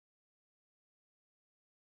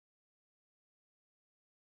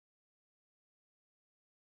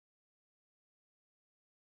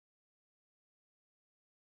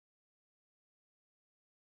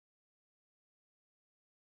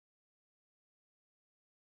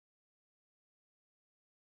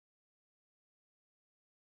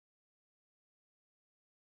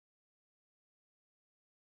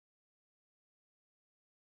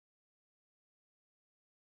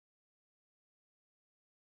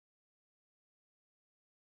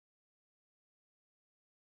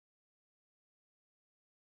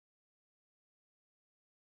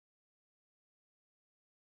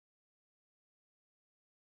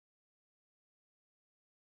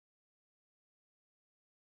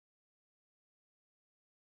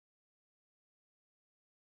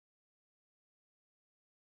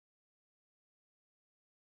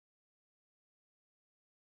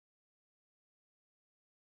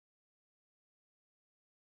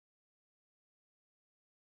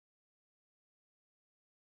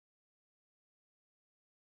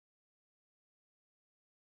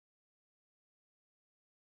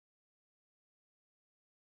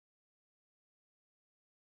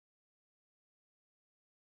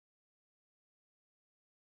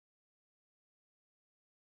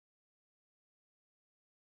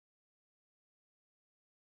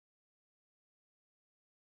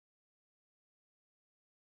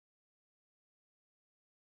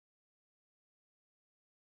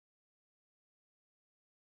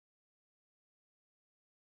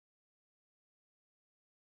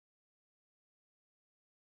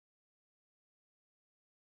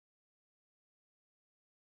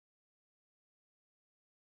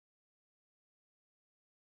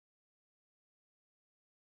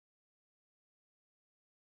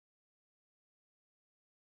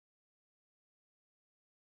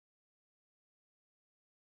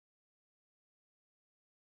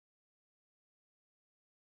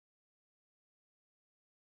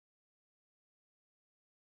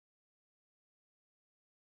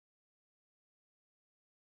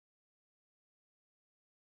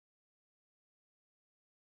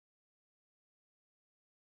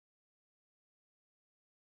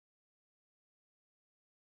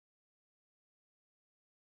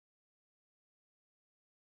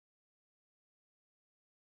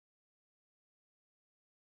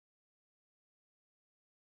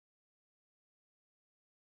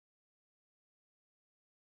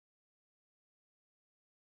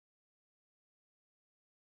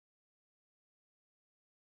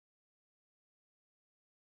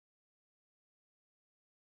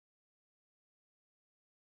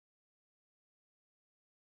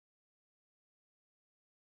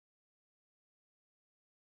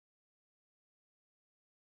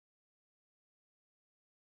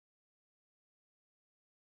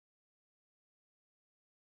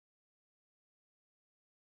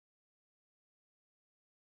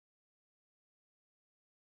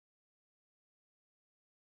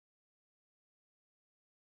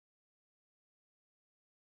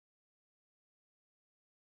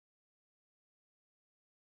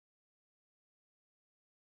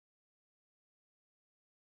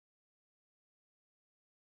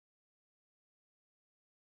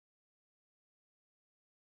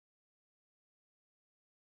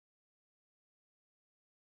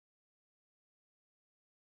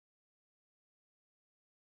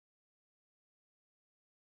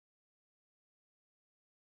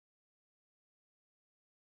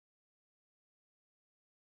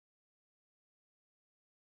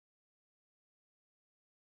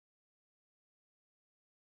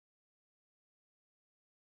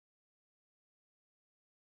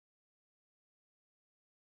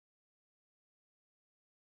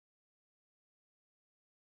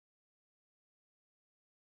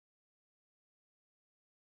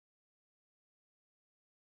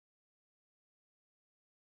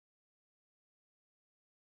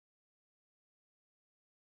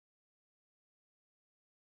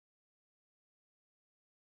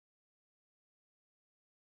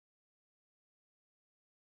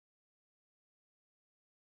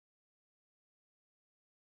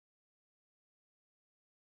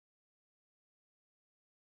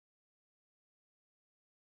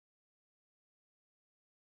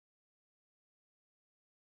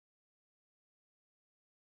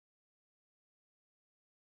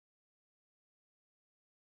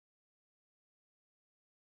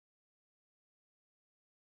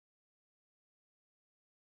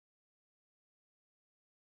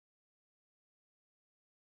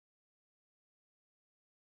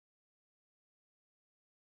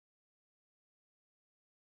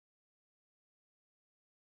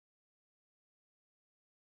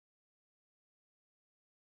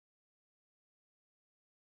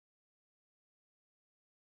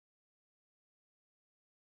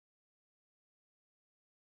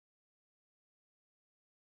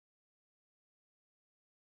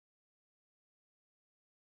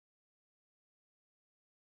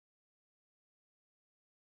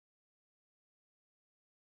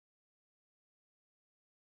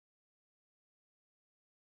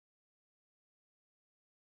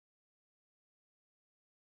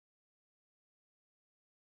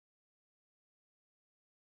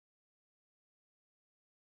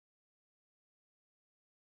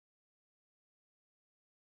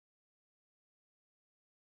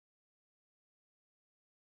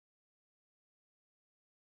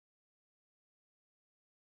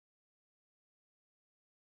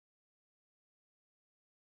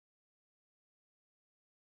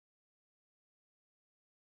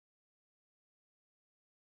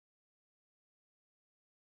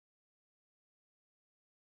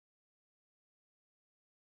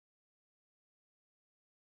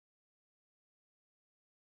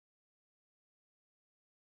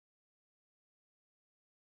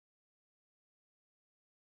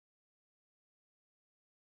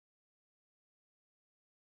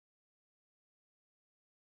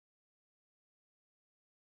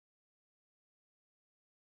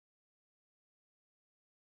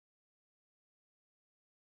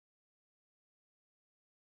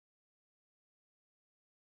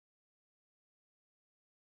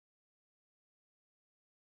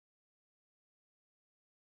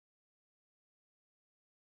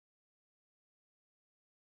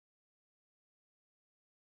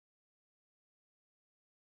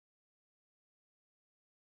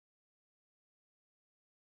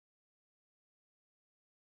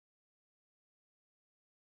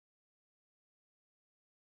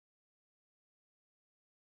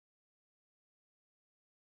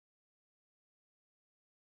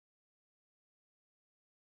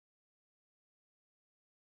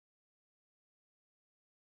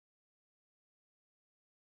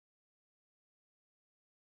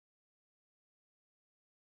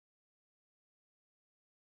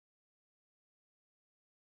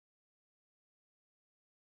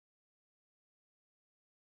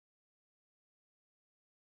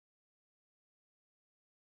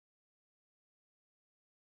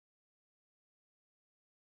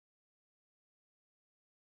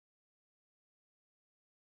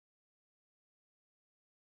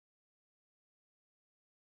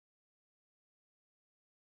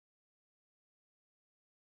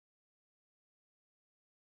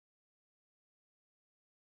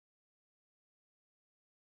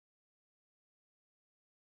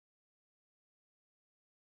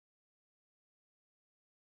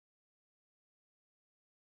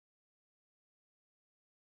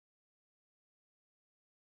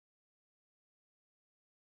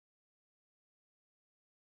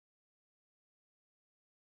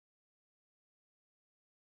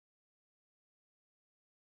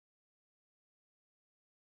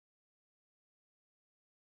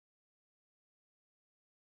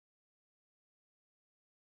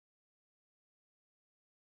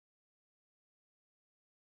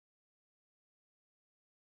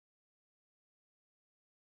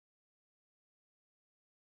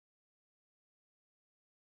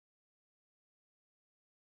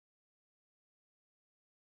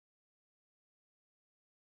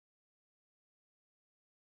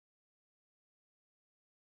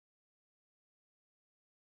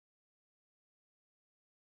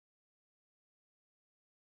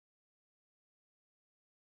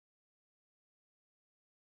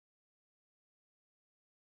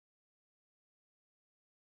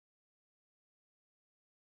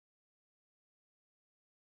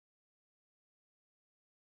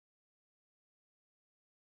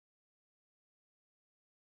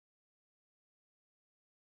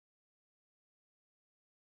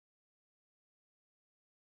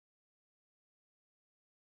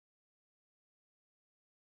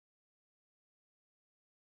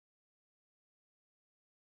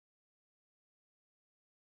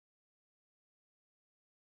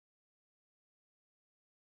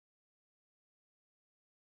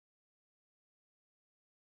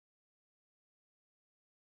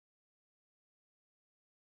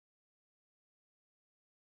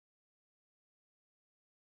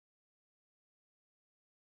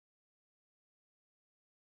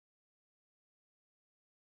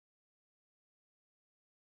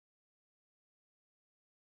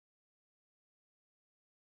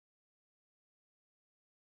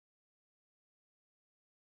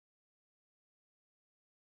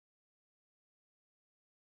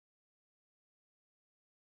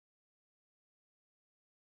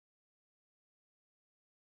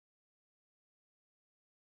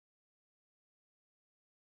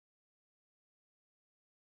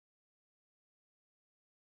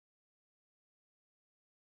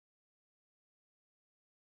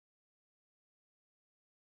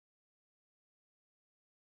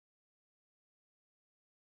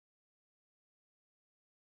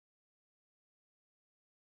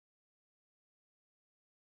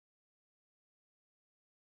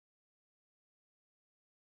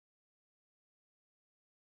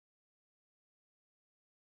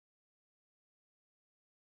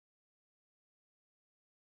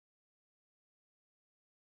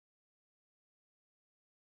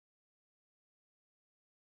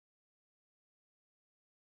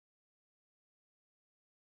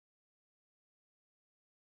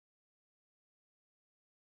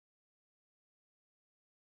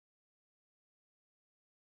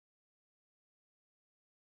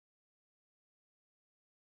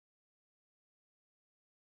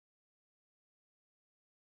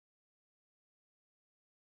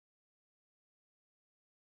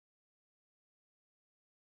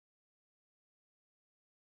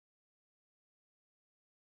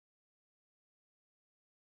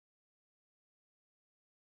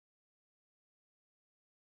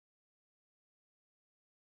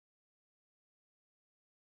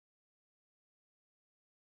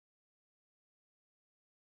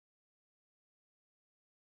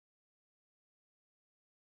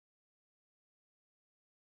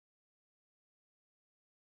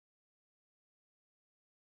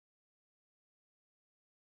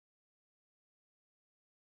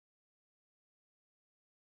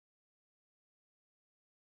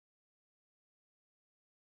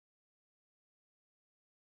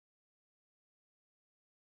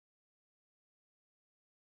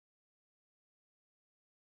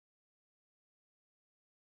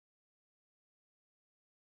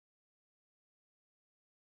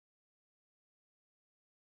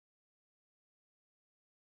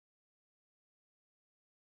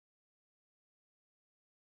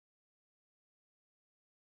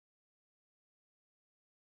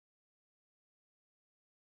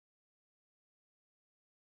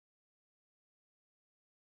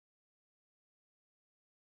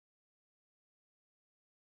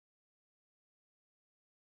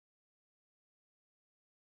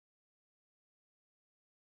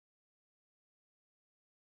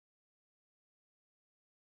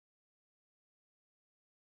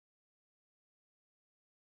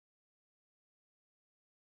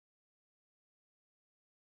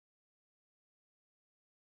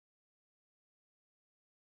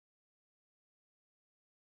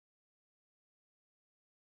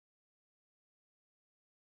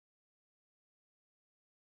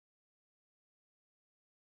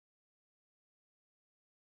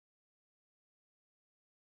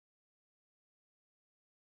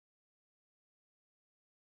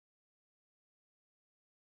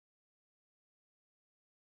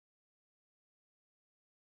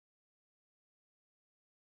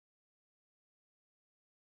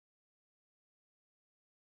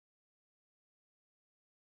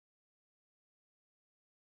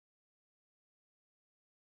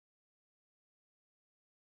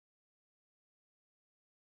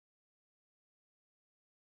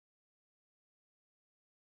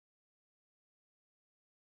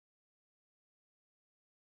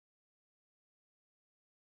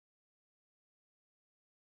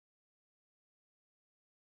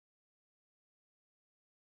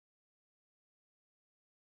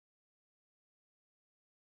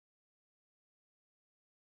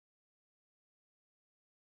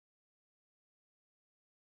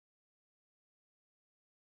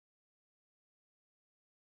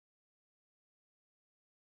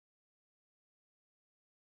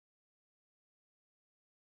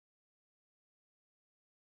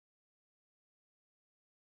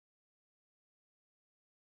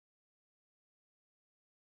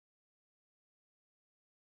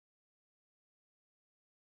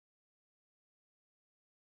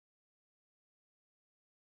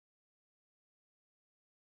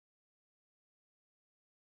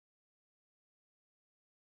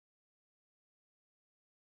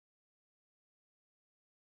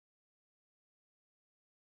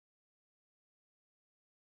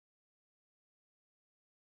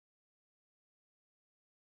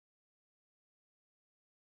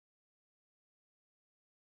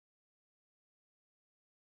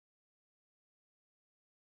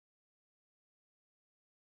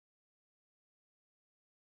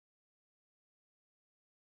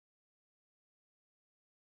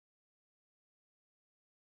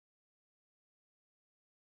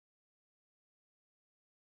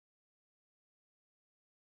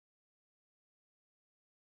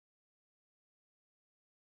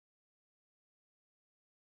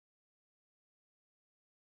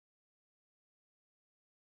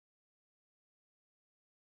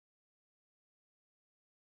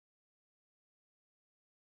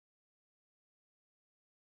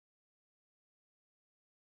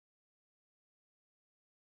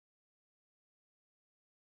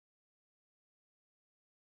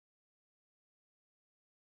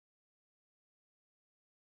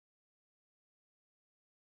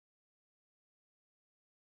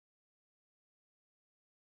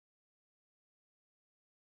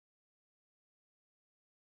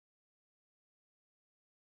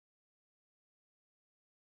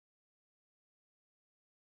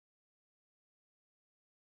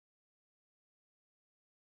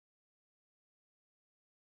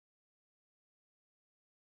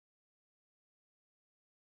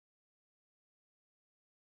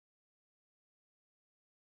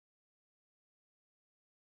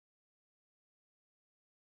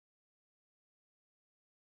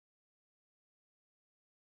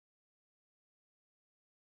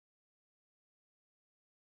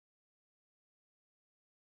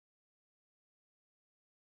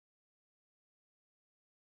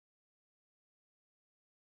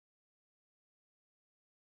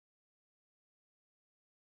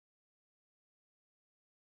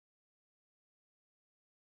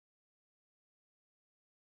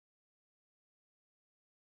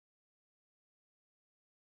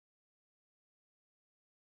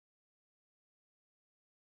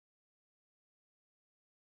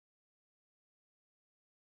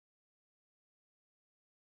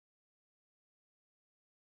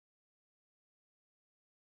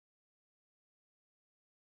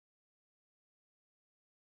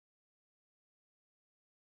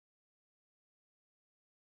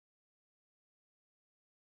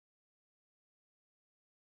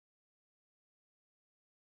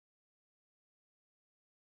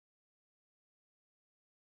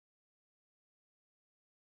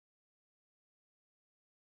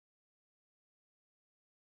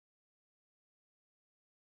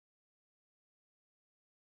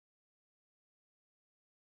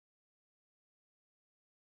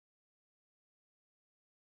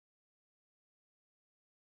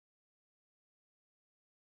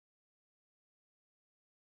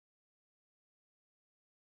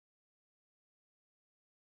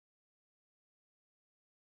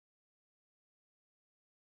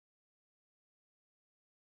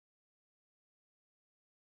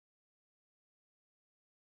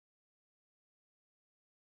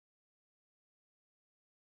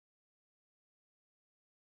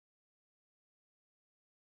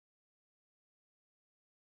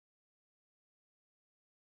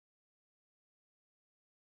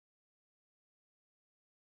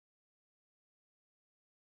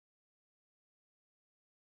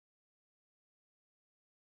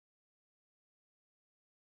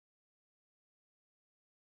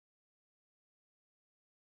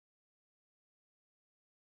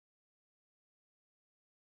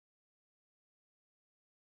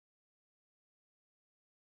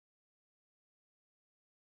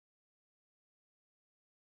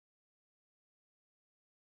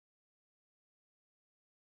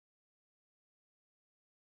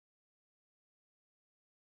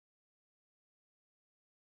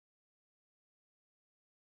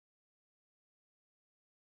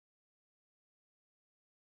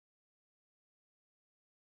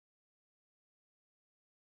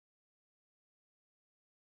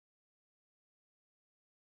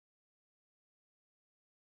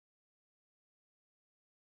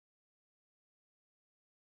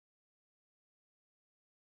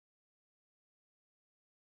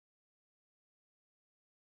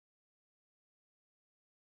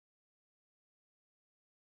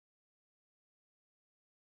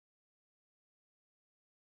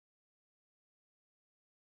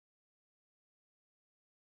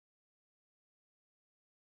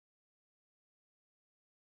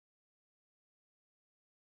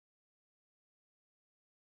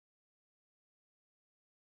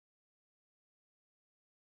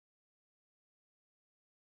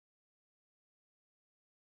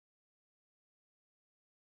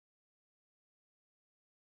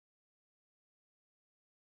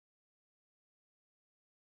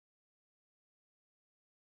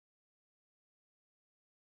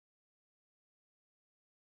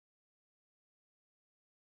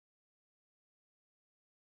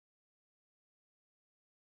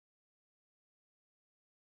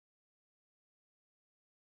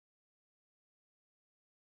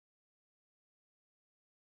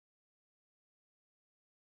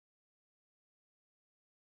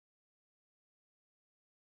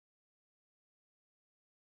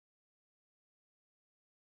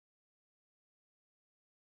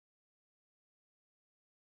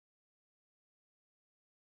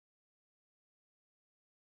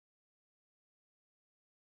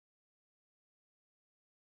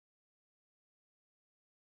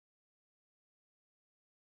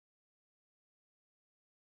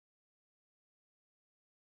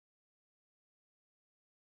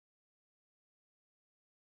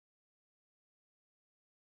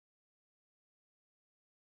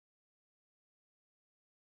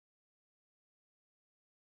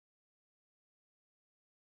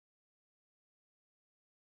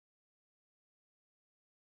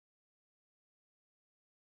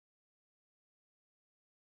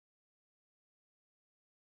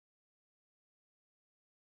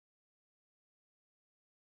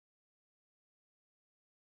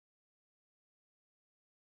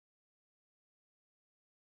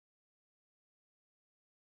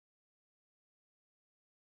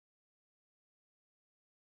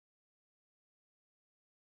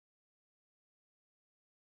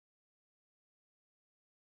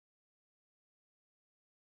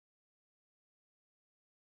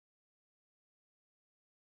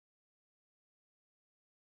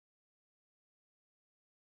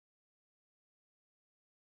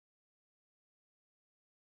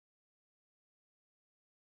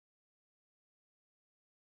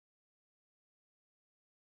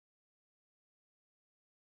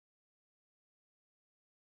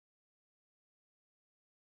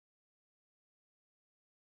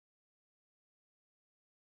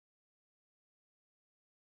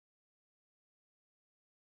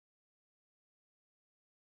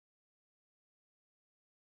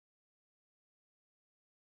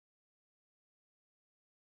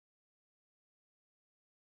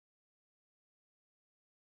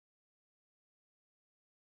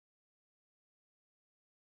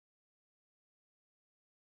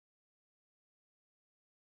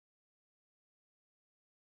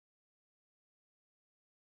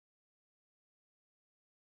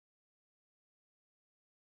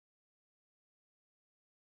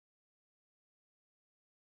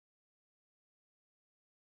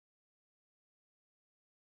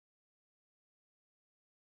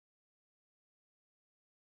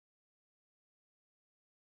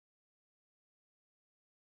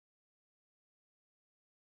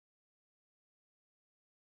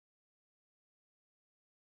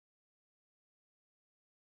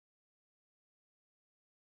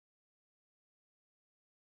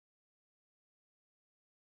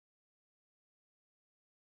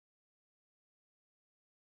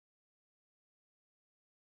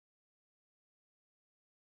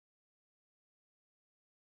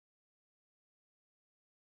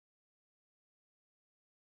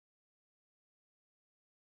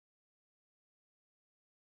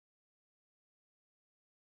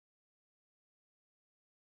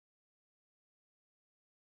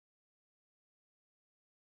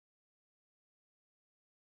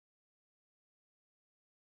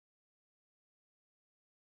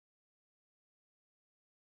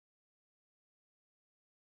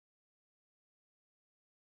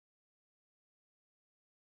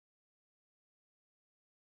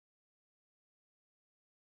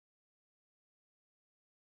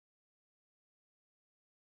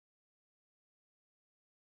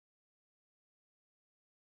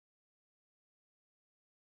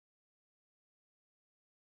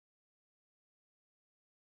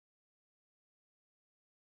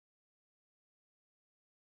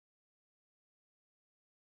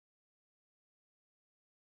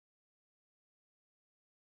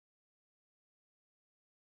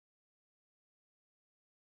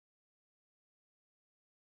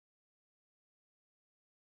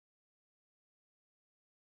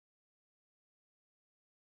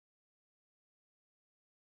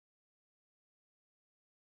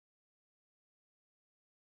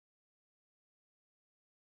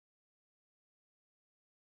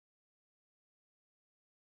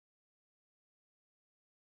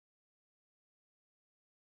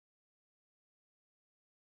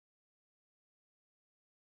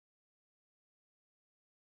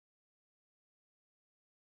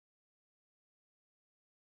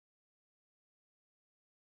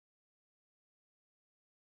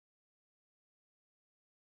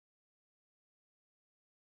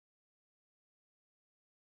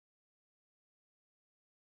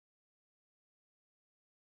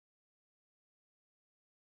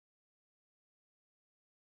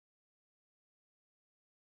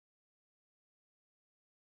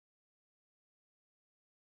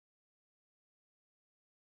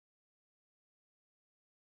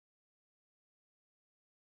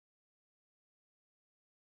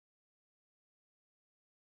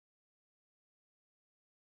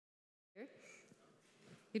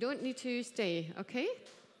You don't need to stay, okay?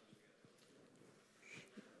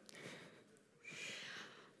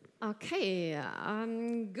 Okay,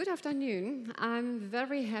 good afternoon. I'm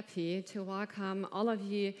very happy to welcome all of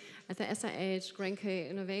you at the SRH Grenke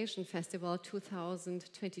Innovation Festival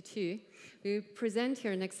 2022. We present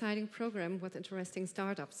here an exciting program with interesting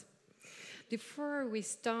startups. Before we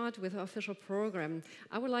start with our official program,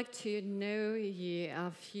 I would like to know you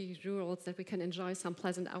a few rules that we can enjoy some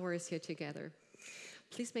pleasant hours here together.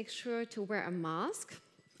 Please make sure to wear a mask.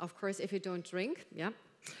 Of course, if you don't drink, yeah,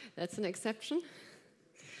 that's an exception.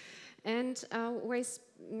 And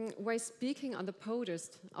while speaking on the podium,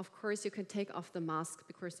 of course, you can take off the mask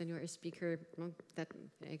because then you're a speaker. That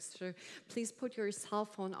extra. Please put your cell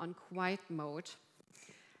phone on quiet mode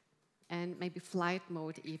and maybe flight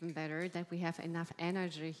mode even better, that we have enough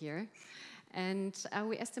energy here. And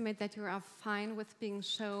we estimate that you are fine with being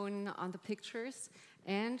shown on the pictures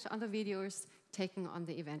and on the videos taken on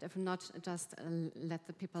the event. If not, just let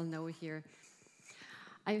the people know here.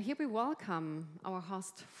 I hereby welcome our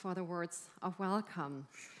host for the words of welcome.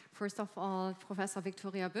 First of all, Professor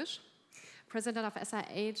Victoria Büsch, President of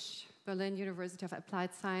SRH, Berlin University of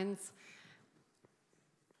Applied Science.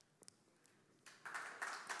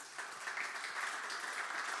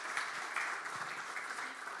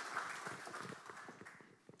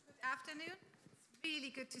 Good afternoon. It's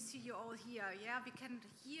really good to see you all here. Yeah, we can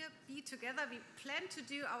here be together. We plan to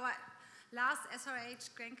do our last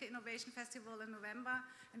SRH Grenke Innovation Festival in November,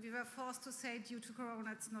 and we were forced to say due to Corona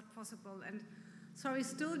it's not possible. And sorry,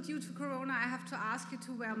 still due to Corona, I have to ask you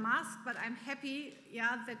to wear a mask, but I'm happy,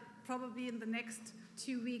 yeah, that probably in the next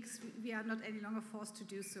 2 weeks we are not any longer forced to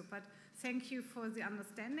do so. But thank you for the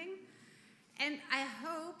understanding. And I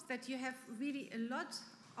hope that you have really a lot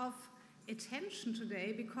of attention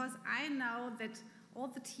today, because I know that all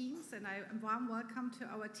the teams, and I warm welcome to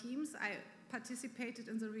our teams, I participated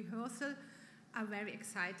in the rehearsal, are very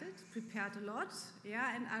excited, prepared a lot,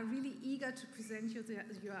 yeah, and are really eager to present you their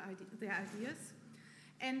ideas.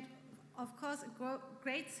 And of course, a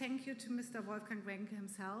great thank you to Mr. Wolfgang Grenke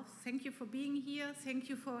himself. Thank you for being here. Thank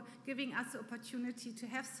you for giving us the opportunity to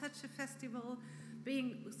have such a festival,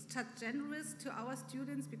 being such generous to our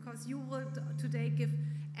students, because you will today give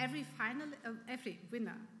every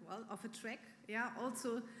winner, well, of a track, yeah,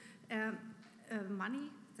 also money.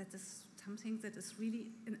 That is something that is really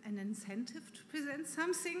an incentive to present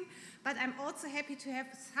something. But I'm also happy to have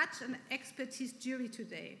such an expertise jury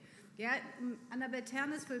today. Yeah, Annabelle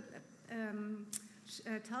Ternes will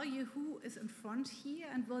tell you who is in front here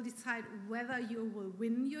and will decide whether you will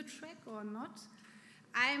win your track or not.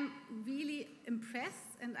 I'm really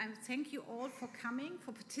impressed, and I thank you all for coming,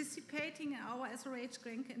 for participating in our SRH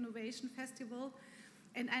Grenke Innovation Festival.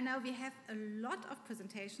 And I know we have a lot of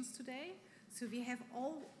presentations today, so we have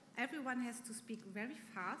everyone has to speak very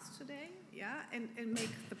fast today, yeah, and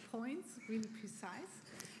make the points really precise.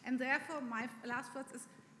 And therefore, my last words is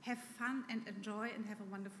have fun and enjoy and have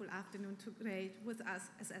a wonderful afternoon today with us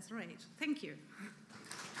as SRH. Thank you.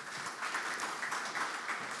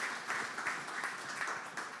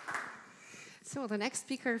 So the next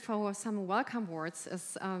speaker for some welcome words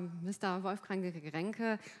is Mr. Wolfgang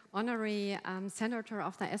Grenke, Honorary Senator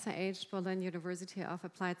of the SRH Berlin University of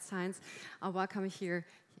Applied Science. Welcome here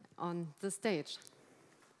on the stage.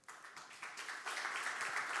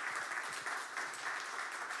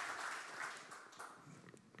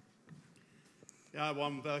 Yeah,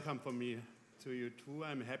 warm welcome from me to you too.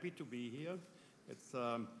 I'm happy to be here. It's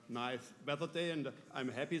a nice weather day, and I'm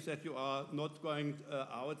happy that you are not going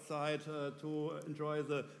outside to enjoy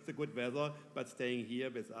the good weather, but staying here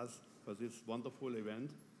with us for this wonderful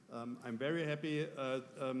event. I'm very happy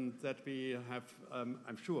that we have,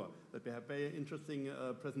 I'm sure, that we have very interesting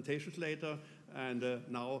presentations later, and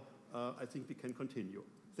now I think we can continue.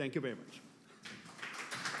 Thank you very much.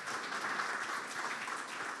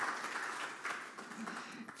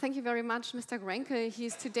 Thank you very much, Mr. Grenke.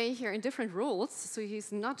 He's today here in different roles, so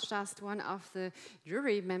he's not just one of the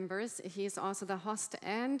jury members, he's also the host,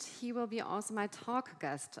 and he will be also my talk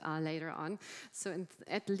guest later on, so in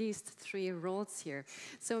at least 3 roles here.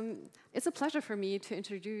 So it's a pleasure for me to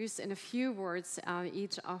introduce in a few words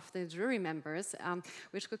each of the jury members,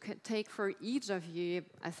 which could take for each of you,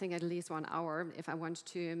 I think, at least 1 hour, if I want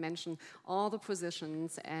to mention all the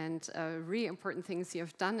positions and really important things you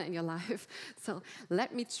have done in your life. So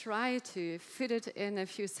let me try to fit it in a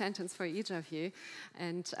few sentences for each of you.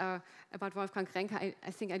 And about Wolfgang Grenke,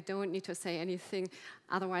 I think I don't need to say anything.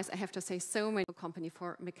 Otherwise, I have to say so many company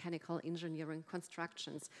for mechanical engineering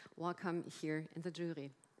constructions. Welcome here in the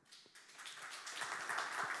jury.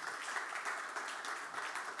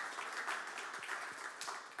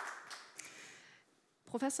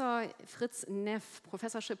 Professor Fritz Neff,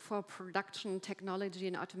 Professorship for Production Technology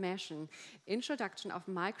and Automation, Introduction of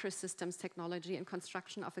Microsystems Technology and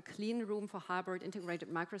Construction of a Clean Room for Hybrid Integrated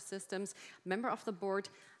Microsystems, Member of the Board,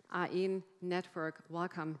 AEN Network.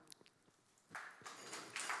 Welcome.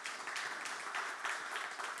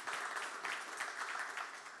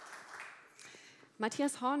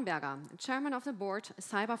 Matthias Hornberger, Chairman of the Board,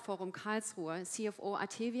 Cyber Forum Karlsruhe, CFO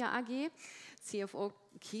Atevia AG, CFO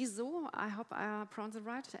Kiso, I hope I pronounced it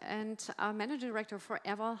right, and Managing Director for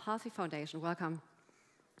Ever Healthy Foundation. Welcome.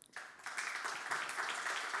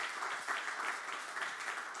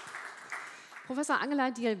 Professor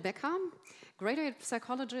Angela Diel-Becker, graduate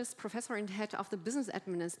psychologist, professor and head of the Business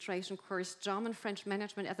Administration course German-French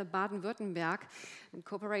Management at the Baden-Württemberg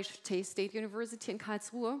Cooperation State University in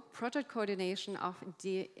Karlsruhe, project coordination of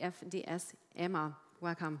DFDS EMA.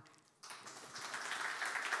 Welcome.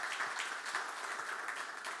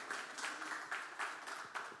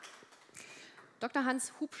 Dr.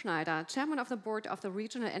 Hans Hubschneider, Chairman of the Board of the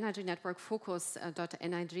Regional Energy Network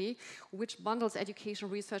Focus.NIG, which bundles education,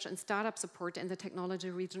 research, and startup support in the technology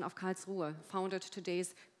region of Karlsruhe, founded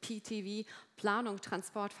today's PTV, Planung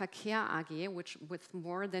Transport Verkehr AG, which with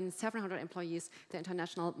more than 700 employees, the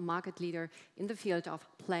international market leader in the field of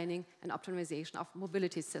planning and optimization of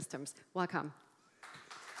mobility systems. Welcome.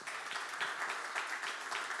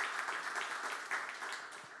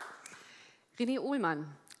 René Uhlmann,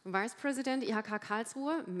 Vice President, IHK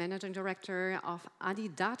Karlsruhe, Managing Director of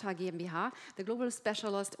Adidata GmbH, the global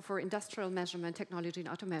specialist for industrial measurement technology and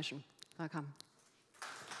automation. Welcome.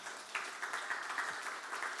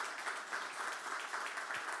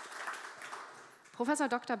 Professor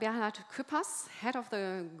Dr. Bernhard Küppers, Head of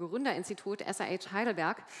the Gründerinstitut SRH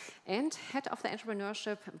Heidelberg and Head of the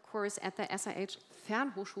Entrepreneurship course at the SRH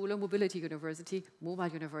Fernhochschule Mobility University, Mobile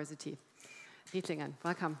University. Rietlingen,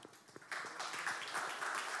 welcome.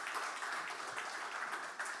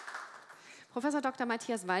 Professor Dr.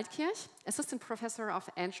 Matthias Waldkirch, Assistant Professor of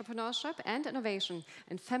Entrepreneurship and Innovation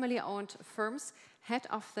in Family-Owned Firms, Head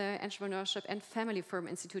of the Entrepreneurship and Family Firm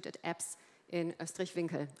Institute at EBS in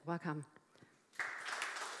Österreich-Winkel. Welcome.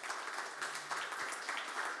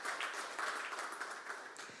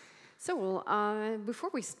 So, before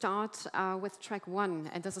we start with track 1,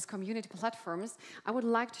 and this is community platforms, I would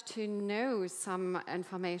like to know some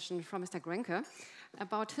information from Mr. Grenke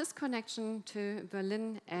about his connection to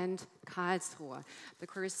Berlin and Karlsruhe,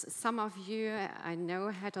 because some of you, I know,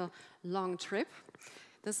 had a long trip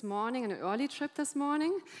this morning, an early trip this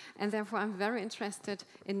morning, and therefore I'm very interested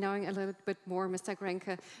in knowing a little bit more, Mr.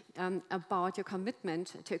 Grenke, about your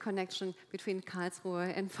commitment to a connection between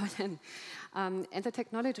Karlsruhe and Berlin, and the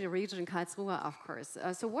technology region in Karlsruhe, of course.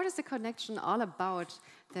 So what is the connection all about,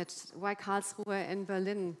 why Karlsruhe and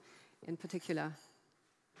Berlin in particular?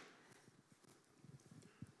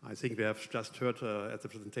 I think we have just heard at the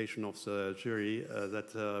presentation of the jury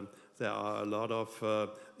that there are a lot of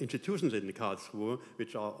institutions in Karlsruhe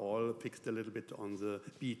which are all fixed a little bit on the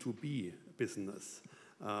B2B business.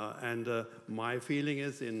 And my feeling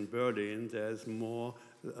is in Berlin there's more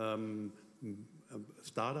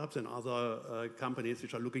startups and other companies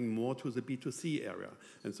which are looking more to the B2C area.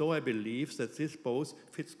 And so I believe that this both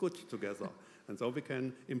fits good together. And so we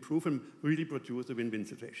can improve and really produce a win-win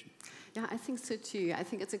situation. Yeah, I think so too. I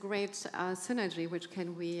think it's a great synergy which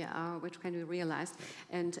can be realized.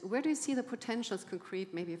 And where do you see the potentials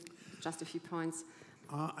concrete? Maybe just a few points.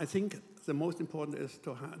 I think the most important is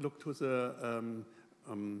to look to the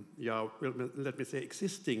let me say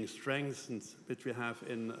existing strengths which we have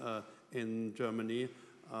in Germany,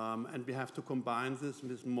 and we have to combine this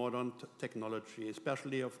with modern technology,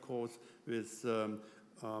 especially, of course, with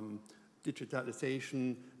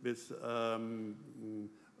digitalization, with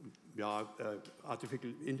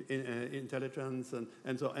artificial intelligence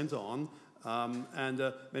and so on.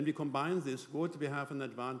 When we combine this good, we have an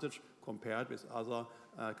advantage compared with other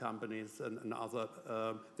companies and other,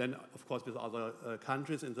 then of course with other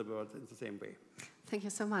countries in the world in the same way. Thank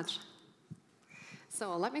you so much.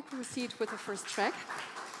 So let me proceed with the first track.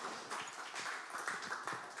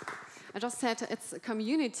 I just said it's a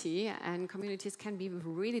community, and communities can be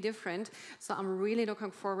really different. So I'm really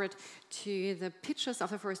looking forward to the pictures of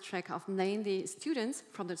the first track of mainly students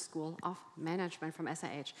from the School of Management from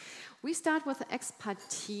SRH. We start with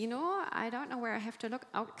Expertino. I don't know where I have to look.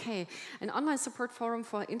 Okay, an online support forum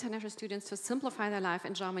for international students to simplify their life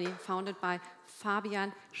in Germany, founded by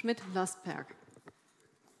Fabian Schmidt-Lostberg.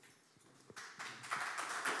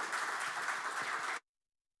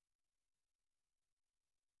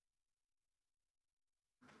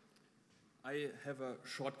 I have a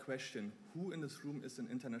short question. Who in this room is an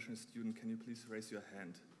international student? Can you please raise your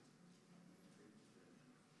hand?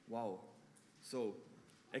 Wow. So,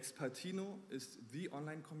 Expertino is the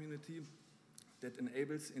online community that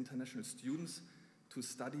enables international students to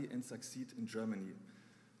study and succeed in Germany.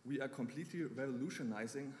 We are completely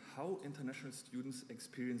revolutionizing how international students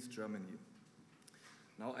experience Germany.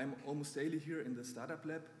 Now, I'm almost daily here in the startup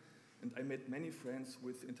lab, and I made many friends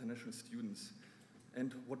with international students.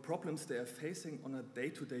 And what problems they are facing on a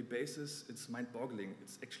day-to-day basis, it's mind-boggling.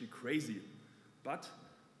 It's actually crazy. But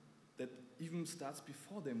that even starts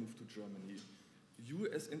before they move to Germany. You,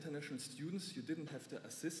 as international students, you didn't have the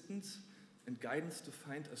assistance and guidance to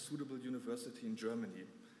find a suitable university in Germany.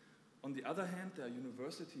 On the other hand, there are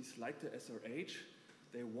universities like the SRH.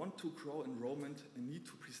 They want to grow enrollment and need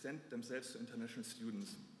to present themselves to international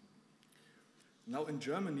students. Now in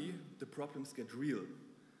Germany, the problems get real.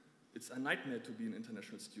 It's a nightmare to be an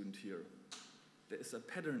international student here. There is a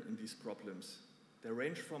pattern in these problems. They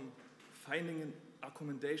range from finding an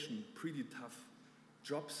accommodation, pretty tough,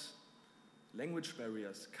 jobs, language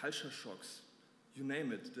barriers, culture shocks, you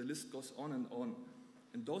name it, the list goes on.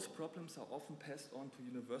 And those problems are often passed on to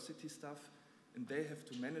university staff, and they have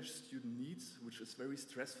to manage student needs, which is very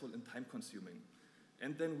stressful and time-consuming.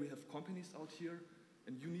 And then we have companies out here,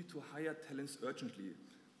 and you need to hire talents urgently.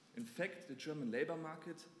 In fact, the German labor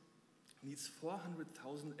market needs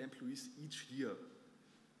 400,000 employees each year.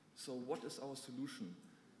 So what is our solution?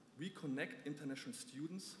 We connect international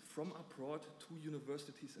students from abroad to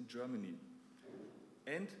universities in Germany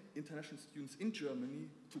and international students in Germany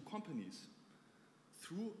to companies.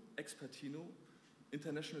 Through Expertino,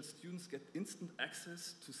 international students get instant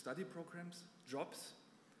access to study programs, jobs,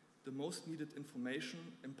 the most needed information,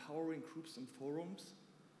 empowering groups and forums,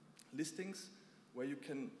 listings where you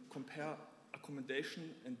can compare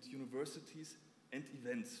accommodation and universities and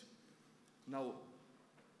events. Now,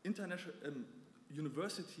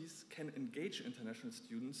 universities can engage international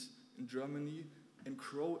students in Germany and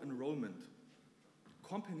grow enrollment.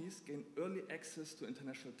 Companies gain early access to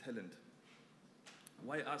international talent.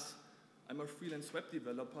 Why us? I'm a freelance web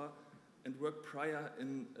developer and worked prior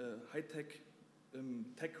in high-tech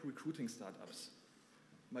tech recruiting startups.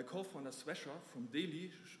 My co-founder Swesha from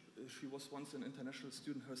Delhi, she was once an international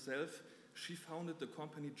student herself. She founded the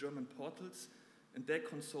company German Portals, and they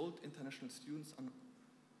consult international students on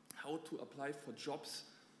how to apply for jobs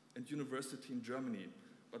and university in Germany.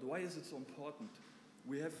 But why is it so important?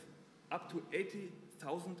 We have up to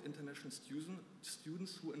 80,000 international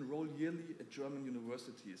students who enroll yearly at German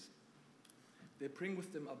universities. They bring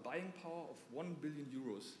with them a buying power of 1 billion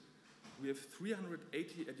euros. We have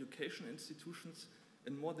 380 education institutions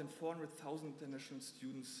and more than 400,000 international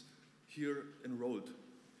students here enrolled.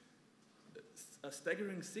 A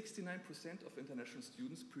staggering 69% of international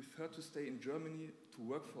students prefer to stay in Germany to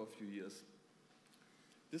work for a few years.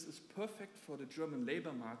 This is perfect for the German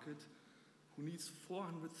labor market, who needs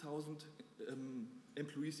 400,000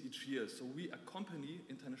 employees each year. So we accompany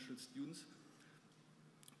international students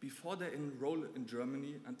before they enroll in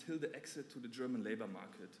Germany until they exit to the German labor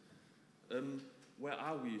market. Where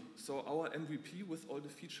are we? So our MVP with all the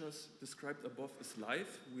features described above is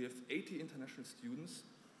live. We have 80 international students.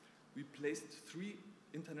 We placed 3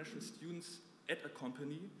 international students at a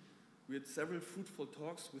company. We had several fruitful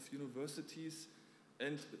talks with universities,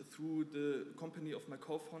 and through the company of my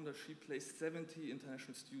co-founder, she placed 70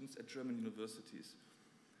 international students at German universities.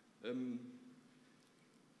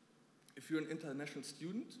 If you're an international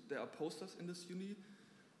student, there are posters in this uni,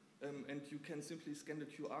 and you can simply scan the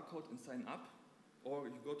QR code and sign up, or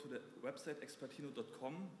you go to the website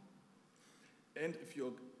expertino.com. And if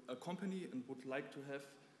you're a company and would like to have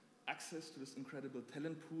access to this incredible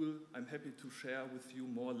talent pool, I'm happy to share with you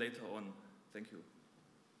more later on. Thank you.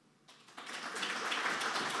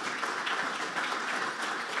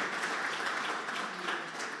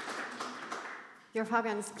 Dear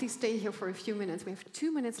Fabian, please stay here for a few minutes. We have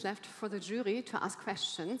 2 minutes left for the jury to ask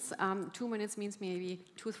questions. 2 minutes means maybe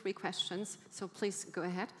 2-3 questions, so please go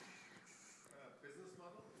ahead. Business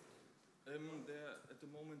model? There are at the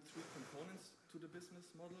moment 3 components to the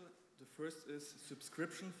business model. The first is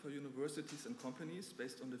subscription for universities and companies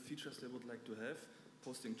based on the features they would like to have,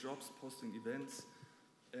 posting jobs, posting events.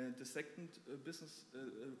 And the second business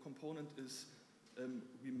component is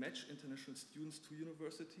we match international students to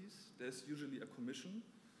universities. There's usually a commission.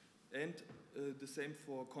 And the same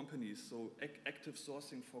for companies, so active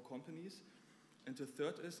sourcing for companies. And the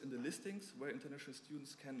third is in the listings where international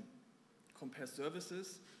students can compare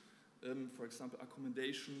services. For example,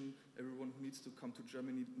 accommodation, everyone who needs to come to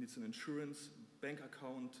Germany needs an insurance, bank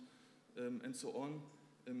account, and so on.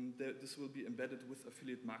 This will be embedded with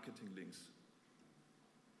affiliate marketing links.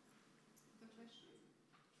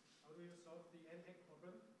 How do you solve the NAC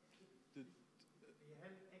problem? The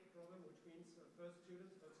NAC first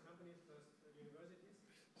students, first companies, first universities?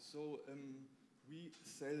 So we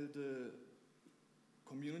sell the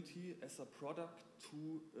community as a product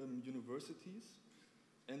to universities,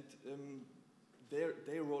 and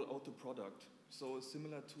they roll out the product. So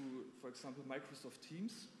similar to, for example, Microsoft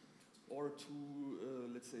Teams or to,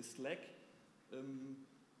 let's say, Slack,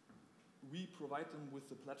 we provide them with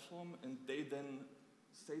the platform, and they then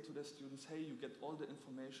say to their students, hey, you get all the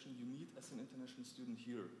information you need as an international student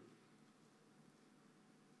here.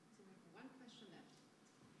 So we have one question left.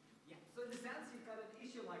 Yeah, so in the sense you've got an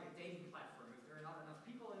issue like a dating platform. If there are not enough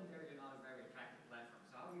people in there, you're not a very attractive platform.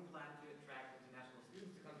 So how do you plan to attract international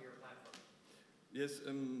students to come to your platform? Yes,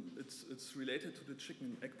 it's related to the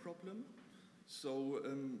chicken and egg problem. So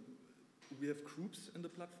we have groups in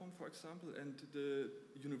the platform, for example, and the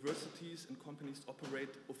universities and companies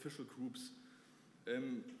operate official groups.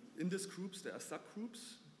 In these groups, there are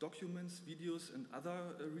subgroups, documents, videos, and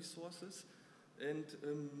other resources. And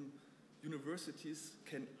universities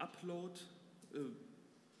can upload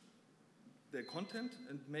their content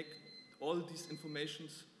and make all these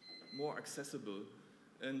informations more accessible.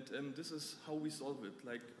 And this is how we solve it.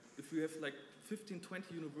 Like, if we have like 15,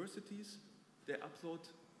 20 universities, they upload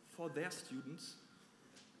for their students.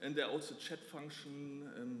 And there are also chat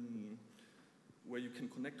function where you can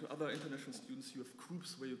connect to other international students. You have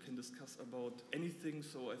groups where you can discuss about anything.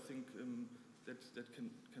 So I think that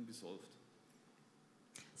can be solved.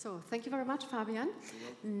 So thank you very much, Fabian.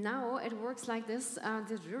 Now it works like this.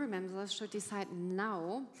 The jury members should decide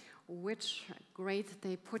now which grade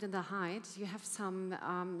they put in the height. You have some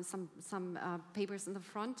papers in the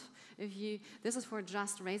front. This is for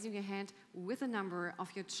just raising your hand with a number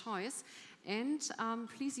of your choice. And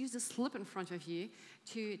please use the slip in front of you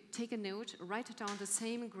to take a note, write it down the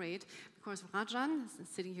same grade, because Rajan,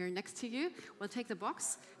 sitting here next to you, will take the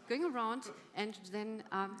box, going around, and then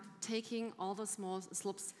taking all the small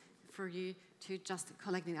slips for you to just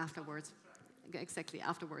collecting afterwards. Exactly,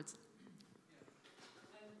 afterwards.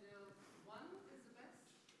 And one is the best,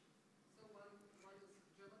 so one is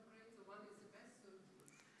German grade, so one is the best, so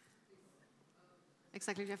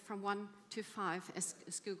exactly, we have from 1 to 5 as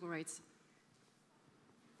school grades.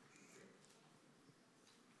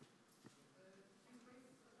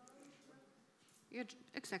 Yeah,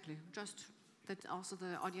 exactly. Just that also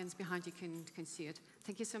the audience behind you can see it.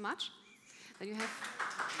 Thank you so much. Then you have.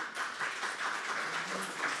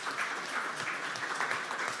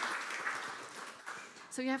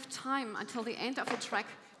 So you have time until the end of the track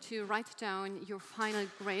to write down your final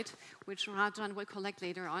grade, which Rajan will collect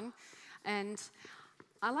later on. And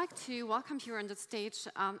I'd like to welcome here on the stage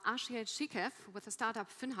Ashiel Shikev with the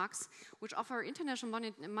startup Finhax, which offer international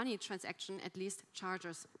money transaction at least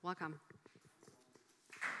charges. Welcome.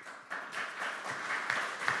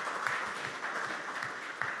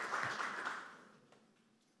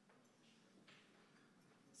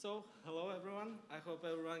 So, hello everyone. I hope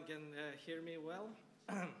everyone can hear me well.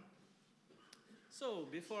 So,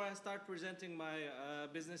 before I start presenting my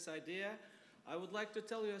business idea, I would like to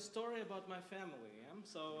tell you a story about my family.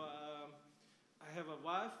 So, I have a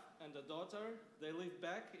wife and a daughter. They live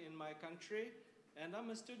back in my country, and I'm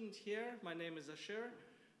a student here. My name is Ashir,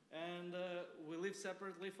 and we live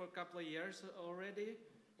separately for a couple of years already.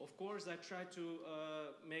 Of course, I try to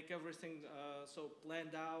make everything so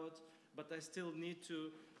planned out, but I still need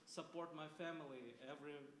to support my family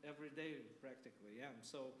every day practically. Yeah.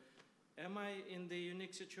 So am I in the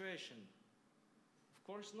unique situation? Of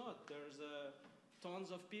course not. There's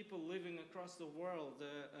tons of people living across the world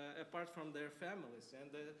apart from their families,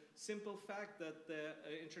 and the simple fact that the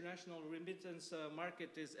international remittance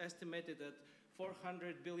market is estimated at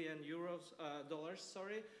 400 billion dollars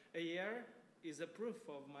a year is a proof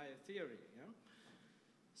of my theory. Yeah?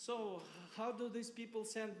 So how do these people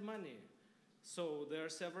send money? So there are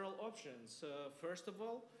several options. First of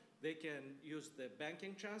all, they can use the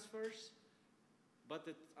banking transfers, but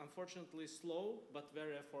it's unfortunately slow, but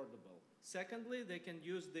very affordable. Secondly, they can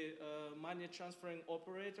use the money transferring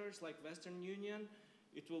operators like Western Union.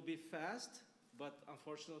 It will be fast, but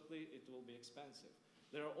unfortunately, it will be expensive.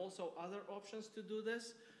 There are also other options to do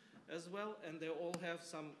this as well, and they all have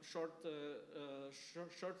some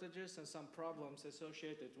shortages and some problems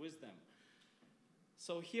associated with them.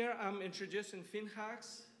 So here I'm introducing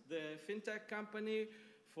Finhax, the fintech company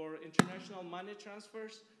for international money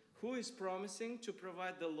transfers, who is promising to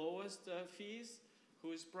provide the lowest fees,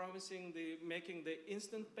 who is promising making the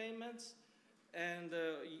instant payments and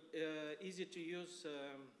easy to use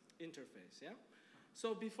interface. Yeah?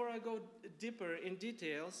 So before I go deeper in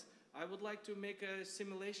details, I would like to make a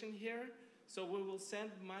simulation here. So we will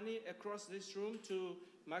send money across this room to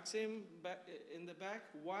Maxim in the back,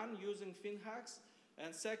 one using FinHacks,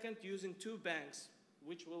 and second using two banks,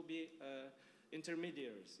 which will be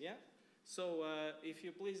intermediaries, yeah? So if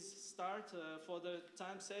you please start for the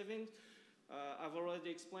time saving, I've already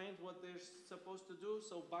explained what they're supposed to do.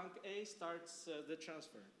 So Bank A starts the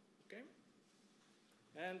transfer, okay?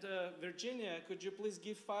 And Virginia, could you please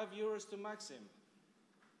give €5 to Maxim?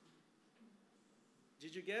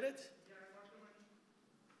 Did you get it? Yeah, I got the money.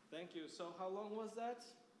 Thank you. So how long was that?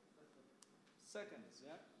 Seconds,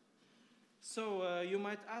 yeah? So you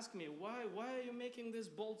might ask me, why are you making these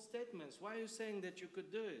bold statements? Why are you saying that you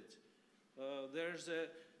could do it? There's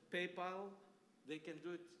PayPal, they can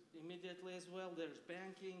do it immediately as well. There's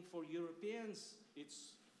banking for Europeans.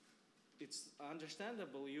 It's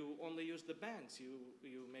understandable. You only use the banks.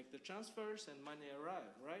 You make the transfers and money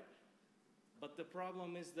arrive, right? But the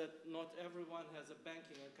problem is that not everyone has a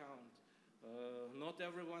banking account. Not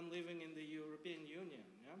everyone living in the European Union,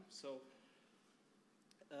 yeah? So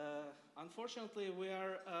unfortunately, we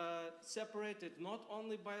are separated not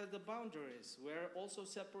only by the boundaries, we're also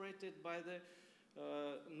separated by the,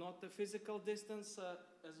 not the physical distance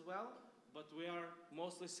as well, but we are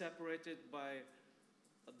mostly separated by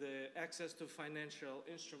the access to financial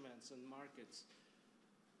instruments and markets.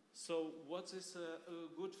 So what is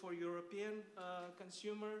good for European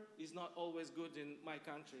consumer is not always good in my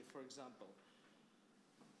country, for example.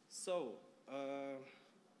 So,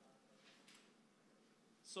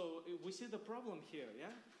 so we see the problem here,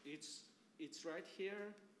 yeah? It's right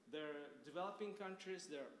here. There are developing countries,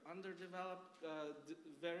 there are underdeveloped,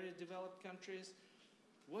 very developed countries.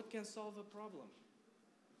 What can solve a problem?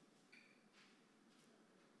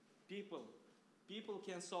 People. People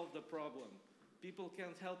can solve the problem. People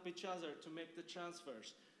can help each other to make the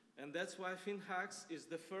transfers. And that's why FinHacks is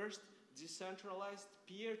the first decentralized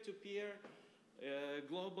peer-to-peer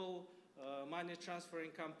global money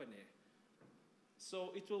transferring company.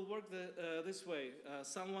 So it will work this way.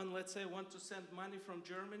 Someone, let's say, wants to send money from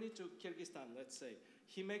Germany to Kyrgyzstan, let's say.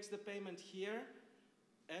 He makes the payment here,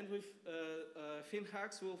 and with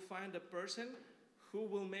FinHacks will find a person who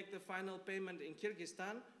will make the final payment in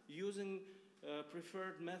Kyrgyzstan using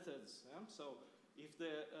preferred methods. Yeah? So if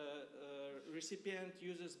the recipient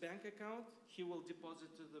uses bank account, he will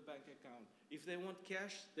deposit to the bank account. If they want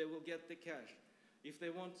cash, they will get the cash. If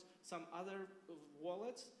they want some other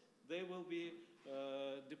wallets, they will be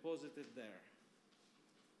deposited there.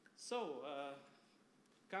 So,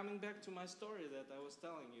 coming back to my story that I was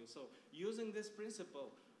telling you. So, using this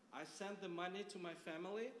principle, I sent the money to my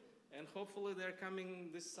family, and hopefully they're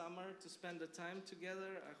coming this summer to spend the time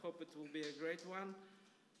together. I hope it will be a great one.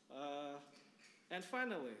 And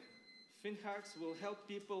finally, FinHacks will help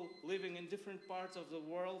people living in different parts of the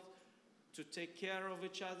world to take care of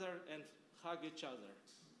each other and hug each other.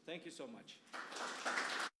 Thank you so much.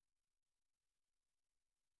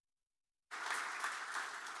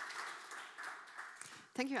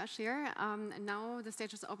 Thank you, Ashir. Now the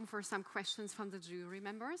stage is open for some questions from the jury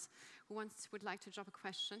members. Who would like to drop a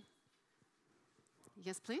question?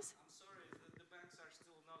 Yes, please. I'm sorry, the banks are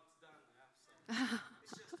still not done. Yeah, so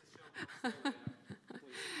it's just a show.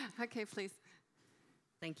 Please. Okay, please.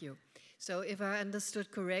 Thank you. So if I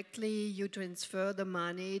understood correctly, you transfer the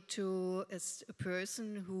money to a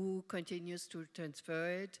person who continues to transfer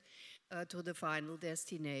it to the final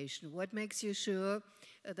destination. What makes you sure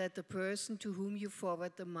that the person to whom you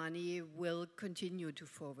forward the money will continue to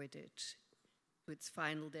forward it to its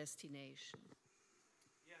final destination?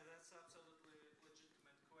 Yeah, that's absolutely a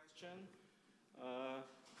legitimate question.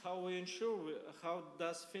 How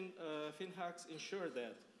does FinHacks ensure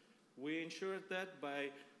that? We ensure that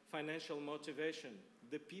by financial motivation.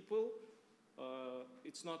 The people,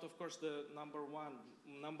 it's not, of course, the number one.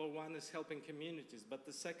 Number one is helping communities,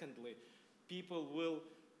 but secondly, people will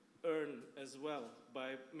earn as well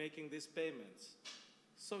by making these payments.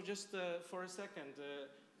 So just for a second,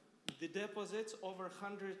 the deposits over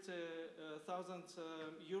 100,000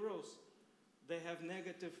 euros, they have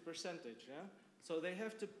negative percentage, yeah? So they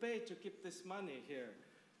have to pay to keep this money here.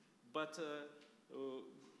 But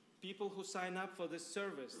people who sign up for this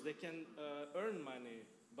service, they can earn money,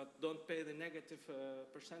 but don't pay the negative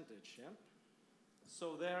percentage, yeah?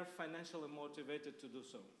 So they're financially motivated to do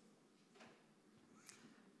so.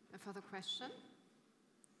 A further question?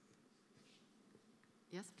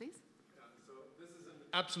 Yes, please. Yeah, so this is an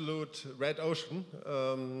absolute red ocean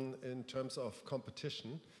in terms of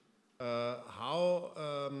competition. How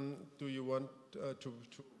do you want to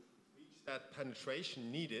reach that penetration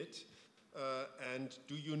needed? And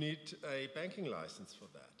do you need a banking license for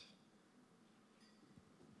that?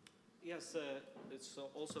 Yes, it's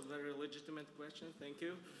also a very legitimate question. Thank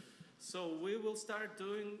you. So we will start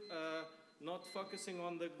doing, not focusing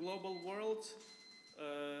on the global world,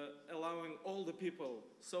 allowing all the people.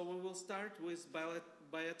 So we will start with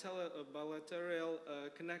bilateral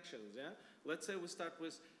connections. Yeah. Let's say we start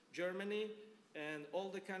with Germany and all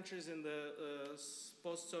the countries in the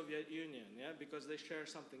post-Soviet Union. Yeah, because they share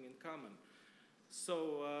something in common.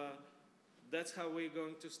 So. That's how we're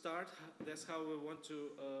going to start. That's how we want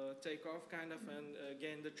to take off, kind of, and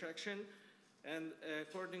gain the traction. And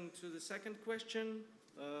according to the second question,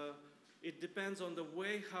 it depends on the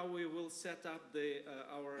way how we will set up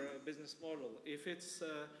our business model. If it's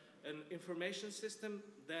an information system,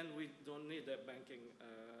 then we don't need a banking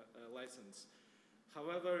license.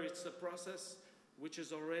 However, it's a process which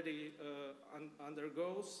is already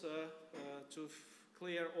undergoes to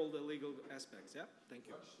clear all the legal aspects. Yeah, thank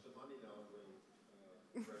you. Watch the money now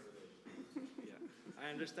when regulation. Yeah, I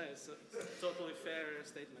understand. It's a totally fair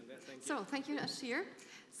statement. Yeah, thank you. So, thank you, Ashir.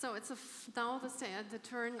 So, it's now the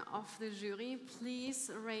turn of the jury. Please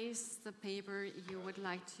raise the paper you would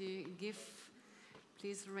like to give.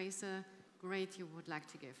 Please raise a grade you would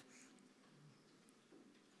like to give.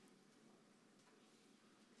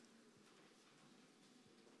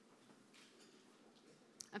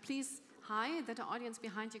 Please high, that the audience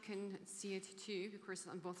behind you can see it too, because it's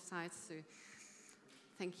on both sides. So,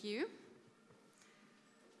 thank you.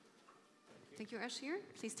 Thank you, Ashir.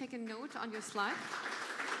 Please take a note on your slide.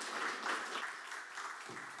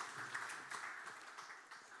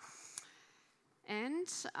 And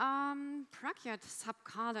Pragyat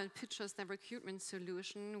Sapkala pitches their recruitment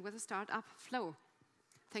solution with a startup Flow.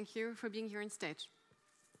 Thank you for being here on stage.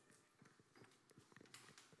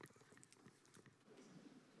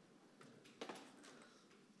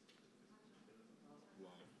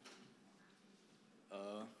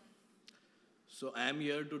 So I am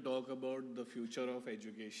here to talk about the future of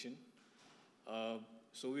education.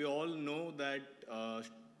 So we all know that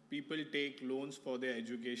people take loans for their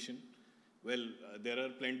education. Well, there are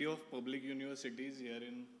plenty of public universities here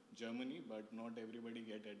in Germany, but not everybody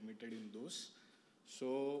get admitted in those.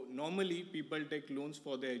 So normally people take loans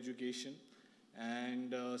for their education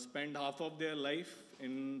and spend half of their life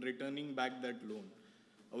in returning back that loan.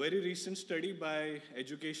 A very recent study by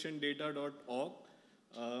educationdata.org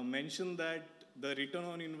mentioned that the return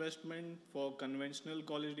on investment for conventional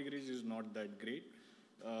college degrees is not that great.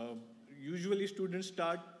 Usually students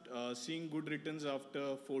start seeing good returns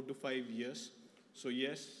after 4 to 5 years. So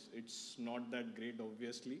yes, it's not that great,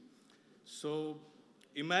 obviously. So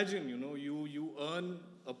imagine, you earn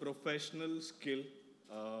a professional skill,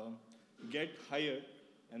 get hired,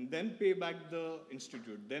 and then pay back the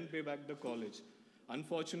institute, then pay back the college.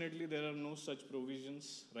 Unfortunately, there are no such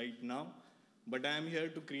provisions right now. But I am here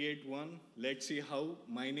to create one. Let's see how.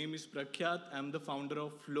 My name is Prakhyat. I'm the founder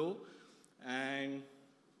of Flow. And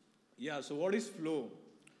yeah, so what is Flow?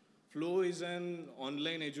 Flow is an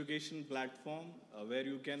online education platform where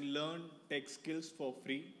you can learn tech skills for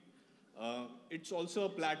free. It's also a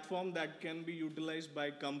platform that can be utilized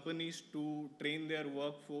by companies to train their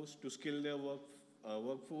workforce, to skill their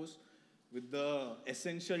workforce with the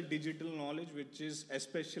essential digital knowledge, which is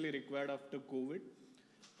especially required after COVID.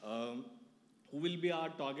 Who will be our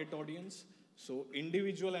target audience? So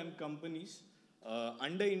individual and companies.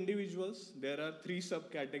 Under individuals, there are 3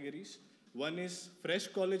 subcategories. One is fresh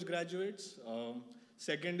college graduates.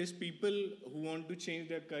 Second is people who want to change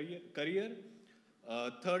their career.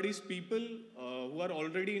 Third is people who are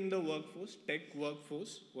already in the workforce, tech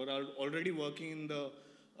workforce, who are already working in the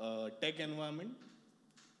tech environment.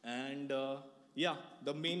 And yeah,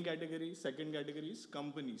 the main category, second category is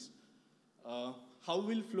companies. How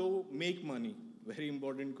will Flow make money? Very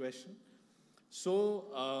important question.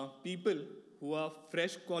 So people who are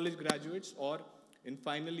fresh college graduates or in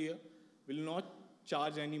final year will not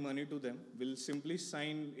charge any money to them, will simply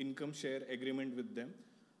sign income share agreement with them,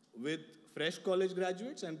 with fresh college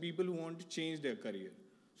graduates and people who want to change their career.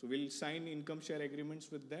 So we'll sign income share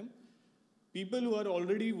agreements with them. People who are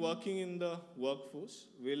already working in the workforce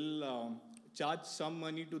will charge some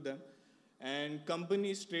money to them. And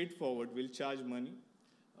companies straightforward will charge money.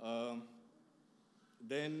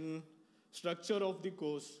 Then structure of the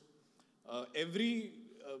course. Every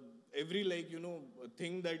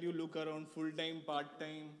thing that you look around, full-time,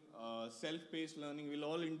 part-time, self-paced learning, will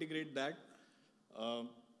all integrate that.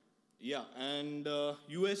 Yeah, and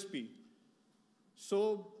USP.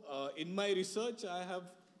 So in my research, I have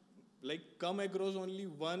come across only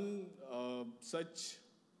one such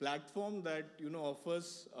platform that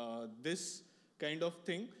offers this kind of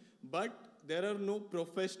thing, but there are no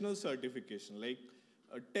professional certification.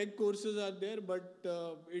 Tech courses are there, but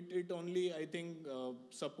it only, I think,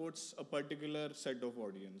 supports a particular set of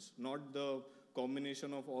audience, not the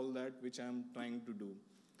combination of all that which I'm trying to do.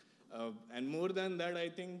 And more than that, I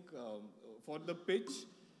think for the pitch,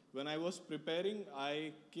 when I was preparing,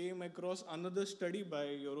 I came across another study by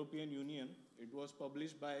European Union. It was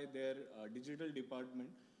published by their digital department.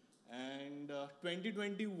 And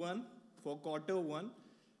 2021, for quarter one,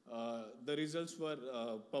 the results were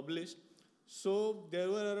published. So there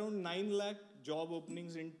were around 9 lakh job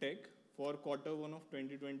openings in tech for quarter one of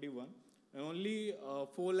 2021. And only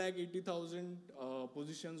 4,80,000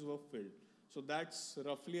 positions were filled. So that's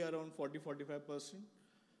roughly around 40–45%.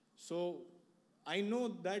 So I know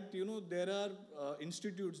that there are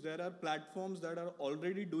institutes, there are platforms that are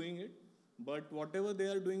already doing it, but whatever they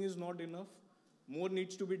are doing is not enough. More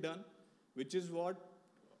needs to be done, which is what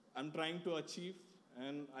I'm trying to achieve,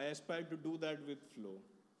 and I aspire to do that with Flow.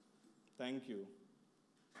 Thank you.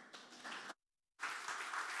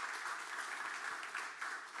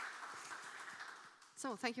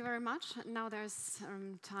 So thank you very much. Now there's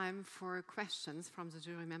time for questions from the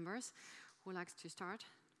jury members. Who likes to start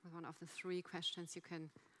with one of the 3 questions you can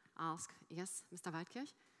ask? Yes, Mr.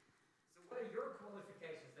 Waldkirch? So what are your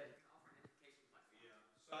qualifications that you can offer an education platform?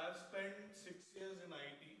 So I've spent 6 years in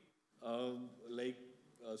IT,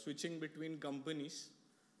 switching between companies.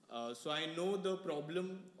 So I know the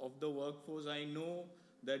problem of the workforce. I know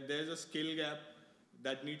that there's a skill gap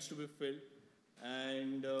that needs to be filled.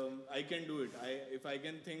 And I can do it. If I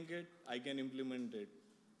can think it, I can implement it.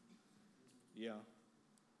 Yeah.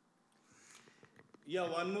 Yeah,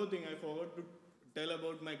 one more thing I forgot to tell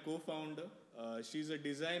about my co-founder. She's a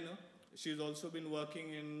designer. She's also been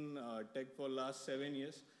working in tech for last 7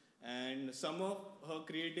 years. And some of her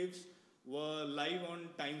creatives were live on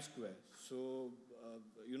Times Square. So,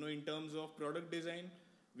 in terms of product design,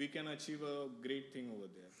 we can achieve a great thing over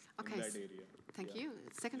there in that area. Thank you.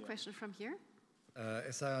 Second question from here.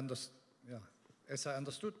 As I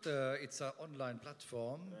understood, it's an online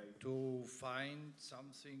platform to find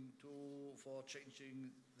something for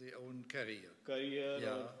changing their own career.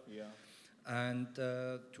 And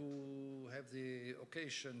to have the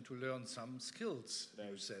occasion to learn some skills,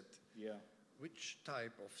 you said. Yeah. Which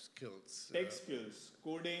type of skills? Tech skills,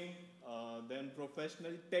 coding, then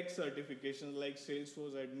professional tech certifications like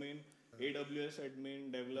Salesforce admin, AWS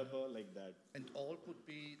admin, developer, like that. And all could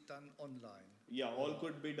be done online? Yeah, all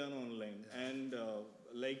could be done online. Yeah. And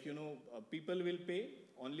people will pay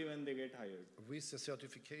only when they get hired. With the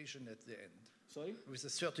certification at the end? Sorry? With the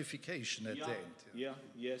certification at the end?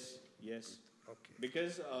 Yes. Okay.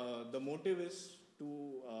 Because the motive is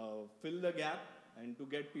to fill the gap and to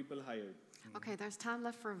get people hired. Okay, there's time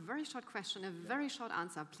left for a very short question, a very short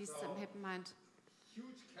answer. Please keep in mind.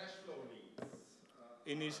 Huge cash flow needs.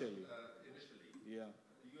 Initially. Yeah.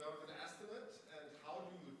 Do you have an estimate, and how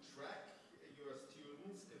do you track your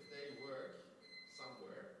students if they work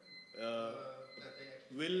somewhere?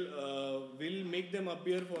 We'll make them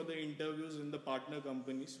appear for the interviews in the partner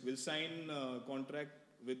companies. We'll sign a contract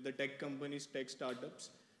with the tech companies, tech startups,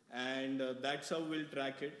 and that's how we'll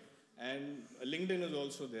track it. And LinkedIn is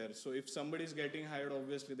also there. So if somebody is getting hired,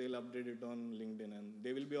 obviously they'll update it on LinkedIn, and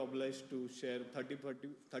they will be obliged to share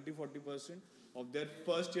 30–40% of their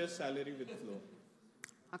first year's salary with Flow.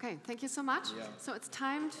 Okay, thank you so much. Yeah. So it's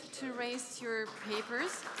time to raise your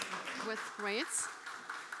papers with grades.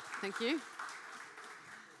 Thank you.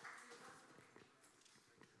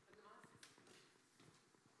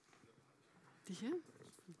 Die hier?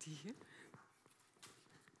 Die hier?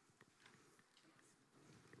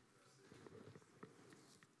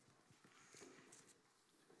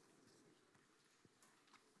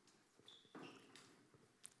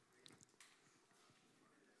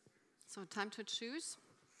 So time to choose.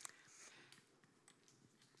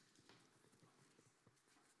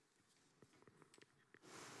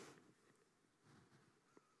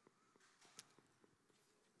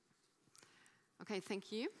 Okay,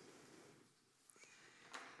 thank you.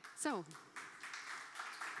 So,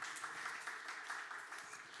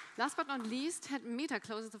 last but not least, Meta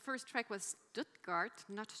closes the first track with Stuttgart,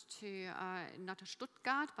 not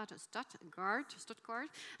Stuttgart, but Stuttgart,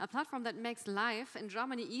 a platform that makes life in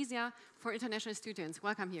Germany easier for international students.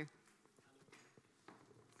 Welcome here.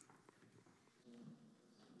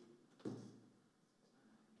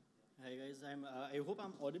 Hi guys, I hope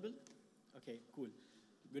I'm audible. Okay, cool.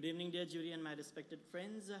 Good evening, dear jury and my respected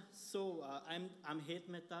friends. So I'm Het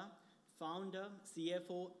Mehta, founder,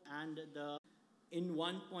 CFO, and in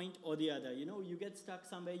one point or the other. You get stuck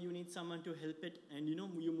somewhere, you need someone to help it, and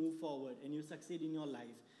you move forward and you succeed in your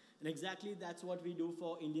life. And exactly that's what we do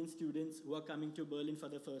for Indian students who are coming to Berlin for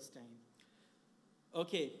the first time.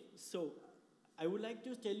 Okay, so I would like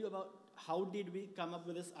to tell you about how did we come up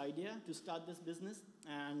with this idea to start this business.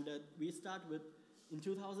 And we start with, in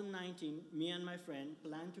 2019, me and my friend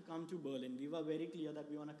planned to come to Berlin. We were very clear that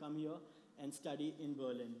we want to come here and study in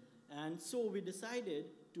Berlin. And so we decided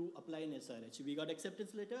to apply in SRH. We got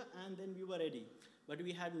acceptance letter and then we were ready. But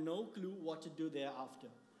we had no clue what to do thereafter.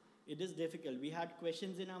 It is difficult. We had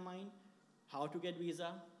questions in our mind: how to get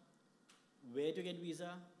visa, where to get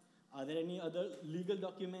visa, are there any other legal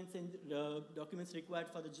documents and documents required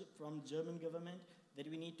from German government that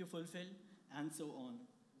we need to fulfill, and so on.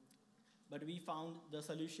 But we found the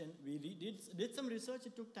solution. We did some research.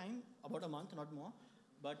 It took time, about a month, not more.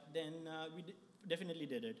 But then we definitely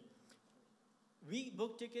did it. We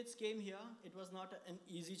booked tickets, came here. It was not an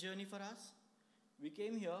easy journey for us. We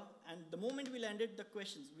came here, and the moment we landed the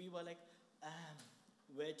questions, we were like,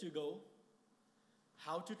 where to go,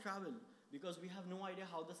 how to travel, because we have no idea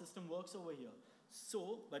how the system works over here.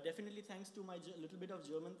 So, but definitely thanks to my little bit of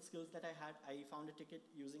German skills that I had, I found a ticket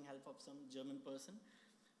using help of some German person.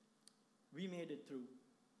 We made it through.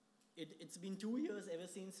 It's been 2 years ever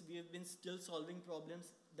since we have been still solving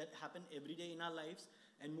problems that happen every day in our lives.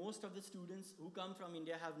 And most of the students who come from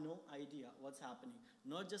India have no idea what's happening.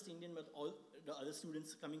 Not just Indian, but all the other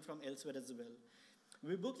students coming from elsewhere as well.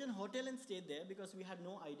 We booked a hotel and stayed there because we had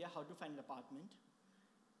no idea how to find an apartment.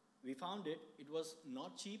 We found it. It was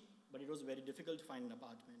not cheap, but it was very difficult to find an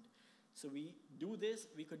apartment. So we do this.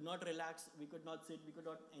 We could not relax. We could not sit. We could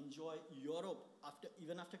not enjoy Europe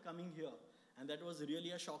even after coming here. And that was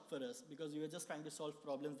really a shock for us because we were just trying to solve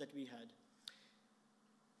problems that we had.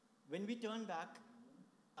 When we turn back,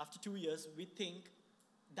 after 2 years, we think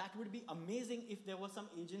that would be amazing if there was some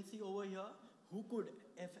agency over here who could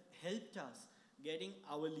have helped us getting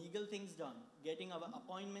our legal things done, getting our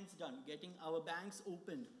appointments done, getting our banks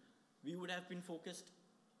opened. We would have been focused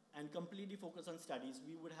and completely focused on studies.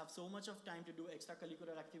 We would have so much of time to do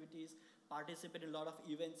extracurricular activities, participate in a lot of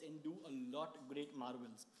events, and do a lot of great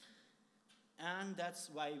marvels. And that's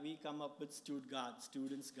why we come up with Stuttgart,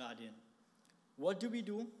 Students Guardian. What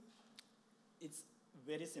do? It's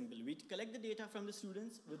very simple. We collect the data from the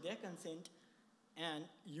students with their consent and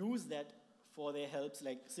use that for their helps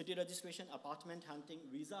like city registration, apartment hunting,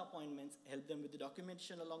 visa appointments, help them with the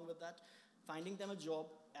documentation along with that, finding them a job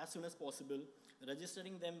as soon as possible,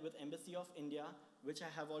 registering them with Embassy of India, which I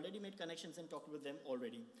have already made connections and talked with them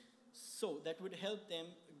already. So that would help them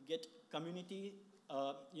get community,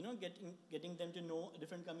 getting them to know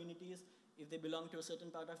different communities. If they belong to a certain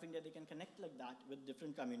part of India, they can connect like that with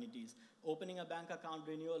different communities. Opening a bank account,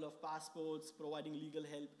 renewal of passports, providing legal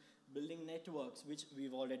help, building networks, which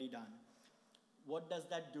we've already done. What does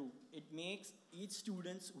that do? It makes each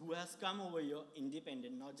student who has come over here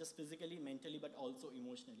independent, not just physically, mentally, but also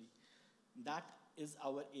emotionally. That is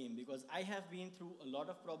our aim, because I have been through a lot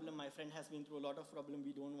of problem. My friend has been through a lot of problem.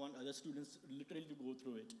 We don't want other students literally to go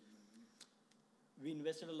through it. We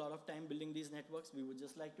invested a lot of time building these networks. We would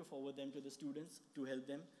just like to forward them to the students to help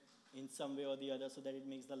them in some way or the other so that it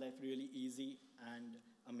makes the life really easy and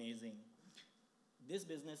amazing. This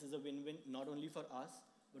business is a win-win not only for us,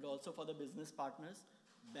 but also for the business partners,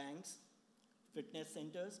 banks, fitness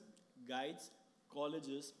centers, guides,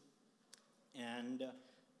 colleges, and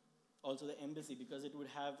also the embassy, because it would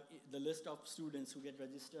have the list of students who get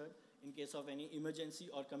registered. In case of any emergency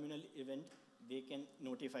or communal event, they can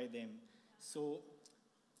notify them. So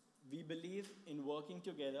we believe in working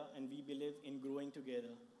together and we believe in growing together.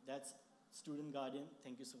 That's Student Guardian.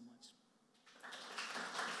 Thank you so much.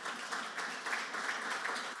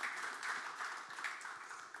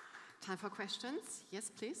 Time for questions. Yes,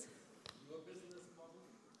 please. Your business model?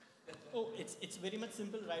 Oh, it's very much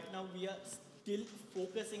simple. Right now we are still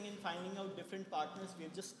focusing in finding out different partners. We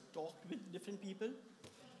have just talked with different people,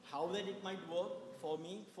 how that it might work for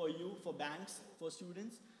me, for you, for banks, for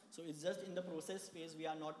students. So it's just in the process phase. We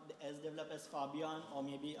are not as developed as Fabian or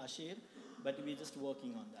maybe Ashir, but we're just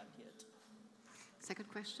working on that yet. Second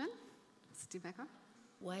question, Steve Becker.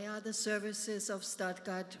 Why are the services of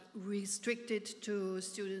Stuttgart restricted to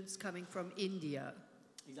students coming from India?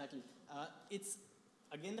 Exactly. It's,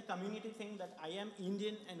 again, the community thing that I am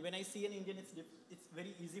Indian, and when I see an Indian, it's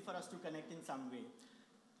very easy for us to connect in some way.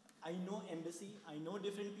 I know embassy, I know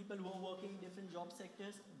different people who are working in different job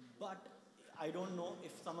sectors, but I don't know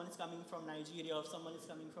if someone is coming from Nigeria or if someone is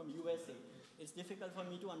coming from USA. It's difficult for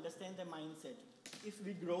me to understand their mindset. If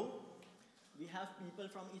we grow, we have people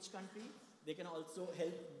from each country, they can also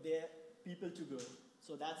help their people to grow.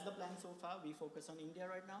 So that's the plan so far. We focus on India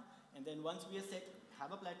right now, and then once we are set,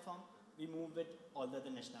 have a platform, we move with all the other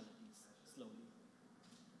nationalities slowly.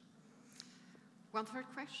 One third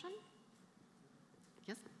question?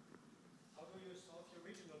 Yes? How do you solve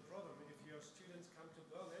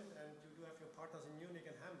Berlin, and you do have your partners in Munich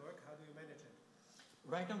and Hamburg. How do you manage it?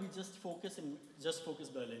 Right now, we just focus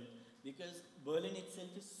Berlin, because Berlin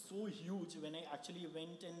itself is so huge. When I actually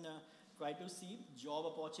went and tried to see job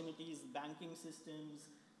opportunities, banking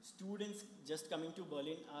systems, students just coming to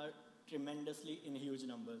Berlin are tremendously in huge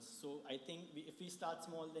numbers. So I think if we start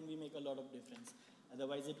small, then we make a lot of difference.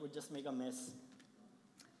 Otherwise, it would just make a mess.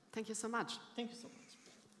 Thank you so much. Thank you so much.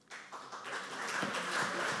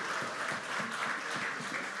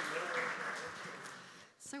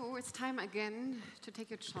 So it's time again to take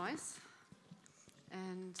your choice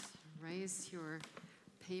and raise your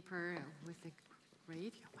paper with a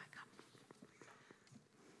grade. You're welcome.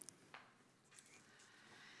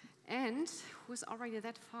 And who's already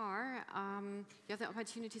that far, you have the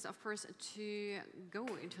opportunities, of course, to go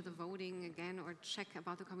into the voting again or check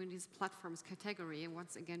about the community's platforms category. And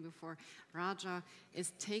once again, before Raja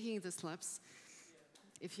is taking the slips,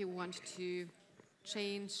 if you want to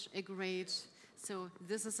change a grade, so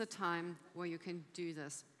this is a time where you can do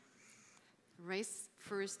this. Raise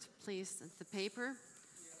first, please, the paper.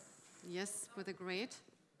 Yes, with a grade.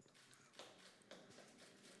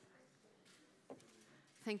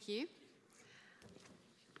 Thank you.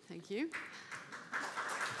 Thank you.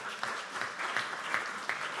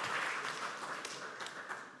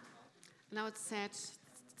 Now it's set.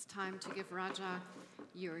 It's time to give Raja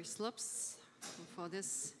your slips for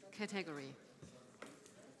this category.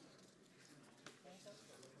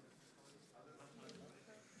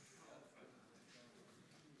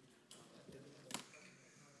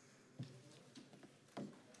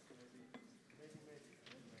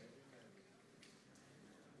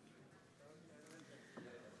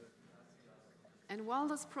 And while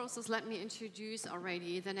this process, let me introduce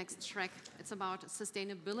already the next track. It's about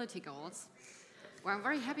sustainability goals, where I'm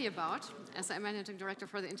very happy about, as I'm Managing Director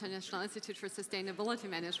for the International Institute for Sustainability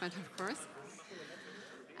Management, of course.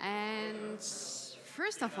 And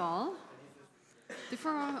first of all,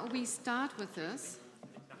 before we start with this,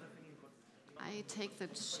 I take the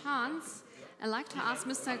chance, I'd like to ask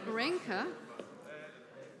Mr. Grenke.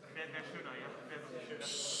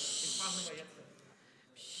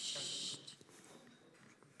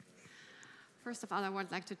 First of all, I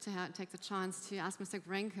would like to take the chance to ask Mr.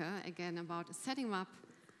 Grenke again about setting up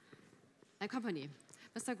a company.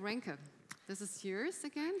 Mr. Grenke, this is yours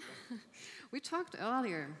again. We talked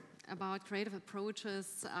earlier about creative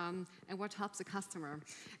approaches and what helps a customer.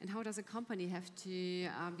 And how does a company have to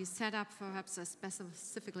be set up, perhaps a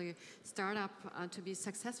specifically startup, to be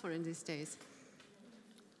successful in these days?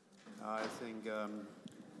 I think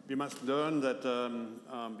we must learn that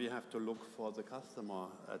we have to look for the customer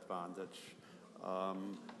advantage.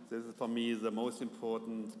 This is for me the most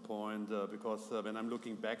important point because when I'm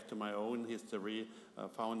looking back to my own history,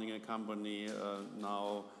 founding a company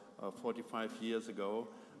now 45 years ago,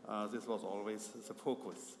 this was always the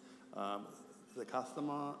focus. The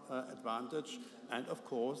customer advantage and, of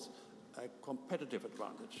course, a competitive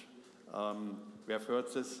advantage. We have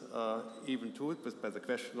heard this even too by the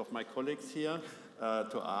questions of my colleagues here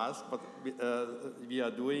to ask what we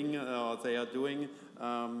are doing or they are doing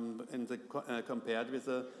compared with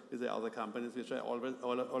the other companies which are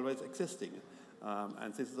always existing.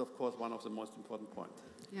 And this is, of course, one of the most important points.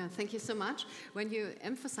 Yeah, thank you so much. When you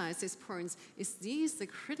emphasize these points, is these the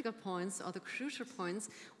critical points or the crucial points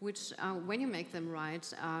which, when you make them right,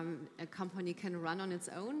 a company can run on its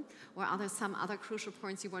own? Or are there some other crucial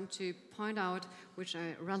points you want to point out which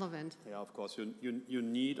are relevant? Yeah, of course. You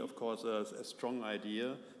need, of course, a strong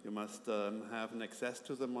idea. You must have an access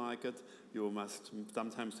to the market. You must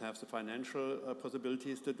sometimes have the financial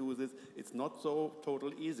possibilities to do this. It's not so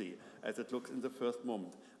totally easy as it looks in the first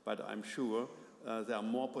moment. But I'm sure there are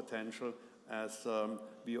more potential as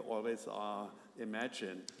we always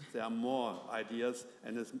imagine. There are more ideas,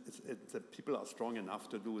 and the people are strong enough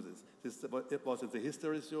to do this. It was in the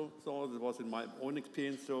history so it was in my own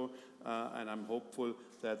experience so, and I'm hopeful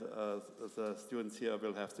that the students here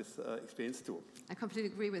will have this experience too. I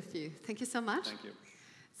completely agree with you. Thank you so much. Thank you.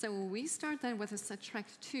 So we start then with a track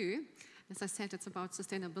 2. As I said, it's about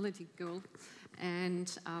sustainability goal.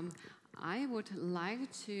 And I would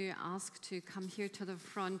like to ask to come here to the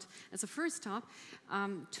front as a first stop,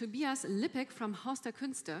 Tobias Lippeck from Haus der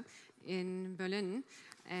Künste in Berlin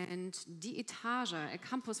and Die Etage, a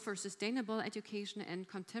campus for sustainable education and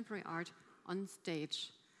contemporary art on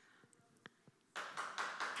stage.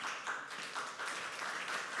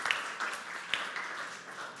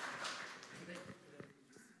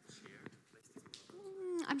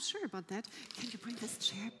 I'm sure about that. Can you bring this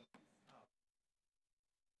chair?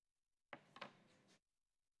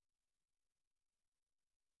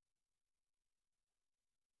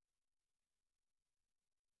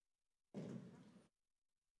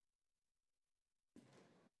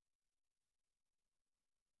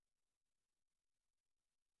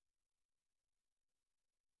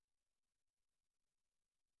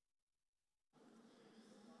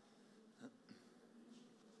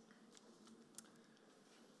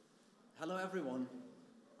 Hello everyone.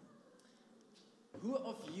 Who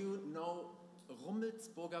of you know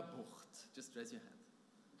Rummelsburger Bucht? Just raise your hand.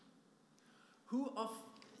 Who of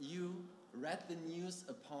you read the news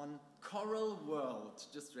upon Coral World?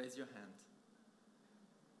 Just raise your hand.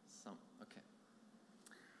 Some, okay.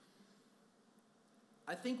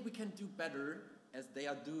 I think we can do better as they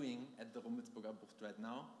are doing at the Rummelsburger Bucht right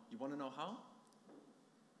now. You want to know how?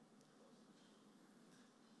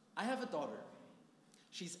 I have a daughter.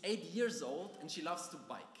 She's 8 years old and she loves to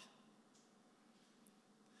bike.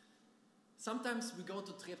 Sometimes we go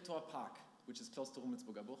to Treptower Park, which is close to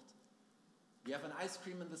Rummelsburger Bucht. We have an ice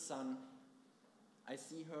cream in the sun. I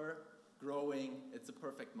see her growing. It's a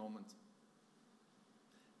perfect moment.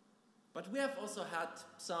 But we have also had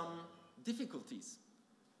some difficulties.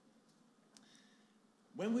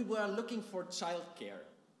 When we were looking for childcare,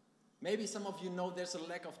 maybe some of you know there's a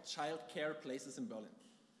lack of childcare places in Berlin.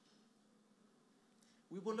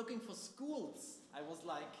 We were looking for schools. I was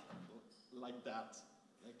like that.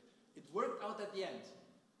 Like, it worked out at the end,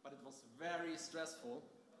 but it was very stressful.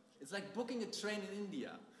 It's like booking a train in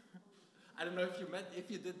India. I don't know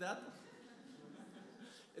if you did that.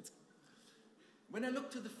 When I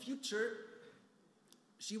look to the future,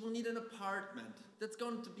 she will need an apartment. That's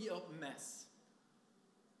going to be a mess.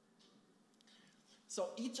 So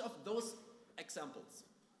each of those examples,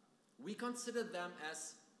 we consider them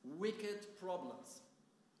as wicked problems.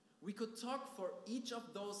 We could talk for each of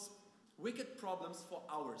those wicked problems for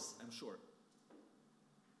hours, I'm sure.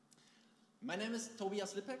 My name is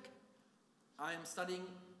Tobias Lippeck. I am studying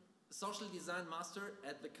Social Design Master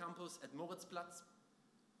at the campus at Ernst-Reuter-Platz.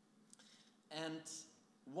 And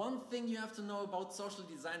one thing you have to know about social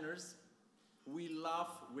designers, we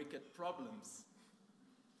love wicked problems.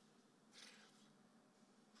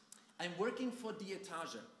 I'm working for Die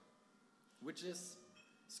Etage, which is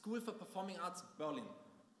School for Performing Arts Berlin.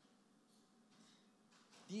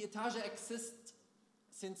 Die Etage exists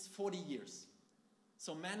since 40 years,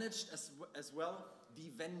 so managed as well Die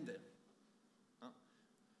Wende.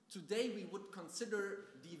 Today we would consider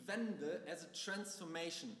Die Wende as a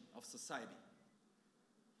transformation of society.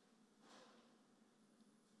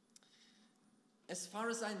 As far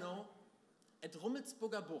as I know, at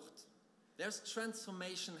Rummelsburger Bucht, there's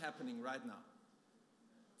transformation happening right now.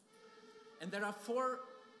 And there are 4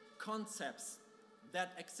 concepts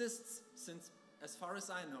that exist since, as far as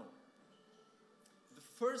I know. The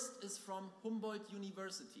first is from Humboldt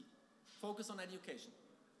University, focus on education.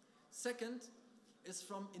 Second is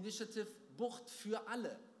from initiative Bucht für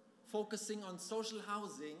alle, focusing on social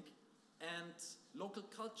housing and local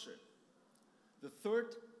culture. The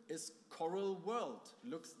third is Coral World,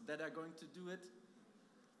 looks that are going to do it.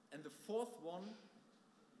 And the fourth one,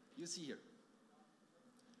 you see here,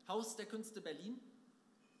 Haus der Künste Berlin.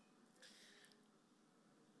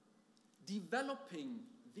 Developing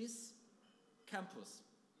this campus,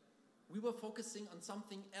 we were focusing on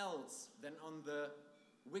something else than on the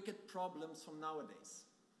wicked problems from nowadays.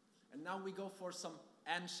 And now we go for some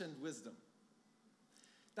ancient wisdom.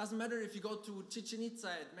 Doesn't matter if you go to Chichen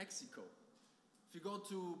Itza at Mexico, if you go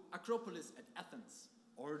to Acropolis at Athens,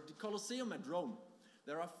 or the Colosseum at Rome,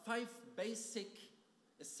 there are 5 basic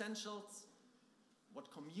essentials what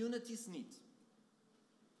communities need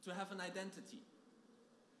to have an identity.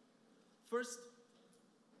 First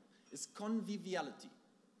is conviviality.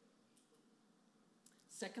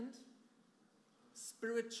 Second,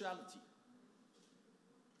 spirituality.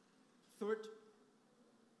 Third,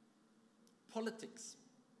 politics.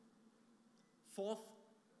 Fourth,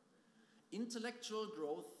 intellectual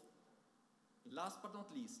growth. Last but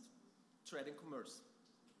not least, trade and commerce.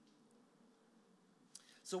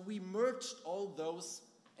 So we merged all those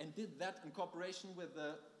and did that in cooperation with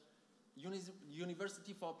the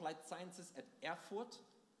University for Applied Sciences at Erfurt.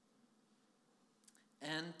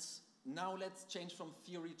 And now let's change from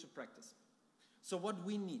theory to practice. So what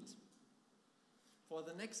we need? For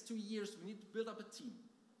the next 2 years, we need to build up a team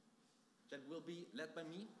that will be led by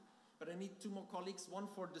me, but I need 2 more colleagues, one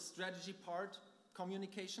for the strategy part,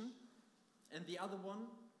 communication, and the other one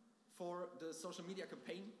for the social media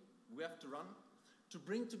campaign we have to run, to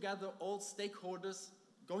bring together all stakeholders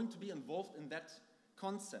going to be involved in that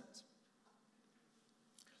concept.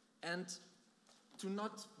 And to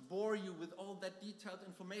not bore you with all that detailed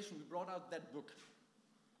information, we brought out that book.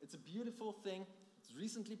 It's a beautiful thing. It's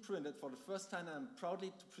recently printed for the first time, and I'm proudly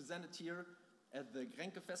to present it here at the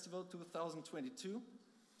Grenke Festival 2022.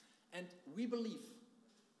 And we believe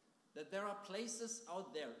that there are places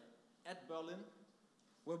out there at Berlin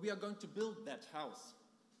where we are going to build that house.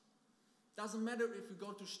 Doesn't matter if we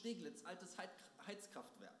go to Steglitz, Altes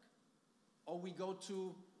Heizkraftwerk, or we go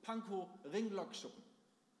to Pankow Ringlokschuppen,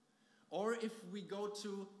 or if we go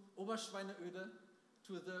to Oberschweineöde,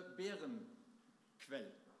 to the Bärenquell.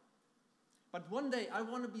 But one day I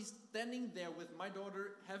want to be standing there with my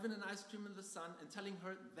daughter, having an ice cream in the sun and telling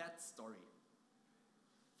her that story.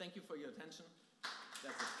 Thank you for your attention.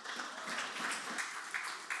 That's it.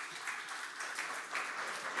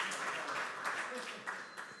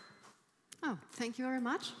 Oh, thank you very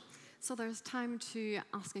much. So there's time to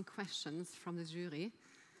asking questions from the jury.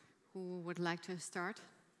 Who would like to start?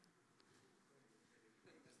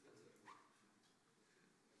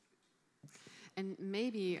 And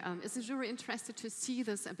maybe, is the jury interested to see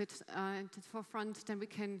this a bit to the forefront? Then we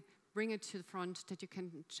can bring it to the front that you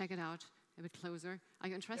can check it out a bit closer. Are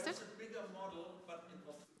you interested? There's a bigger model, but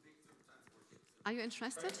involves too big to transport it. Are you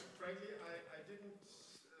interested? Frankly, I didn't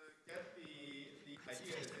get the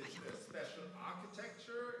idea. Is it a special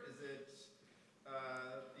architecture? Is it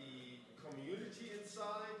the community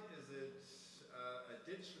inside? Is it a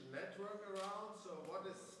digital network around? So what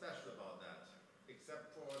is special about that,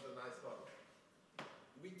 except for the nice model?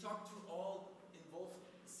 We talked to all involved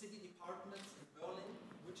city departments in Berlin,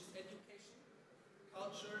 which is education,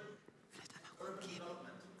 culture, urban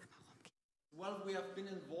development. Well, we have been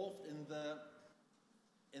involved in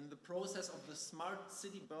the process of the Smart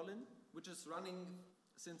City Berlin, which is running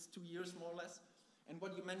since 2 years more or less. And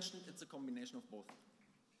what you mentioned, it's a combination of both.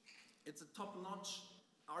 It's a top-notch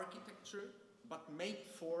architecture, but made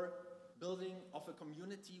for building of a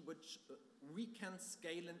community which we can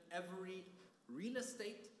scale in every real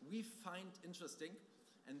estate we find interesting,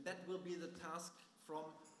 and that will be the task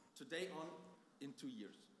from today on in 2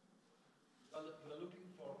 years. You're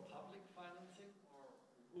looking for public financing, or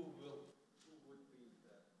who would be the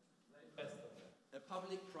investor there? A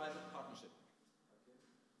public-private partnership.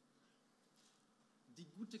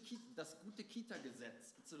 Das gute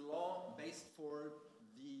Kita-Gesetz, it's a law based for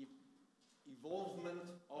the evolvement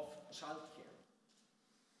of childcare.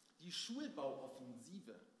 Die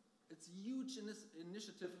Schulbauoffensive, it's a huge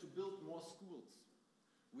initiative to build more schools.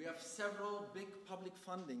 We have several big public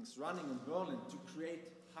fundings running in Berlin to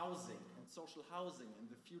create housing and social housing in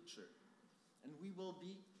the future. And we will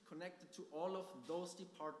be connected to all of those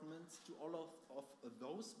departments, to all of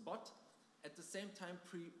those, but at the same time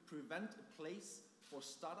prevent a place for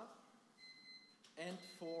startup and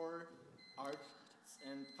for arts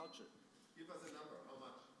and culture. Give us a number, how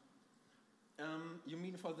much? You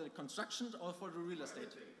mean for the construction or for the real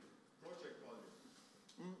estate? Project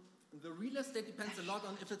volume. The real estate depends a lot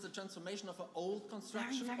on if it's a transformation of an old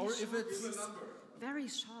construction or if it's... Give a number. Very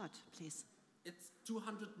short, please. It's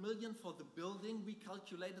 200 million for the building we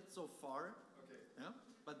calculated so far. Okay. Yeah?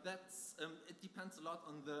 But that's, it depends a lot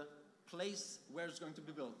on the place where it's going to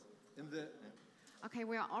be built. Okay,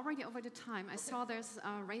 we are already over the time. I saw there's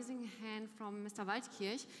a raising hand from Mr.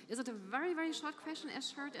 Waldkirch. Is it a very, very short question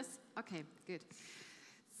as short as... Okay, good.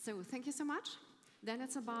 So thank you so much. Then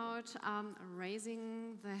it's about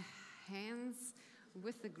raising the hands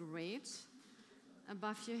with the grade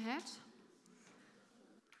above your head.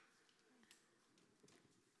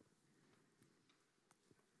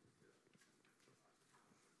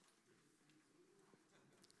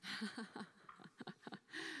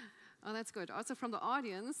 Oh, that's good. Also from the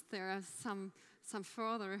audience, there are some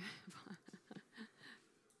further.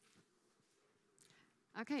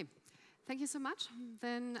 Okay, thank you so much.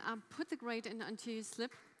 Then put the grade in onto your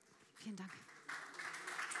slip. Vielen Dank.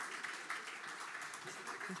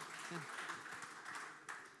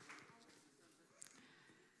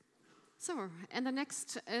 So, and the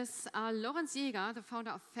next is Lorenz Jäger, the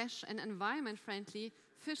founder of FESH, an environment-friendly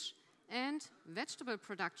fish and vegetable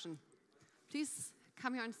production. Please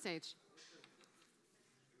come here on stage.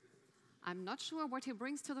 I'm not sure what he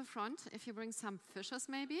brings to the front. If he brings some fishes,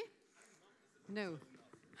 maybe? No.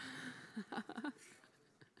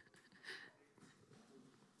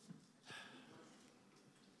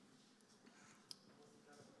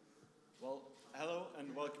 Well, hello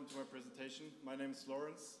and welcome to my presentation. My name is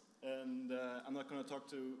Lawrence, and I'm not going to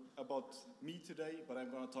talk about me today, but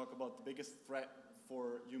I'm going to talk about the biggest threat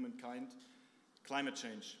for humankind, climate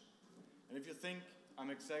change. And if you think I'm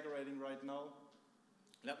exaggerating right now,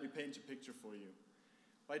 let me paint a picture for you.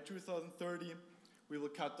 By 2030, we will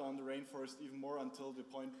cut down the rainforest even more until the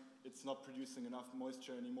point it's not producing enough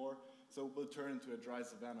moisture anymore, so it will turn into a dry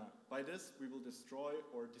savanna. By this, we will destroy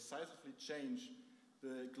or decisively change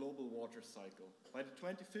the global water cycle. By the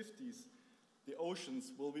 2050s, the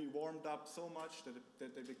oceans will be warmed up so much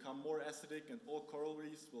that they become more acidic and all coral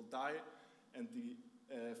reefs will die and the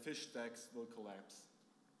fish stacks will collapse.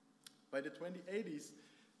 By the 2080s,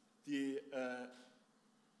 the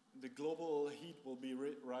global heat will be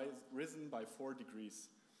risen by 4 degrees.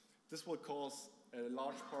 This will cause a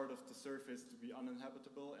large part of the surface to be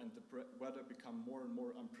uninhabitable and the weather become more and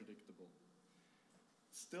more unpredictable.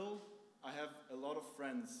 Still, I have a lot of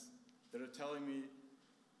friends that are telling me,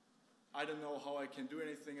 I don't know how I can do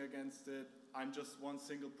anything against it. I'm just one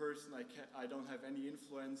single person. I don't have any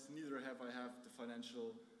influence. Neither have I have the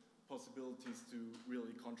financial possibilities to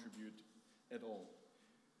really contribute at all.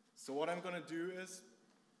 So what I'm going to do is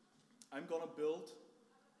I'm going to build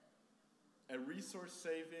a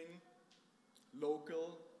resource-saving,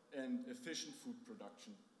 local, and efficient food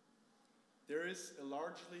production. There is a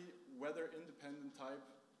largely weather-independent type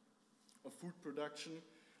of food production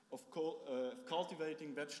of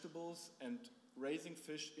cultivating vegetables and raising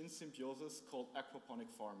fish in symbiosis called aquaponic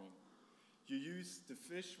farming. You use the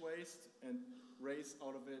fish waste and raise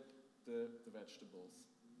out of it the vegetables.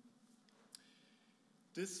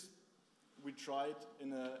 This we tried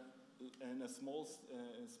in a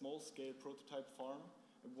small-scale prototype farm.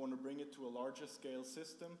 I want to bring it to a larger scale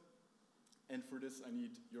system, and for this I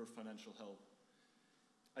need your financial help.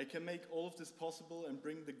 I can make all of this possible and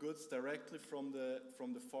bring the goods directly from the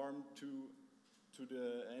farm to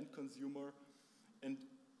the end consumer, and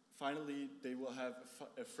finally they will have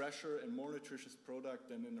a fresher and more nutritious product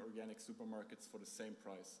than in organic supermarkets for the same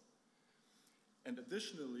price. And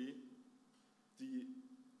additionally, the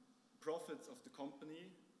profits of the company,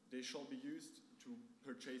 they shall be used to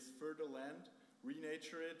purchase further land,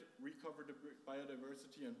 renature it, recover the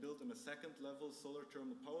biodiversity, and build on a second level solar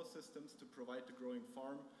thermal power systems to provide the growing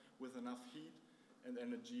farm with enough heat and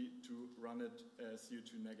energy to run it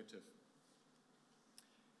CO2 negative.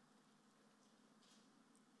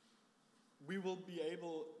 We will be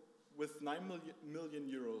able, with 9 million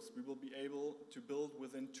euros, we will be able to build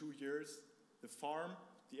within 2 years the farm,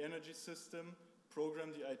 the energy system,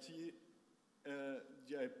 program the IT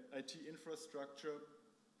infrastructure,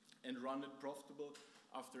 and run it profitable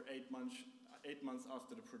after 8 months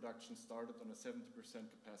after the production started on a 70%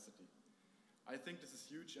 capacity. I think this is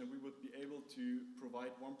huge, and we would be able to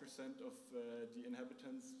provide 1% of the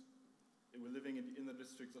inhabitants living in the inner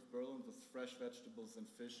districts of Berlin with fresh vegetables and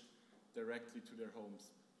fish directly to their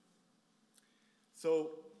homes.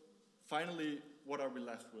 So finally, what are we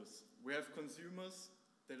left with? We have consumers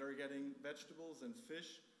that are getting vegetables and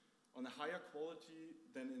fish on a higher quality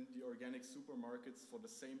than in the organic supermarkets for the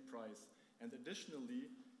same price. And additionally,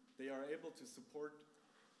 they are able to support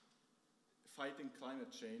fighting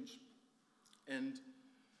climate change and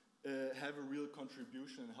have a real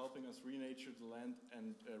contribution in helping us renature the land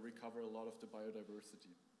and recover a lot of the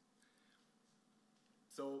biodiversity.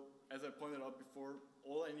 So, as I pointed out before,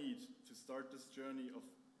 all I need to start this journey of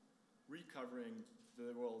recovering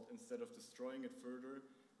the world instead of destroying it further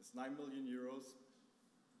is 9 million euros.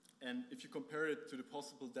 And if you compare it to the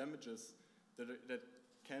possible damages that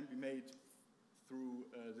can be made through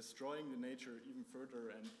destroying the nature even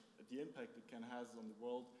further and the impact it can have on the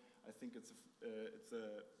world, I think it's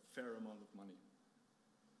a fair amount of money.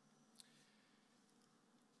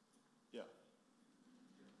 Yeah.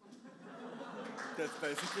 That's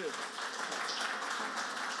basically it.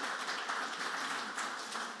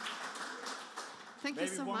 Thank you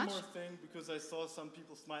so much. Maybe one more thing, because I saw some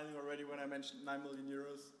people smiling already when I mentioned 9 million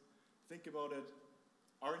euros. Think about it.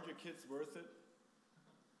 Aren't your kids worth it?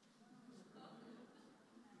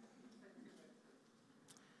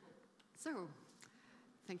 So,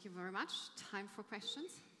 thank you very much. Time for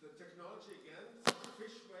questions. The technology again,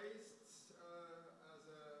 fish waste to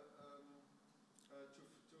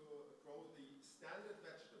grow the standard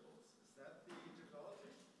vegetables. Is that the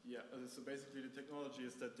technology? Yeah, so basically the technology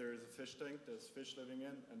is that there is a fish tank, there's fish living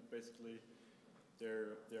in, and basically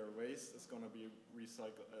their waste is going to be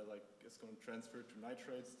recycled, it's going to transfer to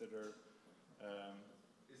nitrates that are...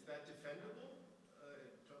 Is that defendable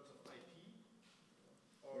in terms of IP?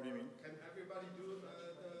 Or what do you mean? Can everybody do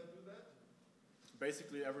that?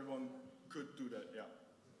 Basically everyone could do that, yeah.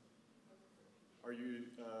 Are you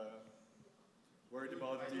worried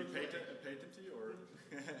about the patentee or?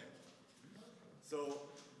 So,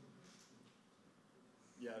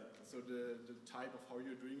 yeah, so the type of how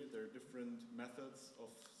you're doing it, there are different methods of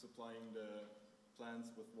supplying the plants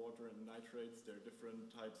with water and nitrates. There are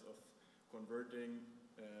different types of converting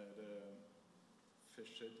the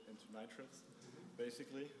fish shit into nitrates,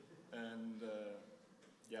 basically. And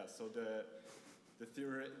yeah, so the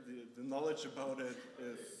theory, the knowledge about it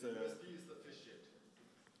is... The USP is the fish shit.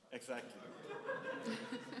 Exactly.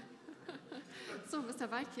 So, Mr.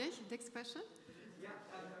 Waldkirch, next question. Yeah,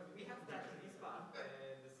 we have that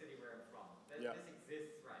Wiesbaden in the city where I'm from. Yeah. This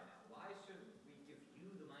exists right now. Why shouldn't we give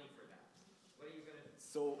you the money for that? What are you going to?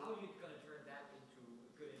 So, how are you going to turn that into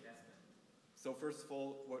a good investment? So first of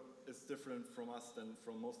all, what is different from us than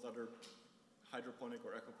from most other hydroponic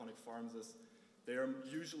or aquaponic farms is they are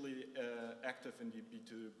usually active in the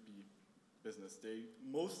B2B business. They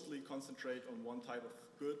mostly concentrate on one type of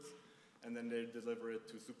goods, and then they deliver it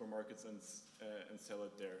to supermarkets and sell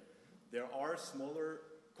it there. There are smaller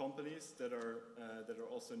companies that are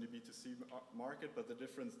also in the B2C market, but the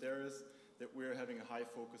difference there is that we're having a high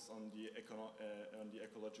focus on the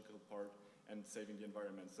ecological part and saving the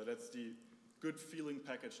environment. So that's the good feeling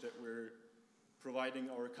package that we're providing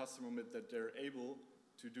our customer with, that they're able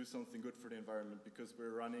to do something good for the environment, because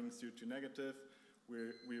we're running CO2 negative,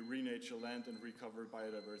 we re-nature land and recover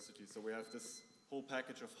biodiversity. So we have this whole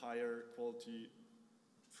package of higher quality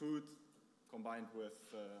food combined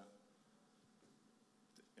with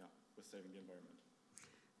saving the environment.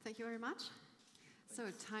 Thank you very much. Thanks.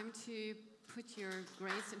 So time to put your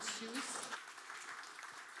grades in shoes.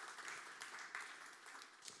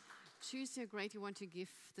 Choose your grade you want to give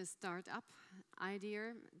the startup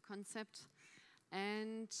idea, concept,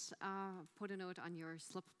 and put a note on your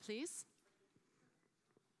slip, please.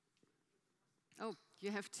 Oh,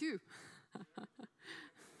 you have 2.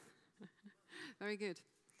 Very good.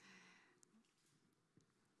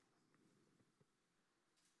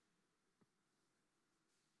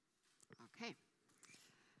 Okay.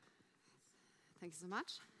 Thank you so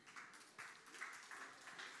much.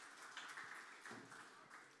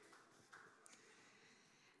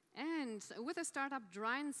 And with the startup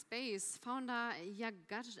Dry and Space, founder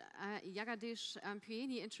Jagadish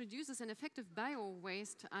Pueni introduces an effective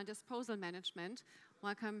bio-waste disposal management.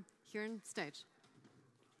 Welcome here on stage.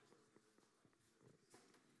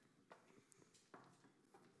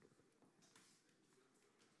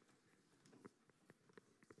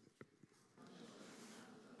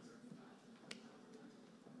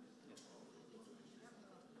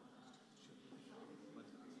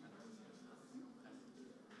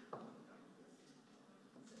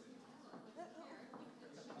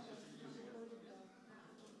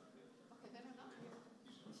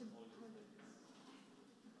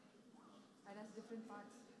 Different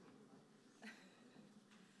parts.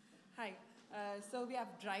 Hi, so we have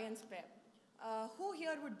Dry and Spare. Who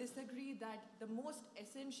here would disagree that the most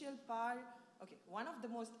essential part, one of the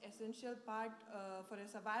most essential part for the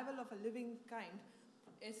survival of a living kind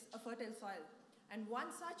is a fertile soil. And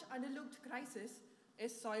one such underlooked crisis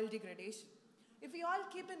is soil degradation. If we all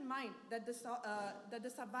keep in mind that the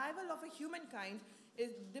survival of a humankind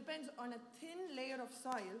depends on a thin layer of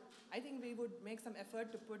soil, I think we would make some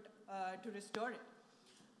effort to restore it.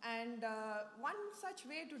 And one such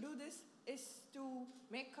way to do this is to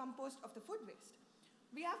make compost of the food waste.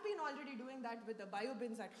 We have been already doing that with the bio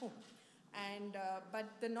bins at home. And, but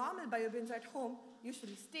the normal bio bins at home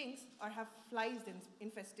usually stinks or have flies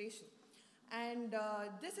infestation. And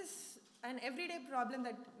this is an everyday problem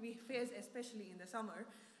that we face, especially in the summer.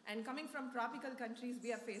 And coming from tropical countries, we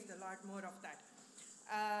have faced a lot more of that.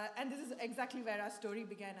 And this is exactly where our story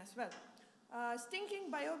began as well. Stinking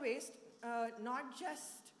bio-waste not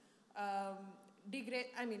just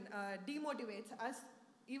demotivates us,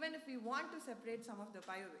 even if we want to separate some of the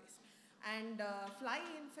bio-waste. And fly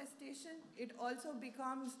infestation, it also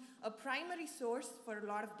becomes a primary source for a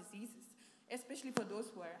lot of diseases, especially for those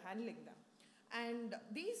who are handling them. And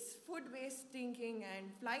these food waste stinking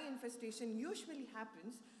and fly infestation usually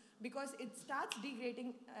happens because it starts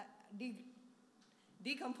degrading,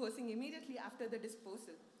 decomposing immediately after the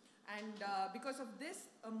disposal. And because of this,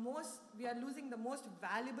 we are losing the most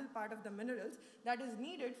valuable part of the minerals that is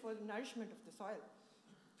needed for the nourishment of the soil.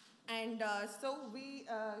 And so we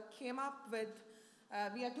came up with,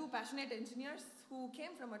 we are 2 passionate engineers who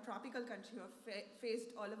came from a tropical country who have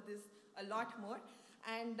faced all of this a lot more.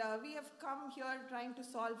 And we have come here trying to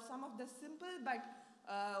solve some of the simple but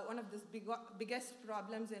one of the biggest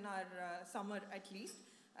problems in our summer at least,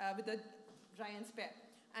 with the Dry and Spare.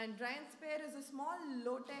 And Dry and Spare is a small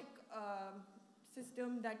low-tech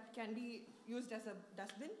system that can be used as a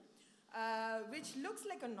dustbin, which looks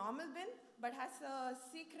like a normal bin, but has a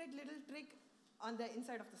secret little trick on the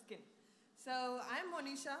inside of the skin. So I'm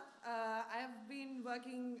Monisha. I have been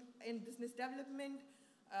working in business development,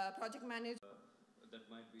 project management. That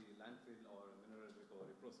might be landfill or mineral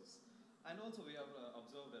recovery process. And also we have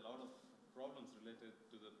observed a lot of problems related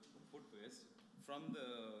to the food waste from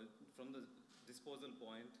the disposal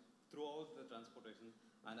point throughout the transportation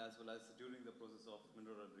and as well as during the process of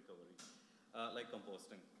mineral recovery, like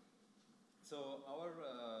composting. So our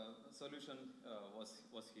solution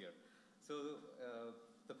was here. So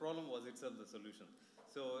the problem was itself the solution.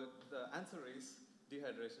 So the answer is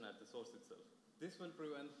dehydration at the source itself. This will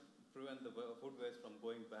prevent the food waste from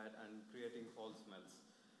going bad and creating foul smells.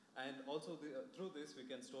 And also through this we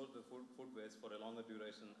can store the food waste for a longer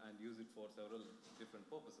duration and use it for several different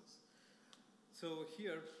purposes. So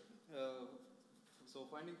here, so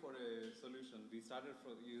finding for a solution, we started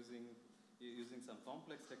using some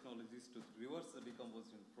complex technologies to reverse the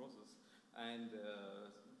decomposition process and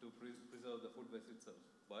to preserve the food waste itself,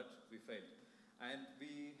 but we failed. And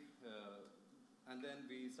then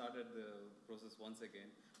we started the process once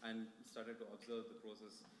again and started to observe the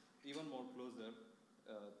process even more closer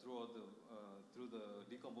through the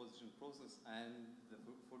decomposition process and the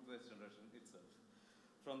food waste generation itself.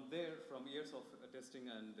 From there, from years of testing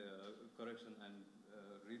and correction and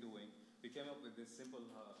redoing, we came up with this simple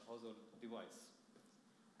household device.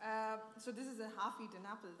 So this is a half-eaten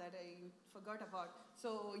apple that I forgot about.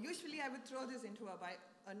 So usually I would throw this into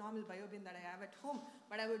a normal bio bin that I have at home,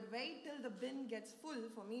 but I would wait till the bin gets full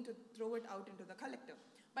for me to throw it out into the collector.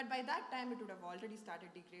 But by that time, it would have already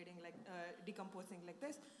started degrading, decomposing like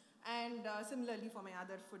this, and similarly for my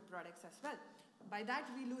other food products as well. By that,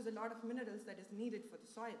 we lose a lot of minerals that is needed for the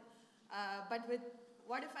soil. But with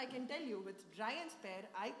what if I can tell you, with dry and spare,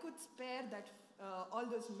 I could spare that all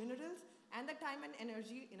those minerals and the time and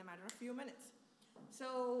energy in a matter of few minutes.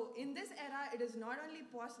 So in this era, it is not only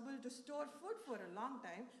possible to store food for a long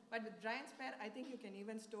time, but with dry and spare, I think you can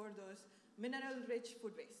even store those mineral-rich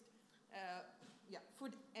food waste.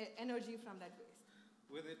 Food energy from that waste.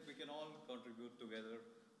 With it, we can all contribute together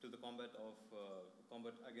to the combat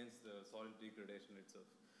against the soil degradation itself.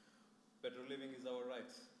 Better living is our right.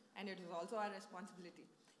 And it is also our responsibility.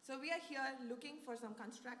 So we are here looking for some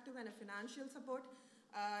constructive and financial support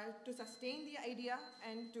to sustain the idea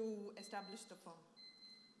and to establish the firm.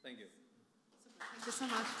 Thank you. Thank you so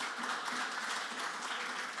much.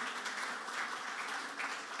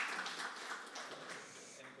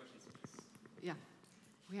 Any questions, please? Yeah,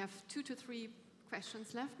 we have 2 to 3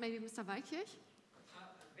 questions left. Maybe Mr. Weikirch?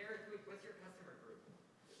 Very quick, what's your customer group?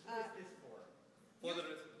 Who is this for? For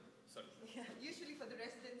the sorry. Yeah, usually for the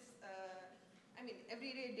residents, I mean,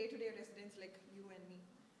 everyday, day-to-day residents like you and me.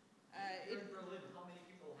 Here in Berlin, how many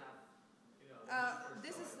people have,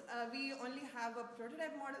 we only have a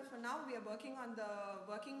prototype model for now. We are working on the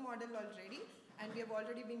working model already, and we have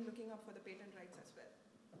already been looking up for the patent rights as well.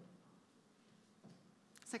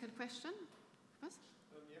 Second question?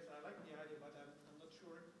 Yes, I like the idea, but I'm not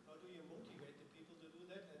sure. How do you motivate the people to do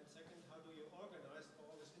that? And second, how do you organize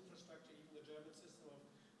all this infrastructure? Even the German system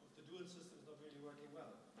of the dual system is not really working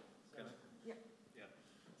well. Can I? Yeah. Yeah.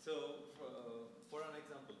 So for an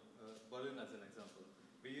example, Berlin as an example,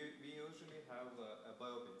 we usually have a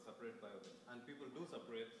biobin, separate biobin, and people do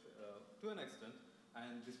separate to an extent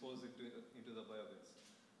and dispose it into the biobins.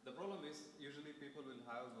 The problem is usually people will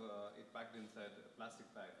have it packed inside a plastic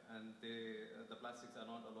bag, and the plastics are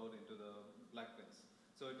not allowed into the black bins.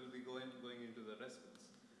 So it will be going into the rest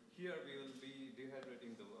bins. Here we will be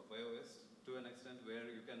dehydrating the bio-waste to an extent where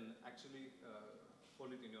you can actually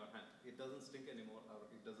hold it in your hand. It doesn't stink anymore, or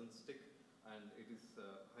it doesn't stick, and it is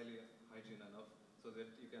highly hygiene enough so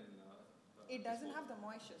that you can it doesn't have the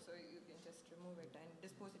moisture, so you can just remove it and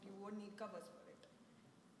dispose it. You won't need covers for it.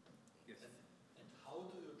 Yes. And how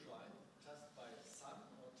do you dry it? Just by sun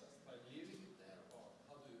or just by leaving it there, or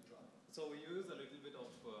how do you dry it? So we use a little bit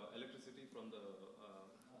of electricity from the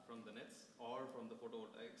nets or from the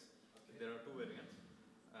photovoltaics. Okay. There are 2 variants.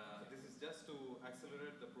 This is just to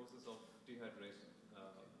accelerate the process of dehydration.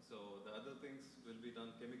 So the other things will be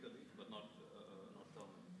done chemically, but not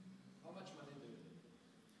thermally. How much money do you need?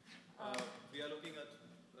 We are looking at...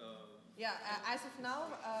 as of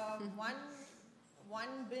now,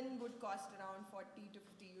 one bin would cost around 40 to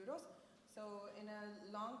 50 euros. So in a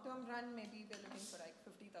long-term run, maybe we're looking for like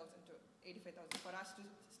 50,000 to 85,000 for us to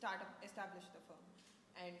establish the firm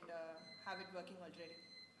and have it working already.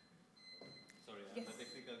 Sorry, yes. I'm a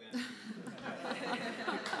technical guy.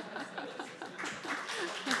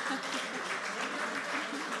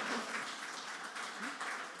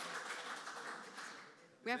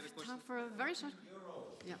 We have time for a very short...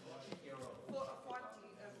 Yeah. 40.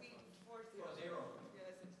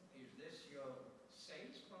 Yes. Is this your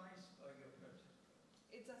sales price or your purchase?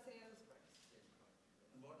 It's a sales price.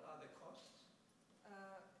 And what are the costs?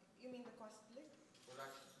 You mean the cost split?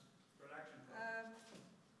 Production costs.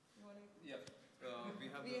 You want to? Yeah.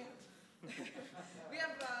 We have we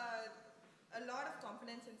have a lot of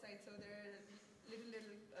components inside, so there are little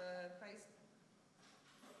price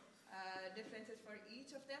differences for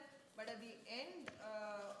each of them. But at the end,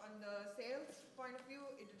 on the sales point of view,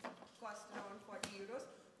 it costs around 40 euros.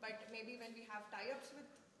 But maybe when we have tie-ups with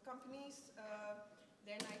companies,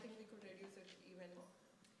 then I think we could reduce it even.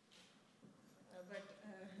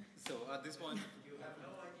 So at this point, you have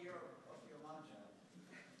no idea of your margin.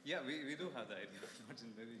 Yeah, we do have the idea.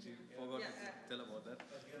 Maybe she forgot to tell about that.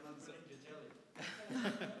 But you're not willing to tell it.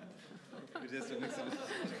 Just to mix it.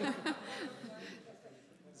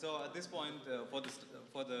 So at this point, for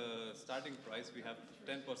the starting price, we have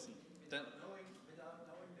 10%. Without knowing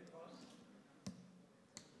the cost?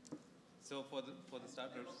 So for the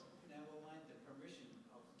starters. Never mind the permission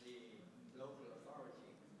of the local authority.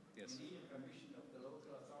 Yes. You need a permission of the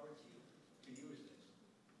local authority to use this.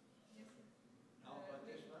 Yes. How about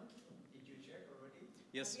this one? Did you check already?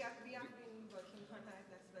 Yes. We have been working on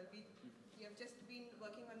that as well. We have just been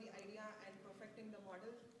working on the idea and perfecting the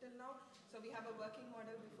model till now. So we have a working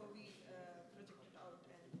model before we project it out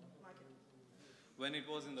and market it. When it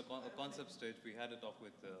was in the concept stage, we had a talk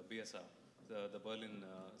with BSR, the Berlin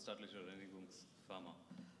Staatliche Reinigungsfirma,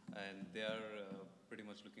 and they are pretty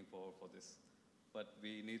much looking forward for this. But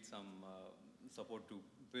we need some support to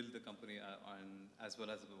build the company and as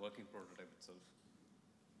well as the working prototype itself.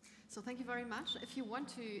 So thank you very much. If you want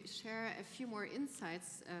to share a few more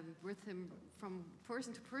insights with him from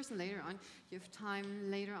person to person later on, you have time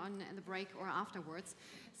later on in the break or afterwards.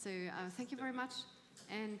 So thank you very much.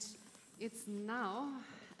 And it's now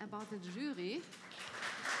about the jury.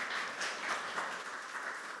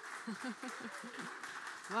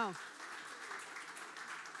 Wow.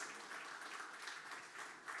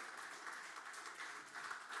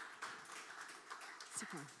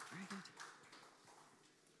 Super, very good.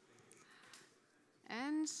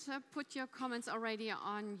 And put your comments already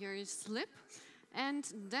on your slip. And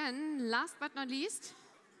then, last but not least,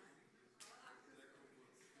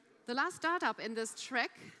 the last startup in this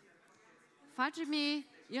track, Fajimi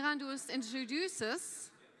Irandus introduces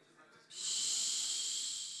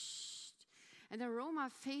an aroma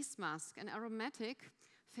face mask, an aromatic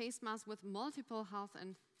face mask with multiple health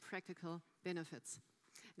and practical benefits.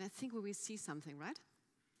 And I think we will see something, right?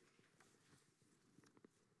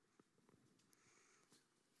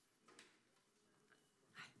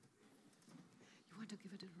 You want to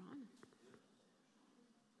give it a run?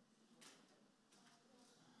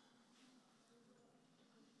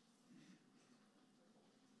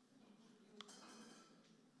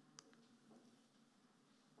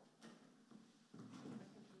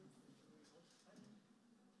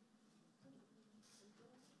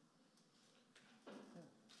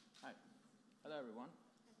 Hi. Hello, everyone.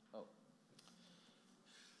 Oh.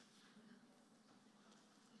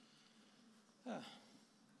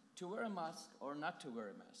 To wear a mask or not to wear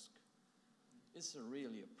a mask is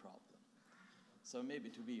really a problem. So maybe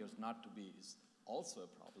to be or not to be is also a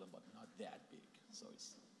problem, but not that big. So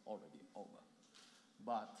it's already over.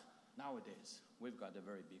 But nowadays, we've got a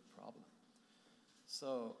very big problem.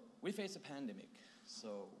 So we face a pandemic.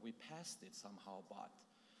 So we passed it somehow, but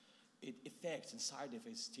effects and side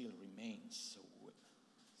effects still remain. So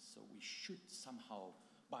we should somehow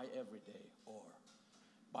buy every day or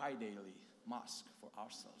buy daily mask for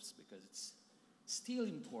ourselves because it's still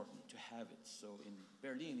important to have it. So in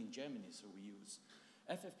Berlin, in Germany, so we use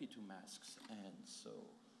FFP2 masks, and so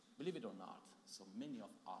believe it or not, so many of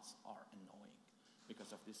us are annoying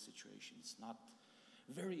because of this situation. It's not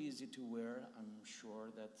very easy to wear. I'm sure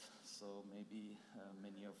that so maybe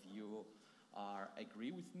many of you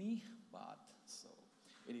agree with me, but so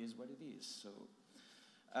it is what it is. So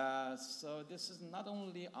this is not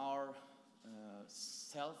only our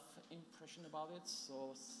self-impression about it,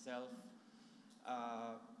 so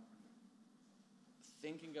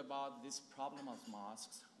thinking about this problem of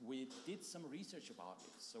masks, we did some research about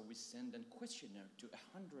it. So we sent a questionnaire to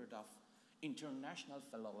 100 of international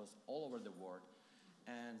fellows all over the world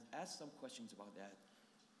and asked some questions about that.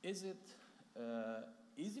 Is it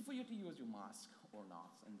easy for you to use your mask or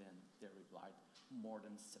not? And then they replied more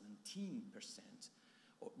than 17%,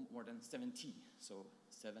 or more than 70, so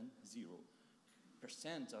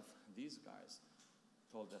 70% of these guys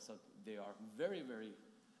told us that they are very, very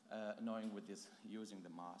annoying with this using the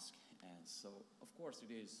mask. And so, of course,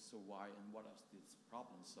 it is. So why and what are these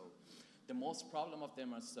problems? So the most problem of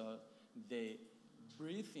them is the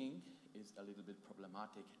breathing is a little bit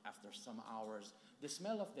problematic after some hours. The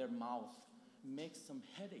smell of their mouth makes some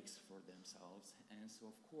headaches for themselves. And so,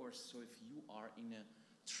 of course, so if you are in a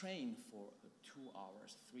train for 2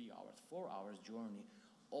 hours, 3 hours, 4 hours journey,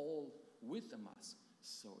 all with the mask,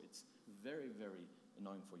 so it's very, very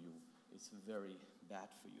annoying for you. It's very bad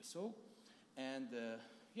for you. So, and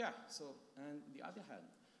yeah, so, and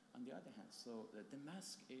on the other hand, so the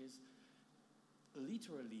mask is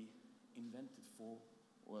literally invented for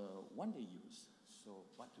one-day use. So,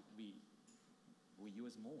 but we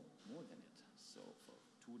use more than it. So for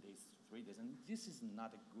 2 days, 3 days, and this is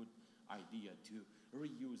not a good idea to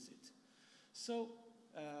reuse it. So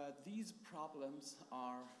these problems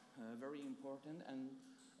are very important, and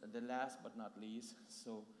the last but not least,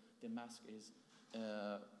 so the mask is,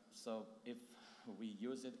 so if we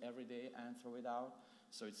use it every day and throw it out,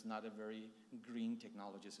 so it's not a very green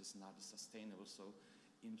technology, so it's not sustainable. So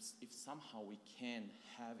if somehow we can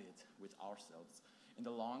have it with ourselves in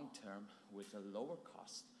the long term with a lower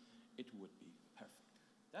cost, it would be perfect.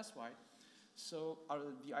 That's why. So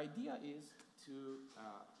the idea is to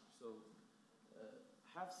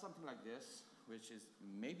have something like this, which is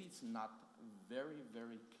maybe it's not very,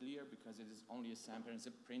 very clear because it is only a sample and it's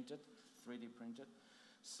printed, 3D printed.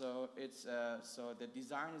 So it's so the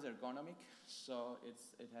design is ergonomic, so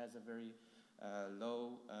it has a very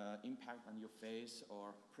low impact on your face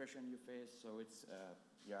or pressure on your face, so it's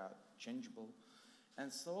changeable.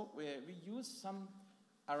 And so we use some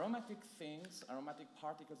aromatic things, aromatic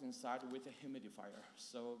particles inside with a humidifier.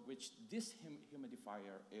 So which this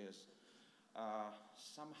humidifier is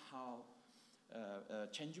somehow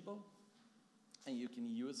changeable, and you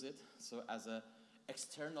can use it so as an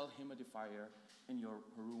external humidifier in your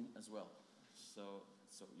room as well. So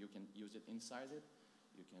you can use it inside it,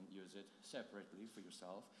 you can use it separately for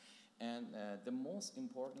yourself. And the most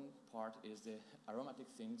important part is the aromatic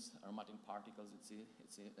things, aromatic particles,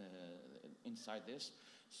 it's inside this.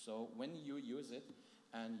 So when you use it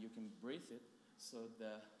and you can breathe it, so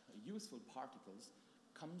the useful particles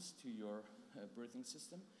comes to your breathing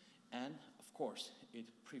system, and of course it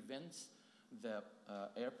prevents the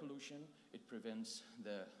air pollution, it prevents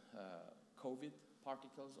the COVID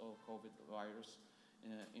particles or COVID virus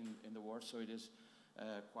in the world. So it is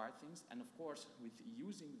quite things, and of course with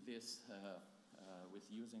using this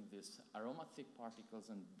aromatic particles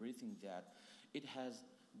and breathing that, it has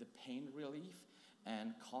the pain relief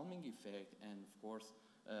and calming effect, and of course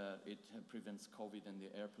it prevents COVID and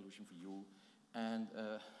the air pollution for you, and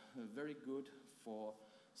very good for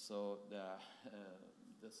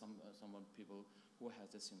some people who has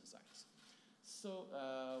the sinusitis. So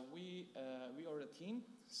we are a team.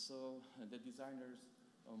 So the designers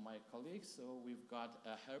are my colleagues. So we've got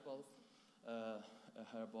a herbal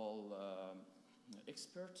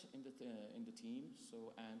expert in the team.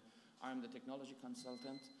 So and I'm the technology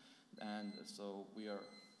consultant, and so we are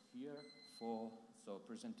here for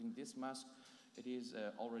presenting this mask. It is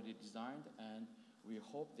already designed, and we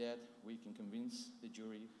hope that we can convince the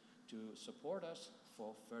jury to support us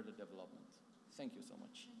for further development. Thank you so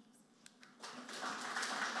much.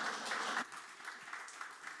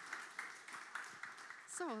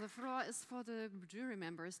 So the floor is for the jury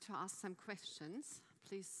members to ask some questions.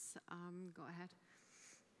 Please go ahead.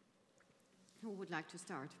 Who would like to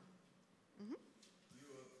start? Mm-hmm.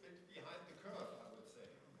 You're a bit behind the curve, I would say.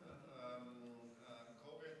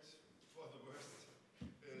 COVID, for the worst,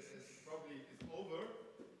 is probably over.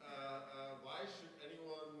 Why should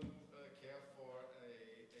anyone care for a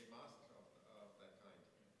mask of that kind?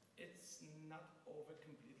 It's not over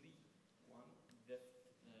completely. One. The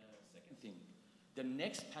second thing, the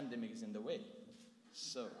next pandemic is in the way.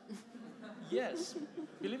 So, yes,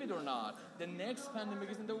 believe it or not, the next pandemic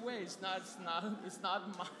is in the way. It's not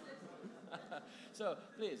So,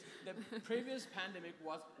 please, the previous pandemic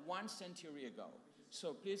was 1 century ago.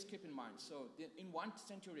 So, please keep in mind. So, in 1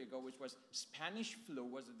 century ago, which was Spanish flu,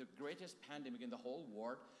 was the greatest pandemic in the whole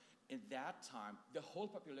world. In that time, the whole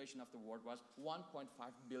population of the world was 1.5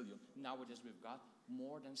 billion. Nowadays, we've got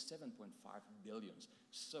more than 7.5 billion.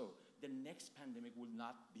 So, the next pandemic will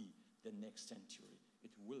not be the next century. It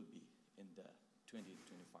will be in the 20 to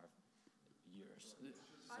 25 years.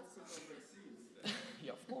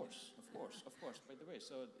 Yeah, of course. By the way,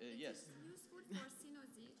 so yes. It is useful for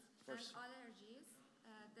sinusitis and allergies.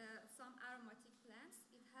 Some aromatic plants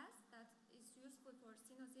it has that is useful for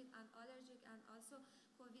sinusitis and allergic, and also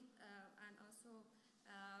COVID and also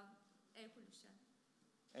air pollution.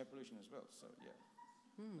 Air pollution as well. So yeah.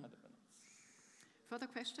 Further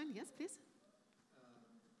question? Yes, please.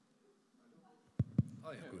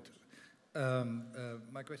 Oh, yeah, good.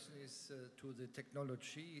 My question is to the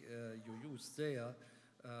technology you use there.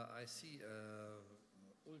 I see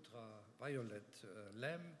ultraviolet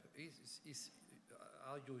lamp.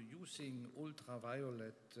 Are you using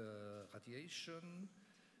ultraviolet radiation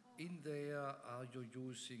in there? Are you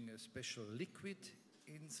using a special liquid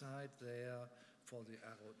inside there for the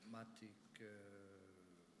aromatic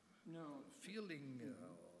feeling?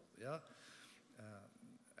 Yeah.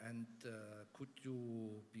 And could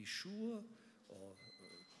you be sure or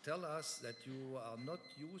tell us that you are not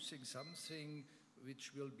using something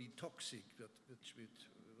which will be toxic, which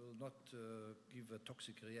will not give a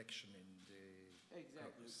toxic reaction in the Exactly.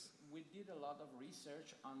 purpose? With did a lot of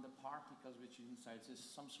research on the particles which inside is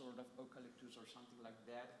some sort of eucalyptus or something like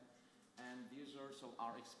that. And these are so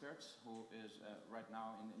our experts who is right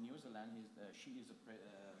now in New Zealand. She is a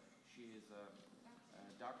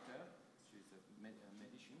doctor. She's a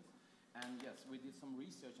medicine. And yes, we did some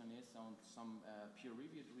research on this, on some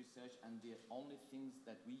peer-reviewed research, and the only things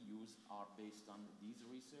that we use are based on these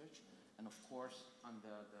research, and of course on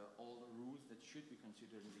all the rules that should be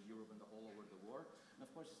considered in Europe and all over the world. And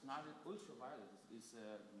of course, it's not ultraviolet.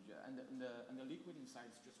 And the liquid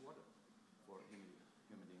inside is just water for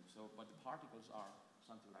human beings. So, but the particles are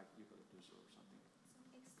something like eucalyptus or something.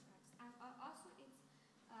 Some extracts, and also it's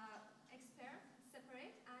expert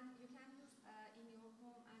separate, and you can use in your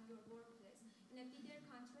home and your workplace in a bigger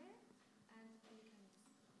container, and you can use.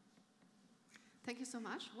 Thank you so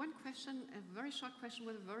much. One question, a very short question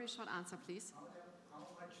with a very short answer, please. How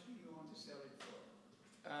much do you want to sell it for?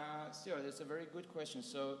 Sure, that's a very good question.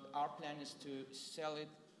 So our plan is to sell it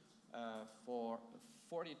for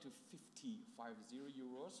 40 to 50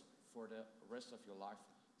 euros for the rest of your life.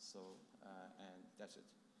 So, and that's it.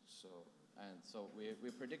 So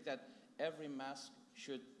we predict that every mask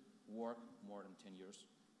should work more than 10 years.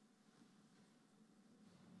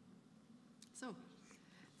 So,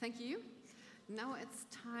 thank you. Now it's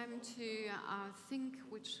time to think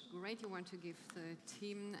which grade you want to give the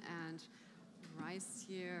team and raise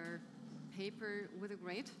your paper with a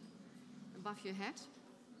grade above your head.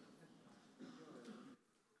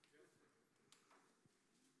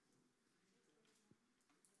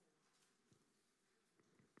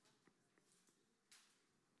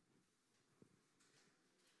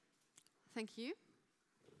 Thank you,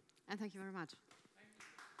 and thank you very much.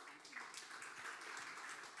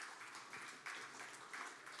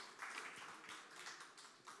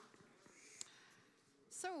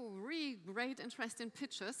 So, really great, interesting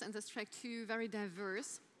pictures, and this track too, very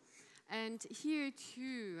diverse. And here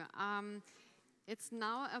too, it's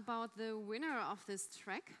now about the winner of this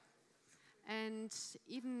track. And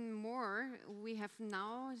even more, we have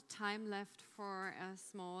now time left for a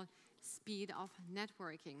small speed of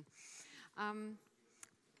networking.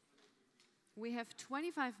 We have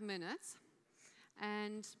 25 minutes,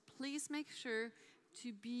 and please make sure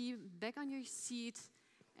to be back on your seat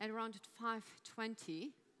at around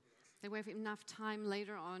 5:20. That we have enough time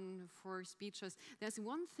later on for speeches. There's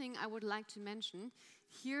one thing I would like to mention.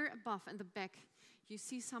 Here above in the back, you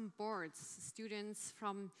see some boards. Students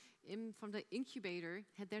from the incubator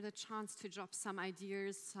had there the chance to drop some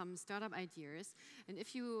ideas, some startup ideas. And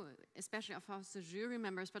if you, especially of course the jury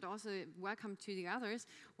members, but also welcome to the others,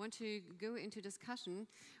 want to go into discussion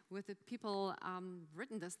with the people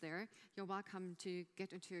written this there, you're welcome to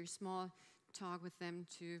get into a small talk with them,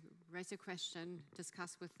 to raise a question,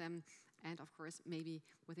 discuss with them, and of course maybe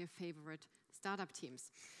with your favorite startup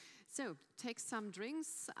teams. So take some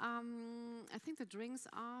drinks. I think the drinks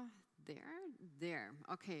are there.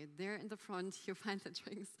 Okay, there in the front you find the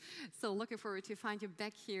drinks. So looking forward to find you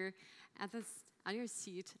back here at on your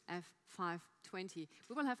seat at 5:20.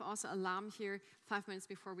 We will have also alarm here 5 minutes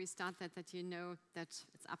before we start that you know that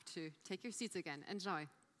it's up to take your seats again. Enjoy.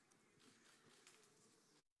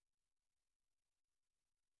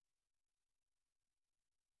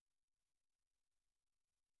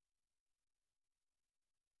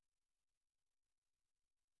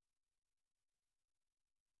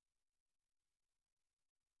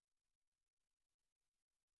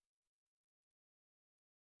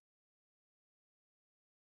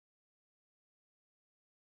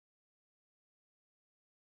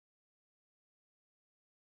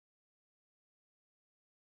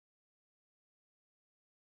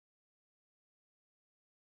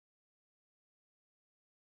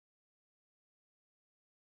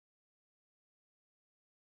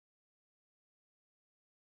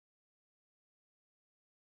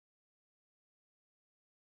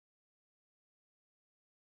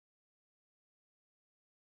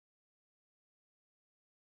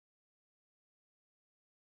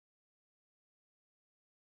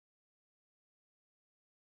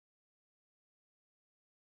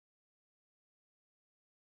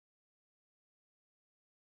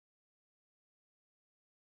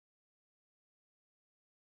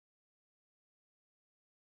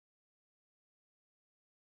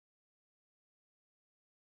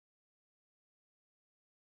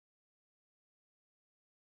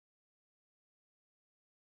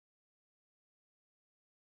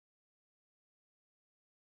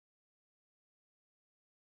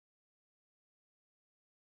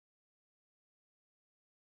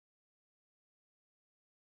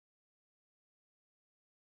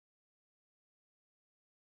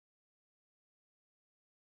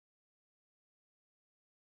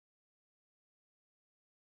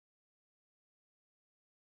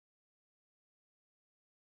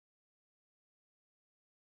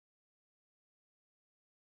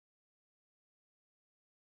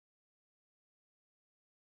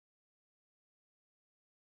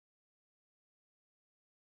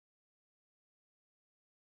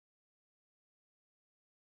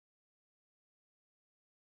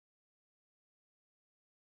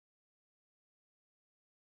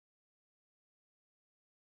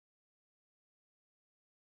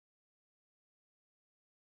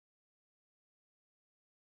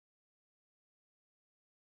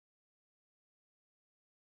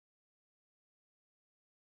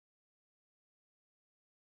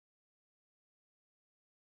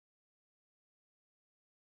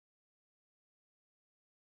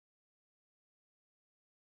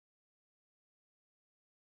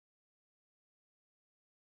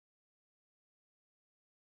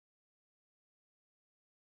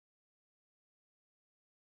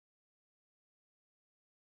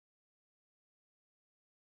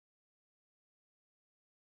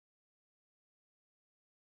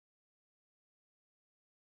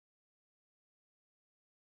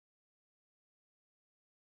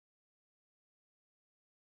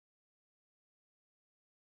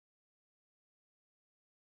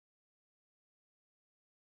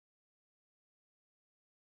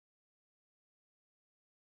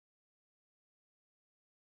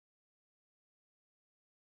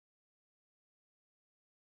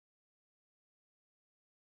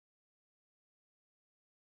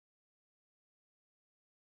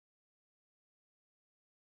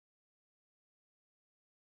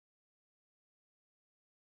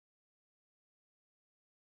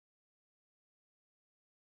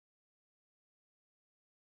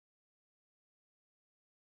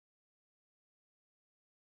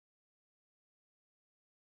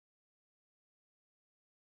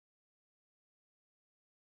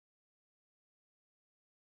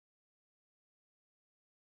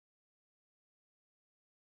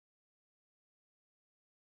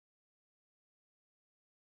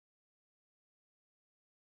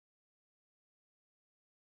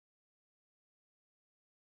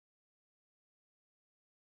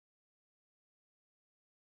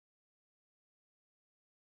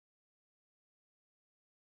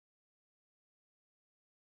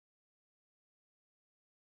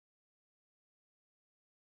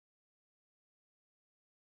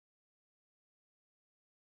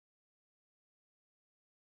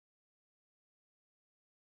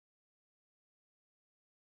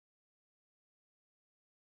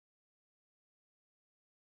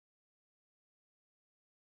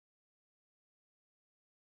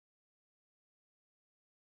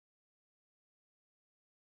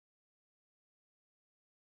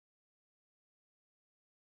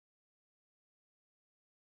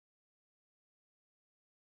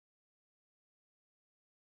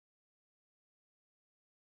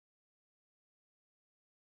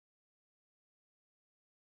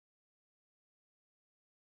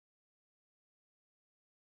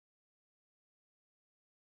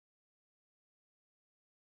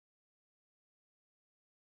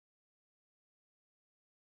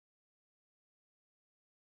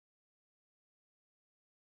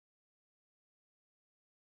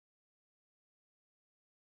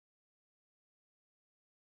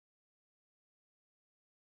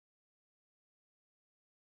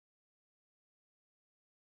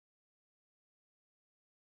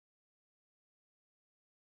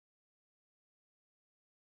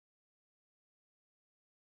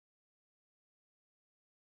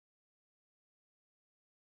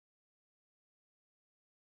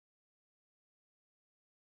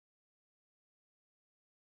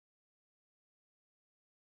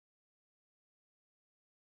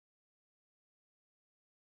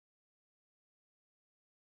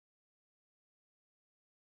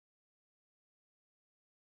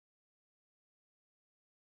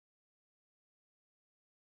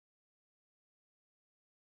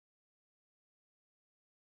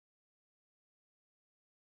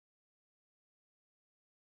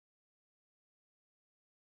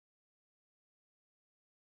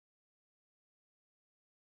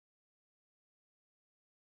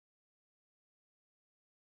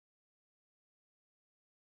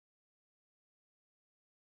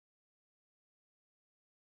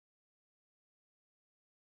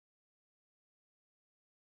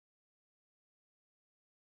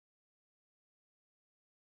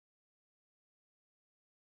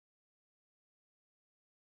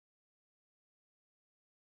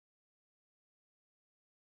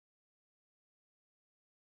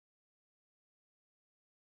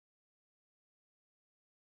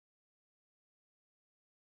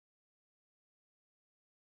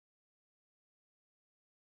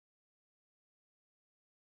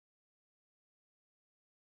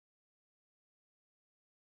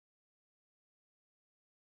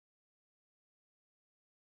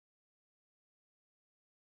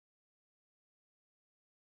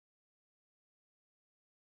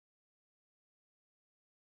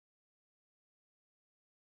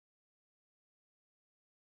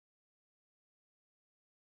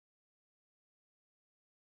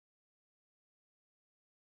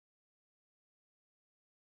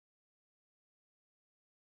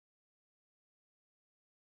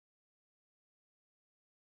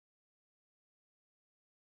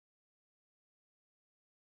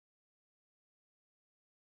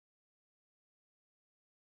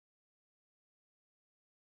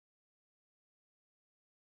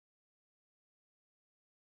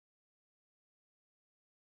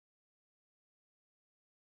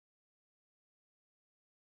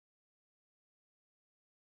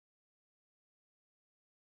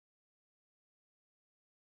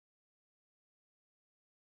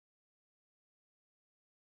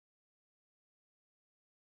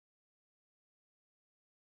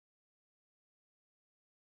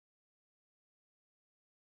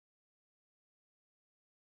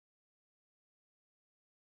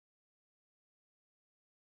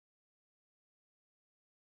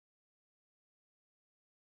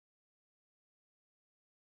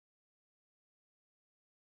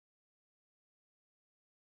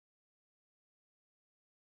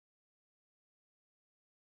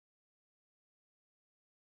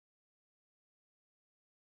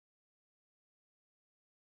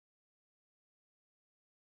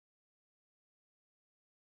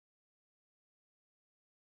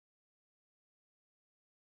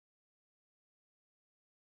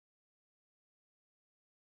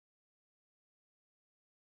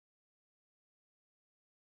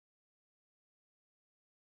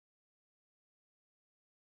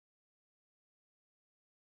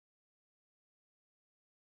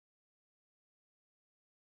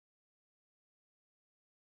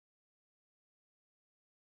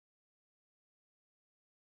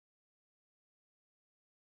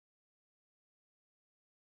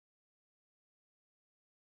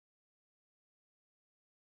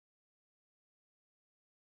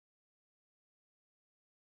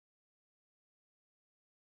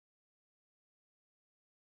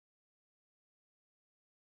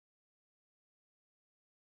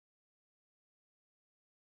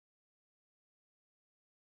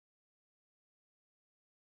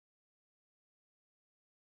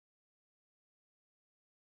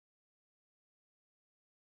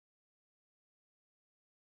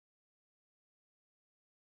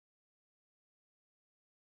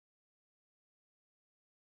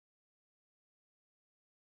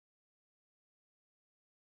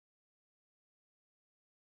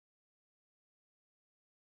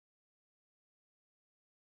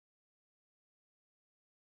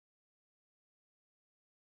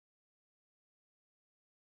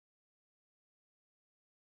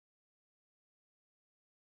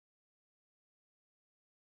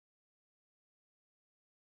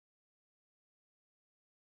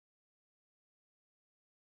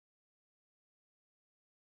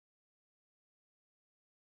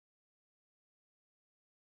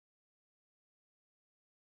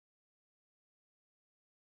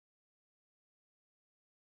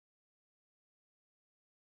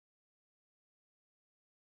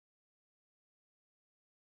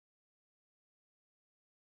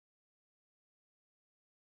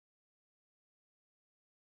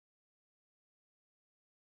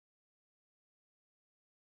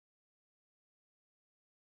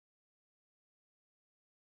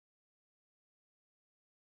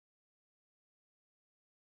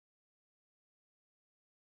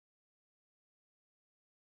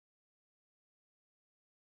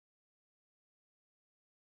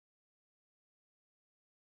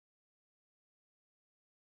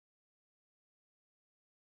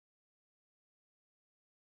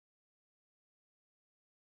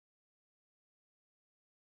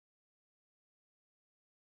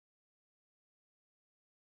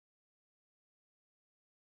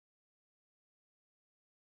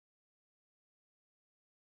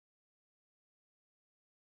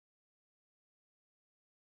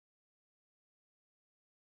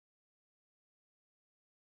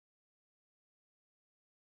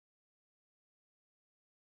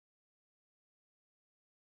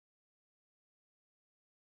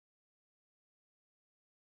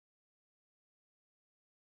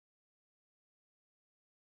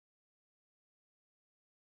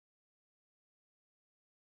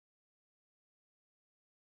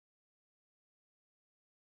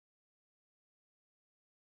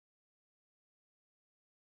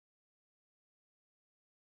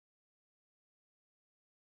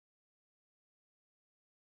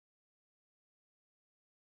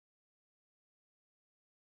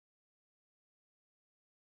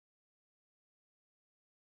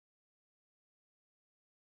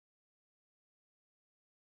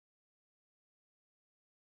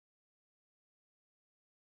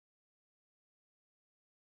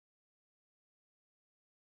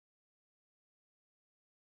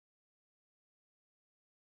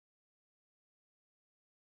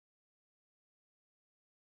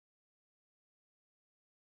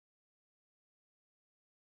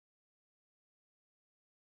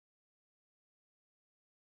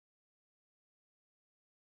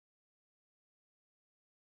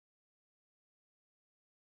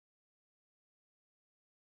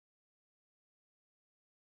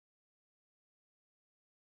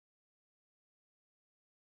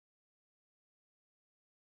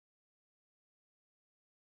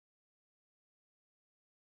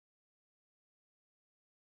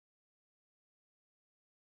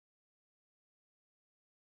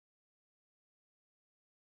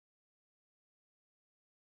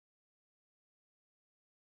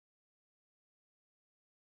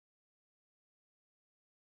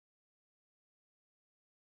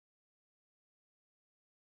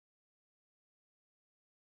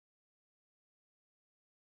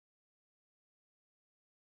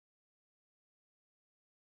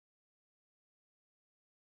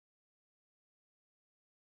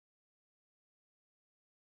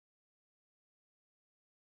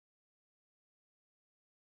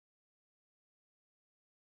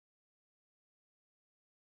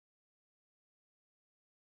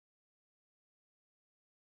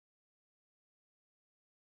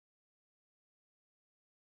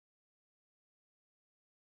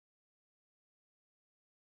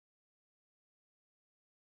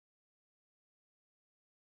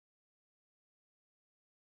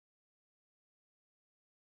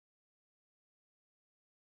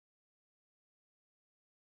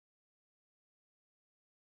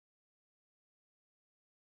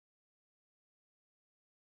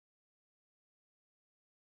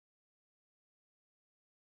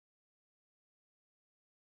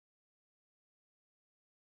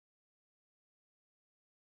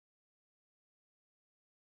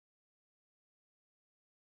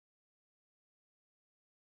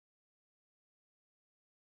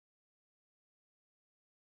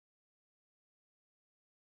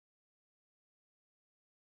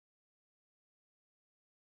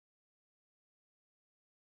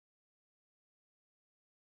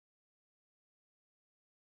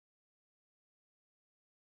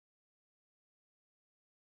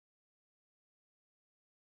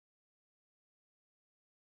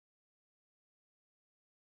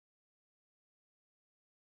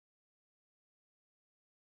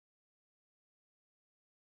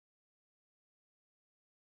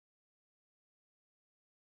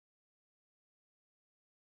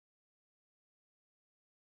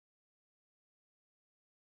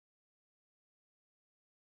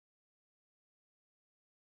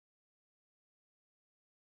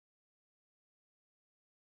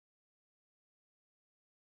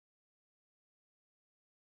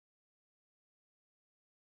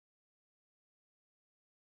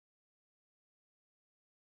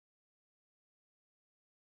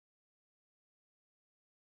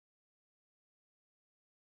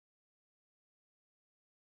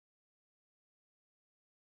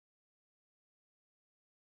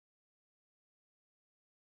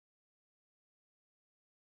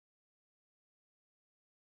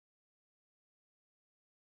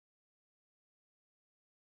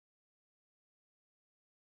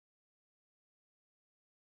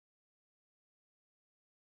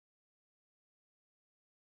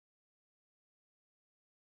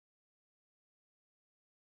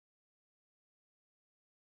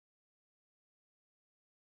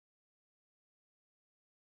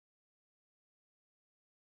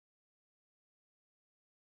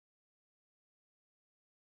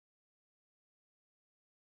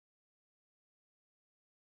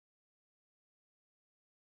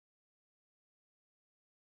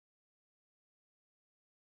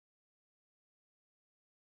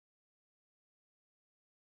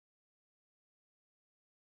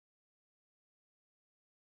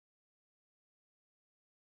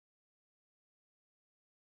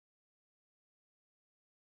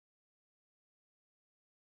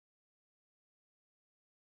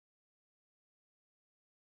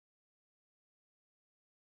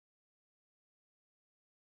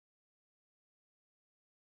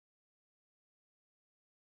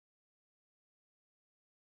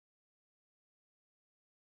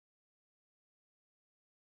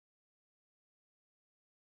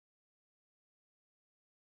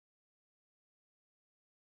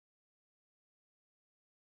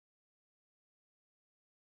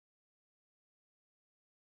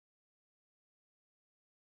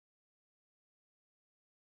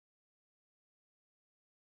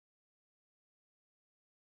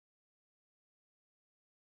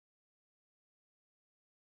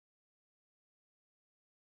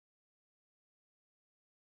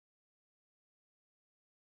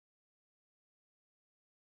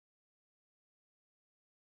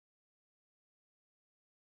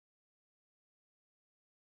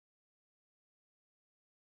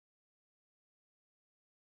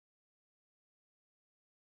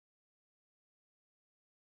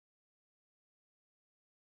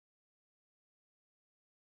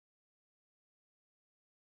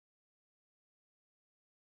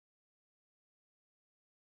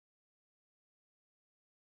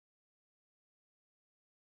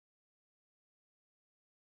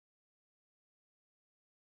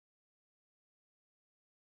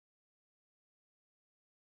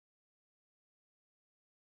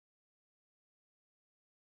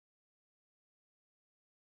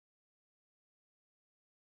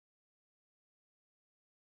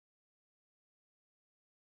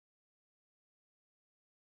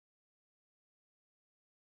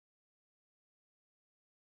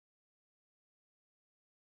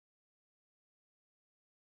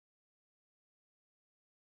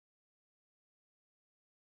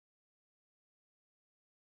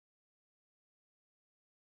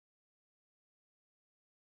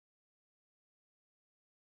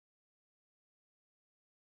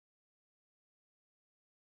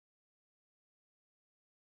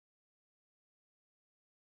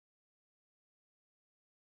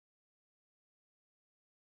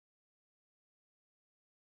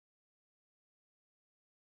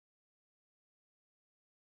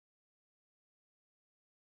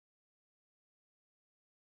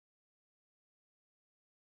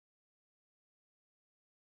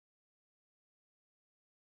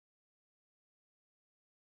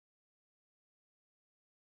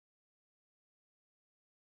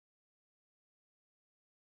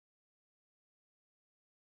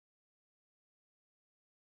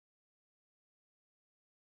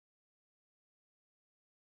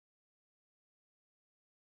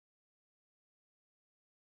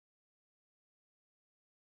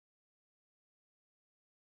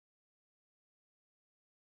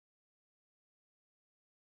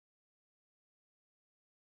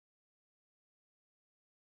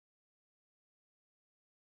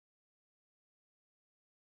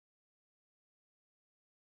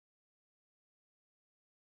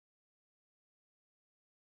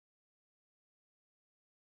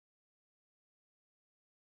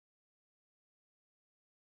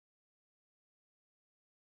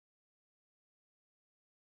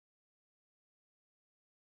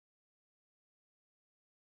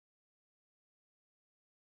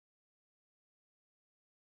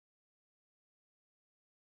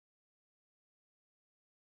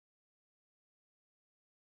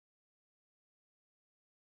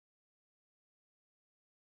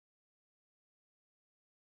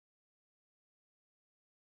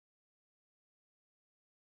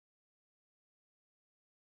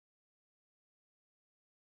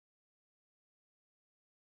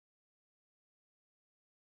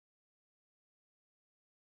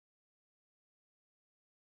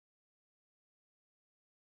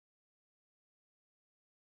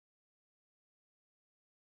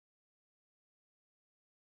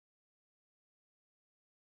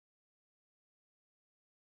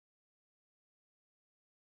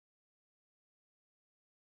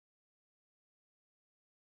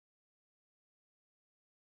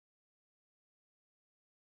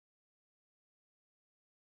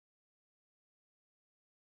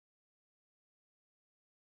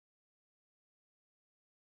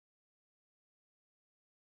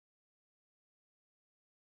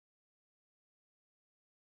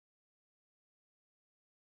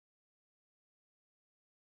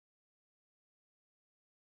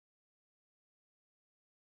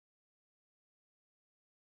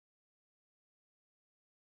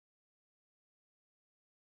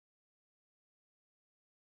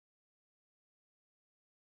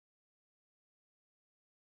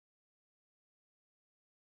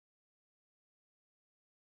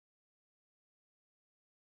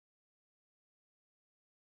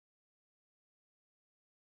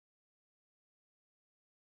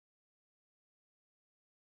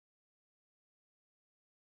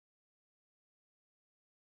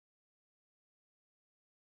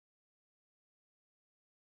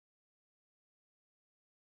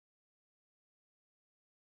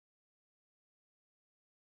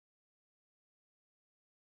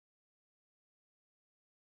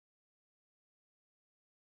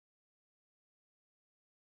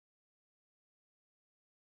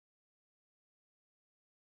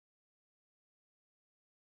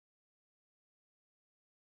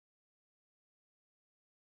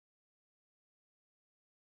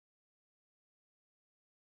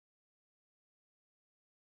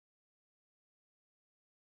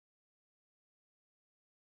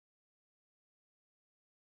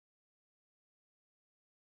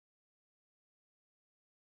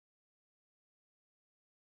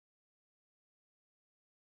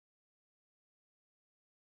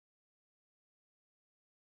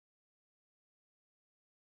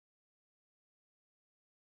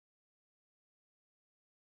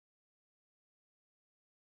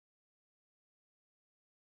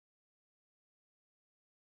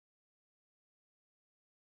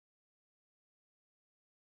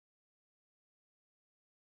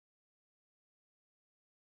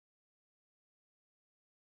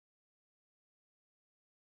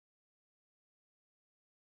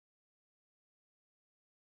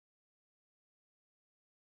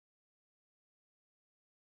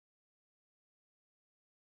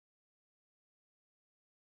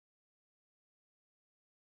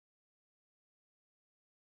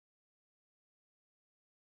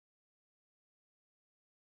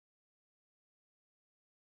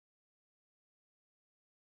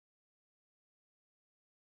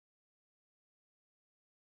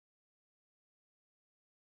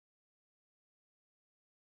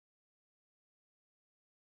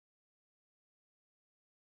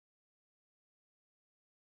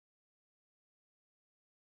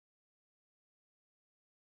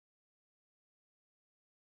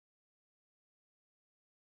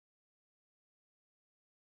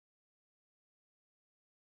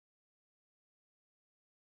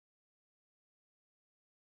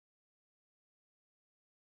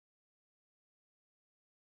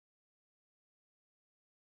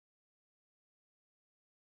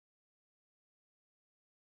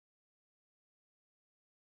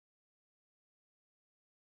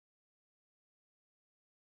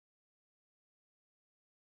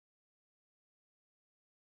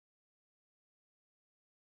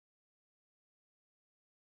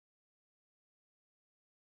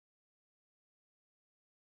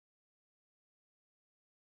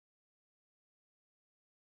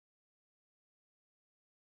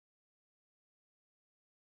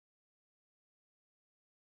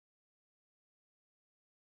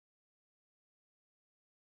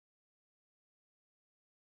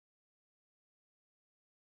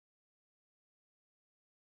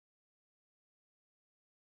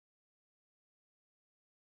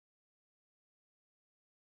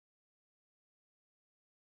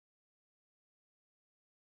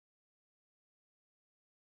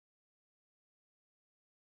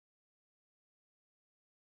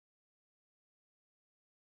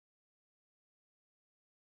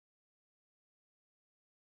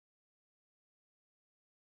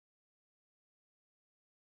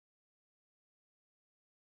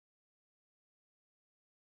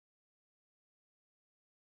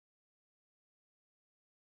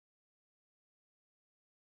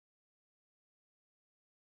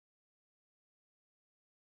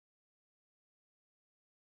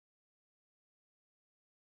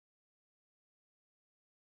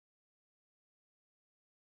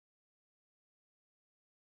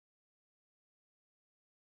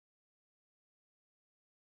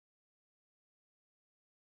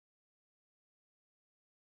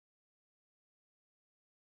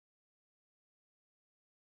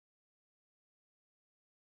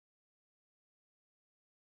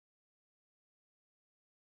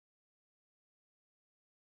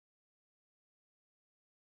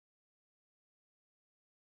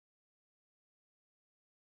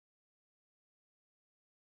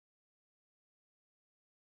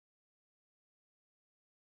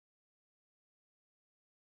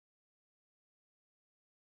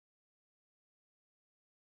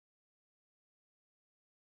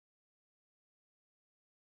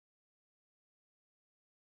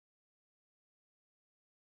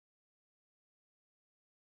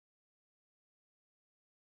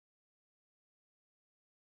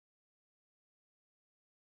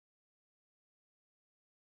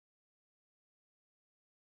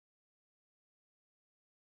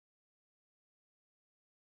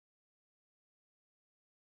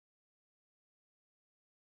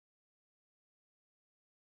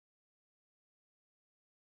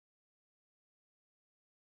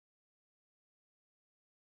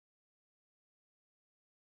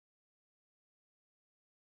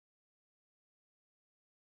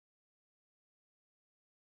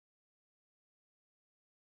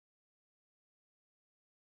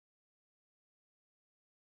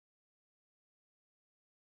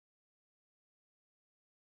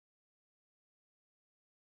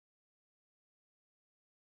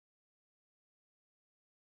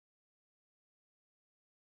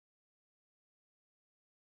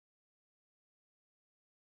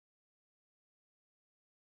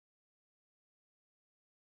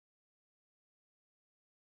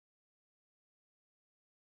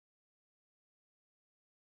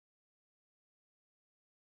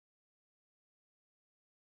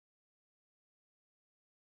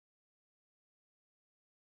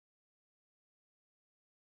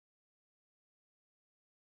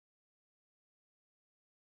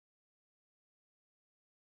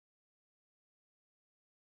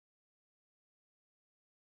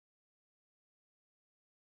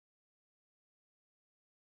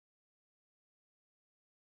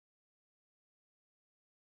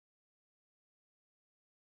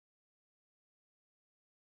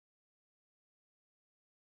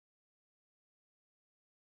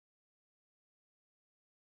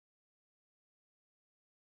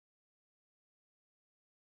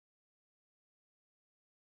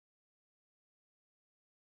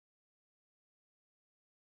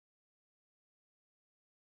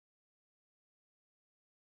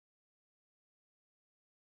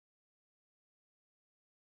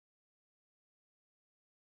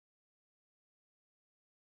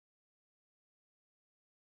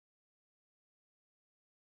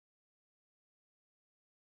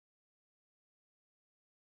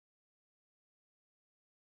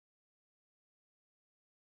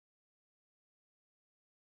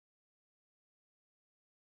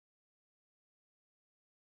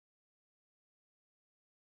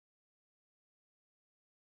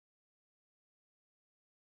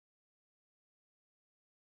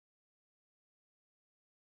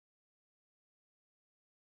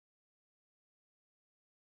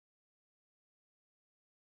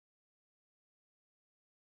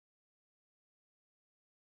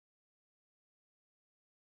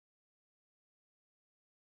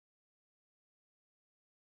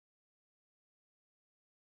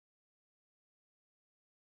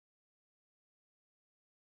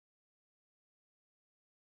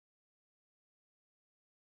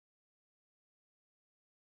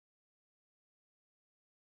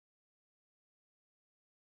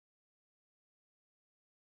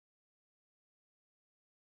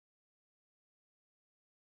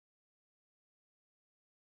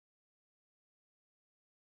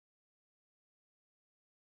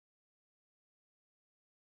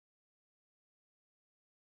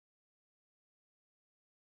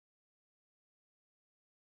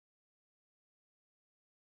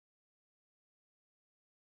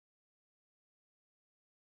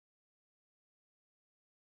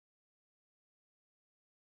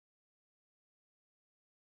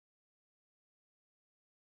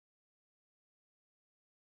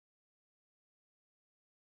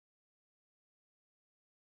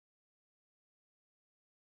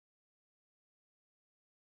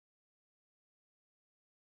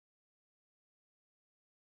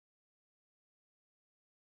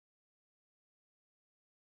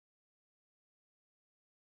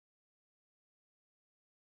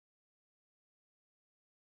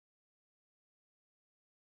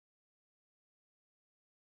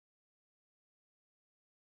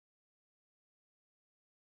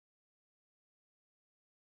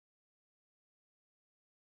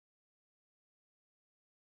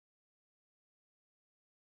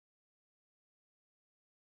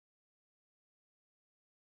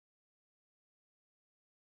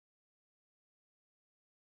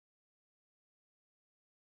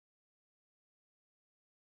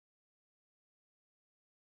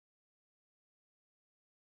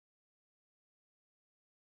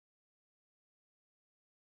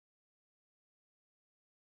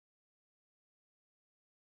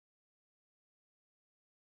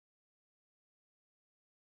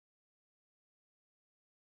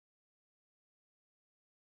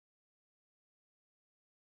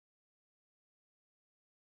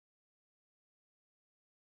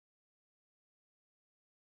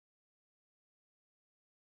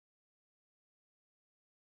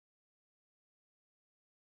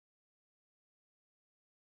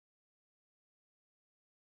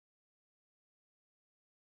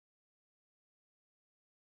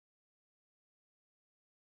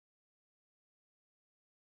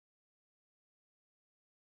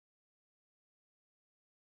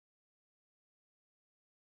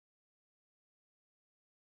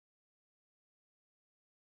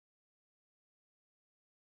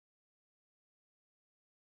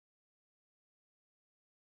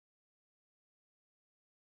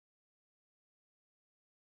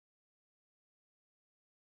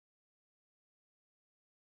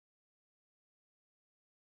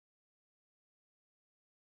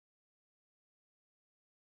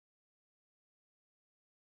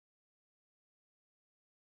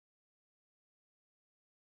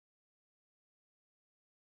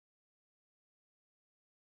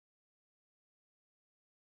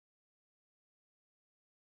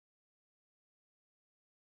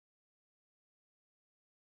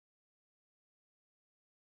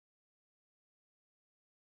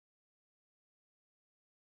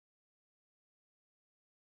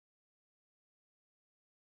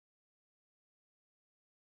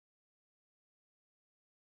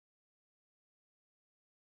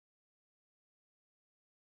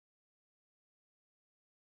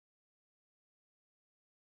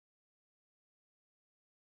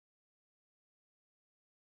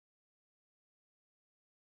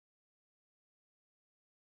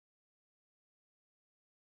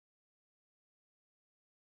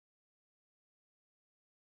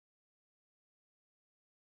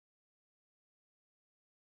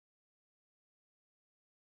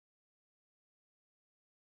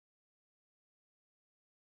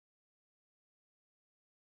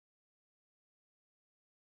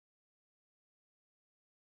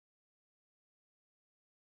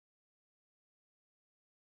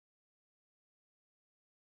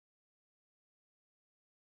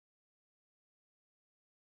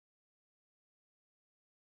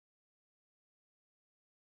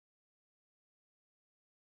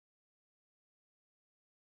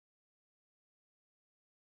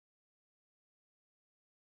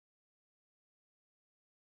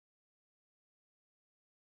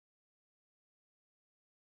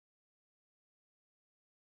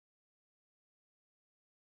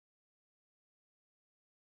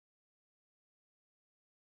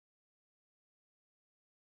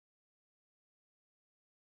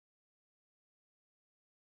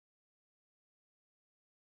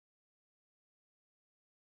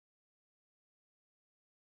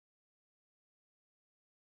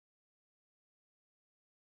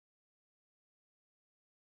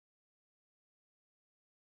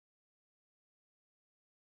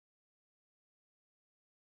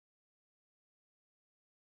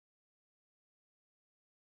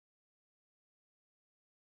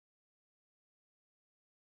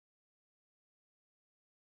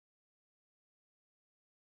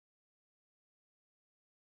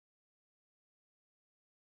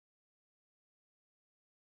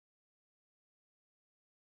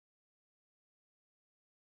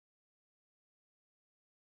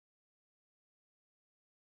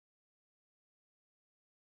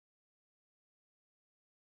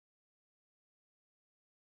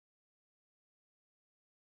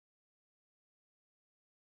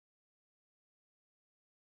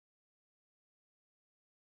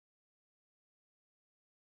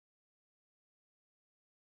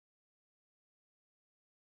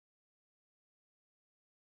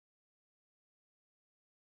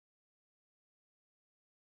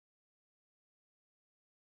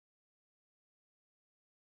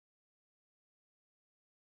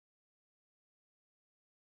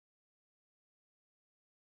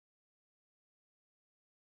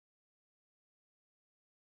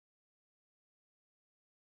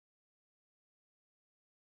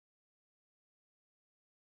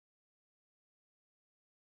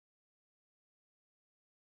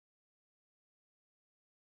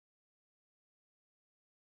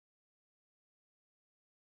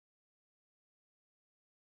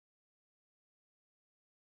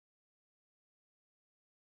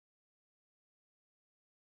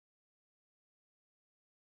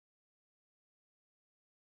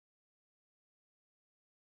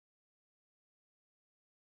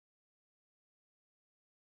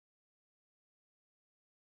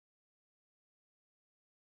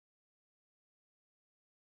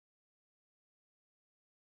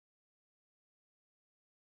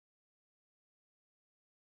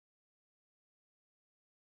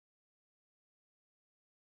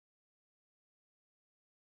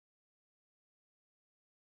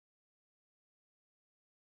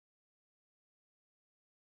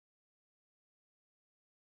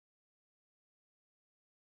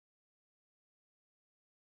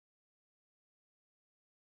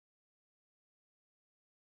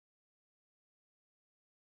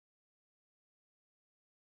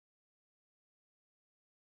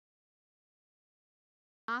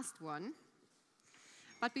 last one.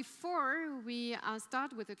 But before we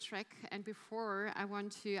start with the track, and before I want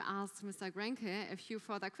to ask Mr. Grenke a few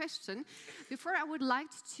further questions, before I would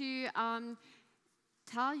like to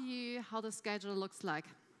tell you how the schedule looks like.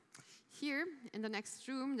 Here, in the next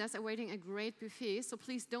room, there's awaiting a great buffet, so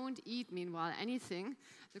please don't eat, meanwhile, anything,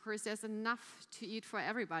 because there's enough to eat for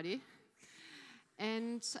everybody.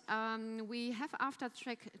 And we have, after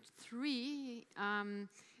track 3,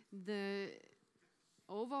 the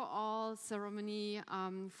overall ceremony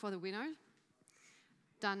for the winner,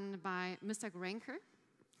 done by Mr. Grenke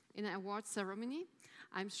in an award ceremony.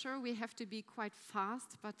 I'm sure we have to be quite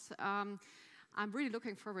fast, but I'm really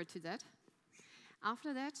looking forward to that.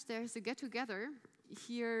 After that, there's a get-together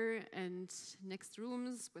here and next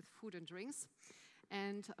rooms with food and drinks.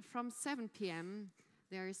 And from 7 p.m.,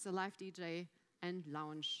 there is a live DJ and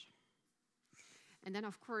lounge. And then,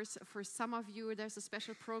 of course, for some of you, there's a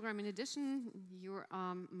special program in addition you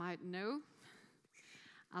might know.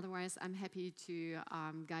 Otherwise, I'm happy to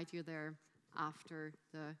guide you there after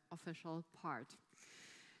the official part.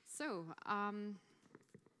 So,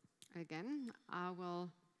 again, I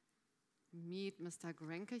will meet Mr.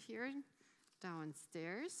 Grenke here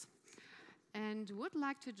downstairs and would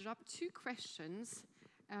like to drop 2 questions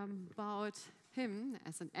about him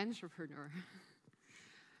as an entrepreneur.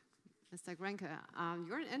 Mr. Grenke,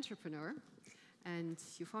 you're an entrepreneur and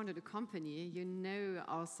you founded a company. You know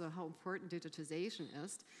also how important digitization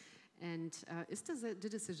is. And is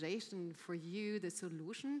digitization for you the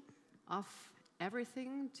solution of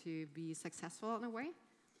everything to be successful in a way?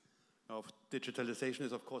 Digitalization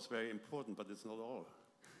is, of course, very important, but it's not all.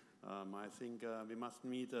 I think we must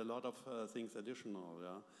meet a lot of things additional.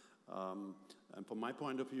 Yeah? And from my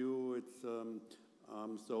point of view, it's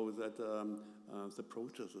so that the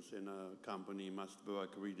processes in a company must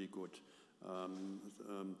work really good.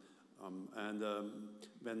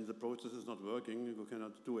 When the process is not working, you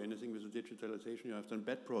cannot do anything with the digitalization. You have then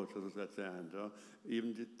bad processes at the end,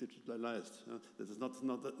 even digitalized. This is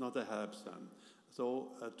not a help then.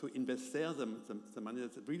 So to invest there the money,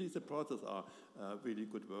 that really the process are really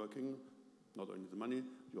good working, not only the money,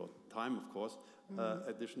 your time, of course,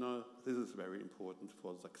 additional, this is very important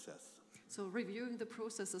for success. So reviewing the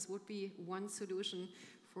processes would be one solution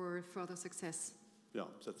for further success. Yeah,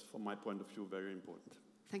 that's from my point of view very important.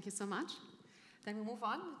 Thank you so much. Then we move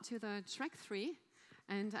on to the track 3.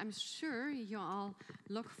 And I'm sure you all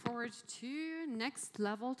look forward to next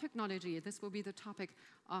level technology. This will be the topic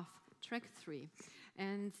of track 3.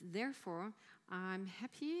 And therefore, I'm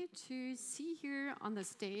happy to see here on the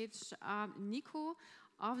stage Nico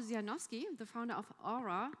Ovzianowski, the founder of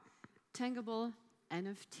Aura, Tangible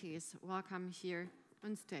NFTs. Welcome here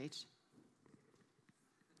on stage.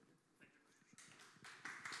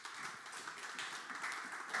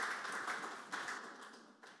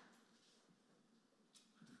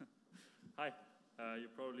 Hi. You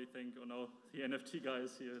probably think, oh no, the NFT guy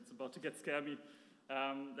is here. It's about to get scary.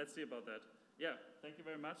 Let's see about that. Yeah, thank you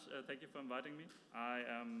very much. Thank you for inviting me. I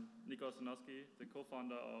am Nico Ovzianowski, the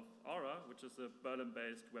co-founder of Aura, which is a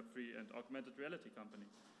Berlin-based Web3 and augmented reality company.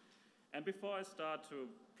 And before I start to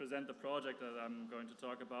present the project that I'm going to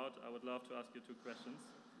talk about, I would love to ask you 2 questions.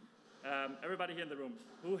 Everybody here in the room,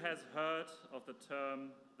 who has heard of the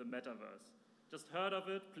term the metaverse? Just heard of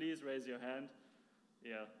it? Please raise your hand.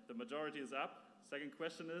 Yeah, the majority is up. Second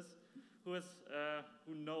question is,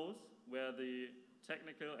 who knows where the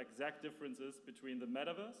technical exact difference is between the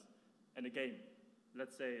metaverse and a game?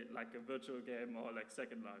 Let's say like a virtual game or like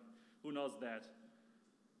Second Life. Who knows that?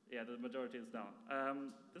 Yeah, the majority is down.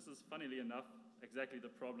 This is, funnily enough, exactly the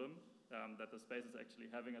problem that the space is actually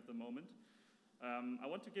having at the moment. I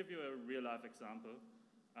want to give you a real-life example,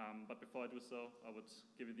 but before I do so, I would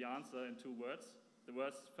give you the answer in 2 words. The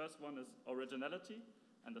first one is originality,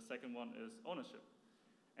 and the second one is ownership.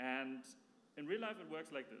 And in real life, it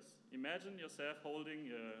works like this. Imagine yourself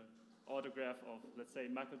holding an autograph of, let's say,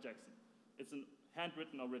 Michael Jackson. It's a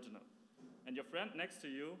handwritten original. And your friend next to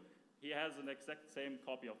you, he has an exact same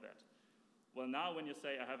copy of that. Well, now when you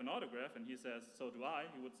say, I have an autograph, and he says, so do I,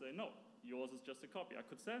 he would say, no, yours is just a copy. I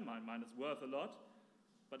could sell mine. Mine is worth a lot,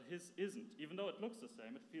 but his isn't. Even though it looks the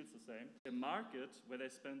same, it feels the same. A market where they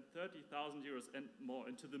spend 30,000 euros and more,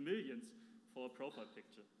 into the millions, for a profile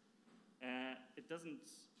picture.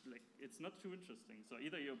 It's not too interesting. So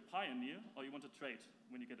either you're a pioneer or you want to trade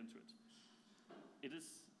when you get into it. It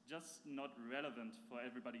is just not relevant for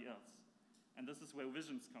everybody else. And this is where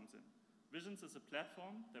Visions comes in. Visions is a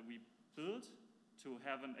platform that we built to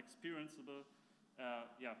have an experienceable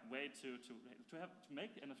way to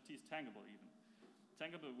make NFTs tangible even.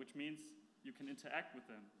 Tangible, which means you can interact with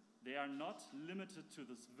them. They are not limited to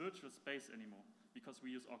this virtual space anymore. because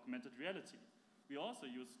we use augmented reality. We also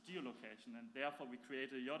use geolocation, and therefore we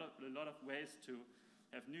create a lot of ways to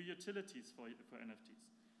have new utilities for NFTs.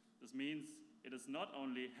 This means it is not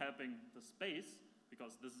only helping the space,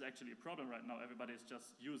 because this is actually a problem right now, everybody is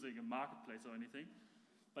just using a marketplace or anything,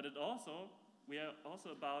 but we are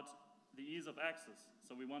also about the ease of access.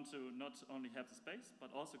 So we want to not only have the space,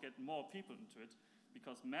 but also get more people into it,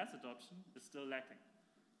 because mass adoption is still lacking.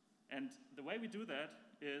 And the way we do that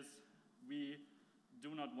is we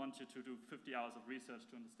do not want you to do 50 hours of research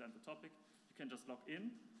to understand the topic. You can just log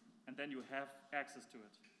in, and then you have access to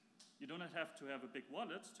it. You do not have to have a big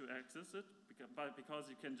wallet to access it, because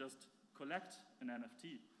you can just collect an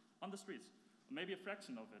NFT on the streets, or maybe a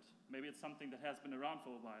fraction of it. Maybe it's something that has been around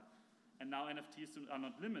for a while. And now NFTs are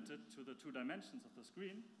not limited to the 2 dimensions of the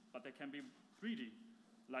screen, but they can be 3D,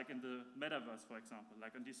 like in the metaverse, for example,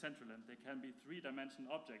 like on Decentraland. They can be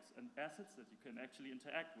 3-dimensional objects and assets that you can actually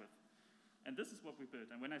interact with. And this is what we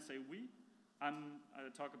built. And when I say we, I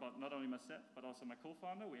talk about not only myself, but also my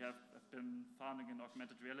co-founder. We have been founding an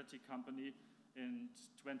augmented reality company in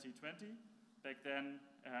 2020 back then,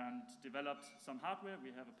 and developed some hardware.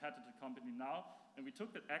 We have a patented company now, and we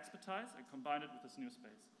took that expertise and combined it with this new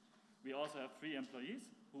space. We also have 3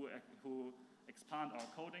 employees who expand our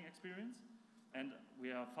coding experience, and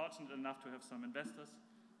we are fortunate enough to have some investors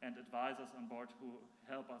and advisors on board who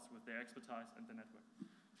help us with their expertise and the network.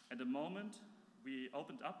 At the moment, we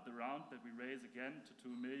opened up the round that we raised again to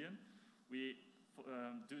 2 million. We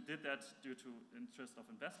did that due to interest of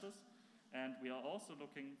investors, and we are also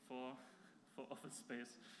looking for office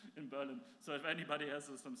space in Berlin. So if anybody has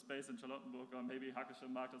some space in Charlottenburg or maybe Hackescher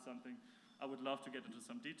Markt or something, I would love to get into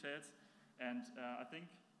some details. And I think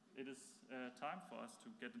it is time for us to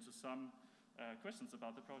get into some questions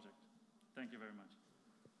about the project. Thank you very much.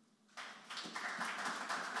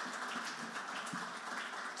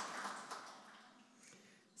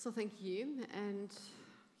 So thank you. And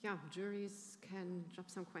yeah, juries can drop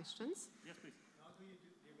some questions. Yes, please. How do you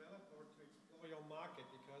develop or to explore your market?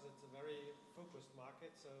 Because it's a very focused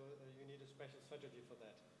market, so you need a special strategy for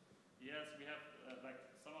that. Yes, we have, like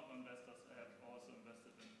some of our investors have also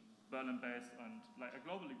invested in Berlin-based and like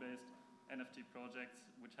globally based NFT projects,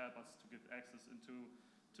 which help us to give access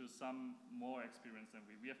to some more experience than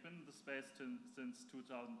we. We have been in the space since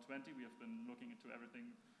 2020. We have been looking into everything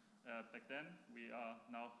back then. We are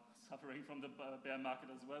now suffering from the bear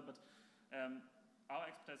market as well, but our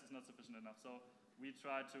expertise is not sufficient enough. So we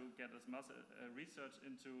try to get as much research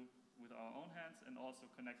into with our own hands and also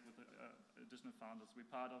connect with additional founders. We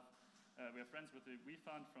are friends with the We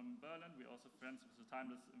Fund from Berlin. We're also friends with the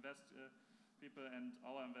Timeless Invest people, and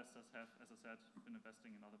our investors have, as I said, been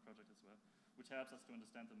investing in other projects as well, which helps us to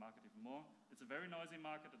understand the market even more. It's a very noisy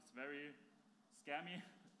market. It's very scammy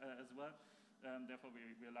as well. Therefore,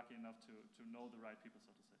 we are lucky enough to know the right people, so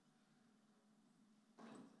to say.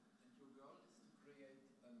 And your goal is to create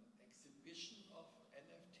an exhibition of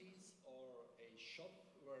NFTs or a shop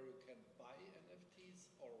where you can buy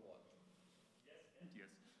NFTs or what? Yes and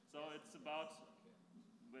yes. So it's about,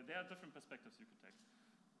 well, there are different perspectives you could take.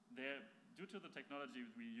 Due to the technology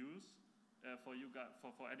we use for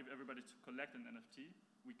everybody to collect an NFT,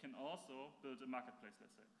 we can also build a marketplace,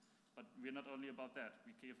 let's say. But we're not only about that.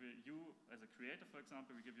 We give you, as a creator, for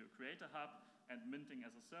example, we give you a creator hub and minting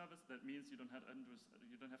as a service. That means you don't have to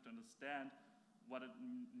understand what it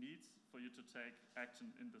needs for you to take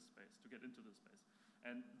action in this space, to get into this space.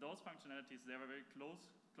 And those functionalities, they are very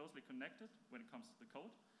closely connected when it comes to the code.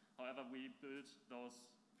 However, we build those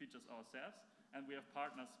features ourselves, and we have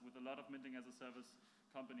partners with a lot of minting as a service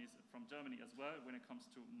companies from Germany as well when it comes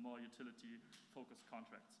to more utility-focused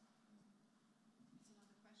contracts.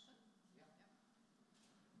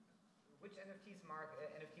 Which NFT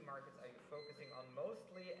markets are you focusing on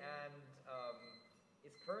mostly, and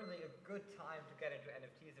is currently a good time to get into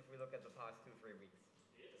NFTs if we look at the past 2-3 weeks?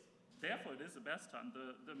 Therefore, it is the best time.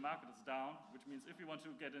 The market is down, which means if you want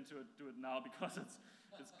to get into it, do it now, because it's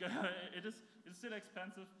still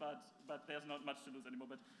expensive, but there's not much to lose anymore.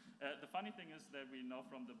 But the funny thing is that we know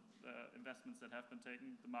from the investments that have been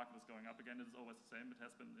taken, the market is going up again. It is always the same. It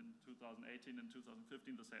has been in 2018 and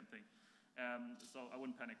 2015 the same thing. So I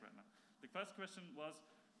wouldn't panic right now. The first question was,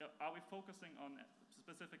 are we focusing on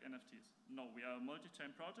specific NFTs? No, we are a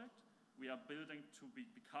multi-chain project. We are building to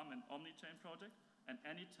become an omni-chain project, and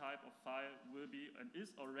any type of file will be and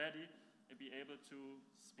is already be able to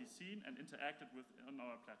be seen and interacted with on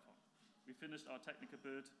our platform. We finished our technical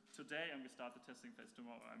build today, and we start the testing phase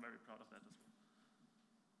tomorrow. I'm very proud of that as well.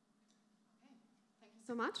 Okay, thank you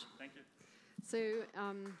so much. Thank you. So,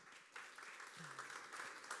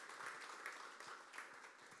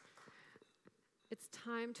 it's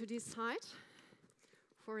time to decide.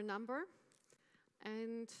 for a number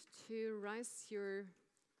and to raise your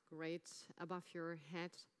grade above your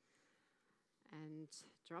head and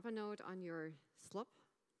drop a note on your slip.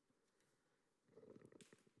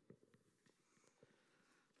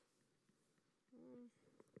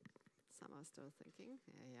 Some are still thinking,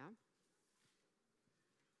 yeah.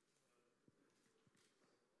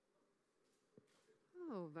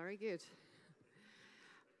 Oh, very good.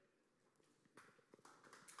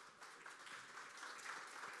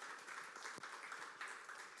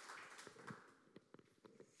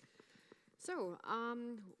 So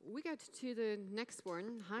we get to the next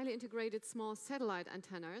one. Highly integrated small satellite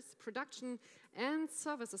antennas. Production and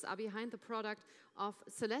services are behind the product of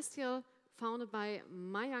Celestial, founded by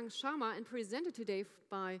Mayank Sharma and presented today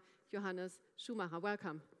by Johannes Schumacher.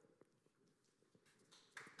 Welcome.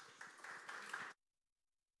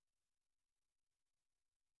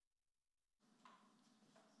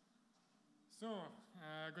 So,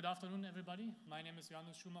 good afternoon, everybody. My name is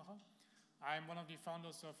Johannes Schumacher. I'm one of the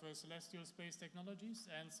founders of Celestial Space Technologies,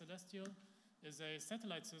 and Celestial is a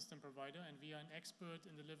satellite system provider, and we are an expert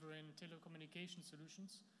in delivering telecommunication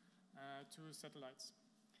solutions to satellites.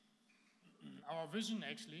 Our vision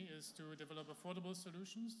actually is to develop affordable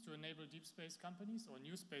solutions to enable deep space companies, or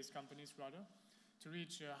new space companies rather, to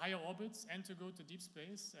reach higher orbits and to go to deep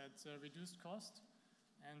space at reduced cost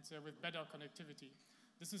and with better connectivity.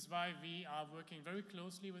 This is why we are working very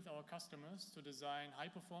closely with our customers to design high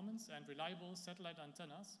performance and reliable satellite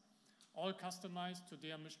antennas, all customized to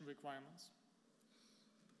their mission requirements.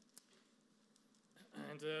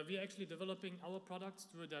 And we are actually developing our products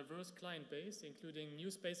to a diverse client base, including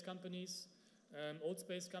new space companies, old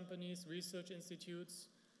space companies, research institutes,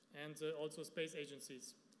 and also space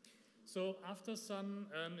agencies. So after some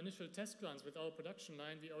initial test runs with our production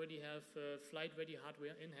line, we already have flight-ready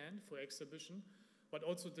hardware in hand for exhibition, but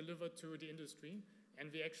also delivered to the industry. And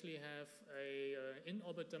we actually have a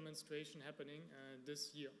in-orbit demonstration happening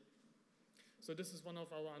this year. So this is one of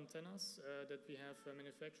our antennas that we have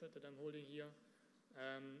manufactured that I'm holding here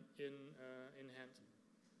in hand.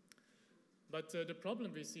 But the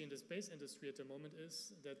problem we see in the space industry at the moment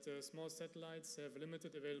is that small satellites have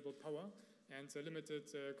limited available power and limited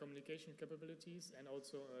communication capabilities and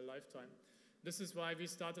also lifetime. This is why we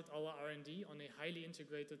started our R&D on a highly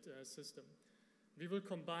integrated system. We will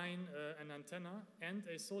combine an antenna and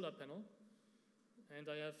a solar panel, and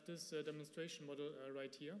I have this demonstration model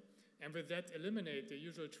right here, and with that eliminate the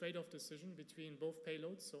usual trade-off decision between both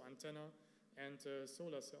payloads, so antenna and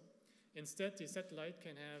solar cell. Instead, the satellite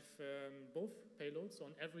can have both payloads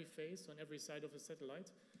on every face, on every side of the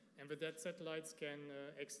satellite, and with that, satellites can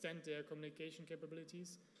extend their communication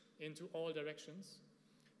capabilities into all directions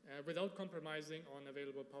without compromising on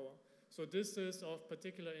available power. So this is of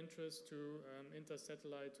particular interest to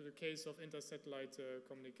the case of inter-satellite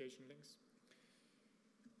communication links.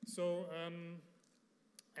 So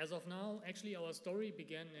as of now, actually our story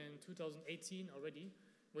began in 2018 already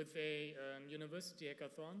with a university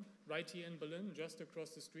hackathon right here in Berlin, just across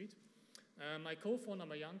the street. My co-founder,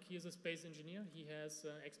 Mayank, he is a space engineer. He has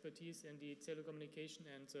expertise in the telecommunication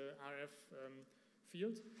and RF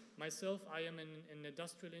field. Myself, I am an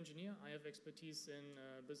industrial engineer. I have expertise in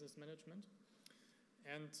business management.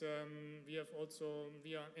 And we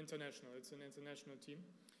are international. It's an international team.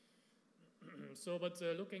 So, but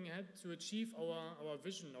looking ahead to achieve our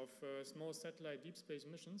vision of small satellite deep space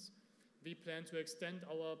missions, we plan to extend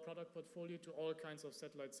our product portfolio to all kinds of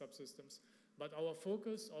satellite subsystems. But our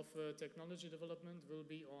focus of technology development will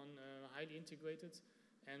be on highly integrated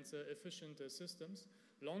and efficient systems.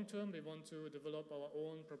 Long term, we want to develop our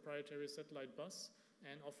own proprietary satellite bus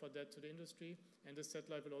and offer that to the industry. And this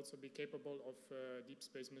satellite will also be capable of deep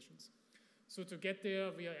space missions. So to get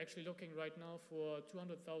there, we are actually looking right now for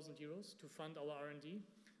 200,000 euros to fund our R&D,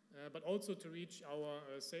 but also to reach our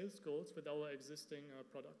sales goals with our existing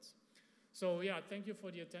products. So yeah, thank you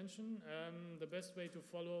for the attention. The best way to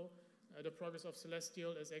follow the progress of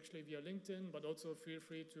Celestial is actually via LinkedIn, but also feel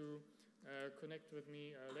free to connect with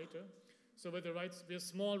me later. So with the right, we're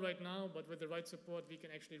small right now, but with the right support, we can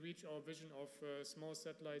actually reach our vision of small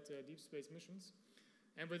satellite deep space missions.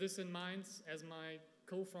 And with this in mind, as my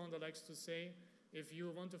co-founder likes to say, if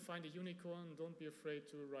you want to find a unicorn, don't be afraid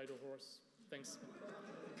to ride a horse. Thanks.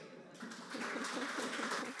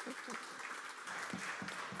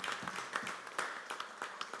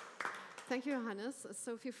 Thank you, Johannes.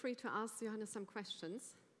 So feel free to ask Johannes some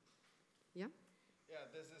questions. Yeah? Yeah,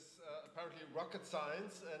 this is apparently rocket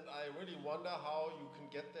science, and I really wonder how you can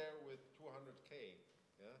get there with 200K.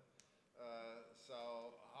 Yeah? So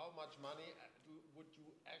how much money would you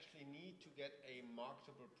actually need to get a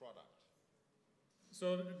marketable product?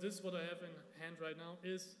 So this, what I have in hand right now,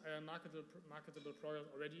 is a marketable product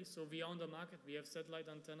already. So we are on the market. We have satellite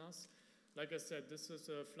antennas. Like I said, this is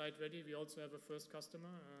flight ready. We also have a first customer.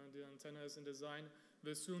 The antenna is in design,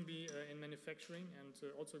 will soon be in manufacturing and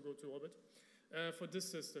also go to orbit. For this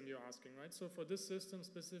system, you're asking, right? So for this system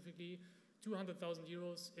specifically, 200,000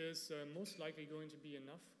 euros is most likely going to be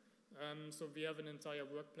enough. So we have an entire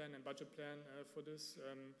work plan and budget plan for this.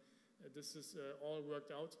 This is all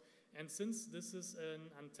worked out. And since this is an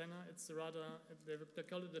antenna, it's rather, they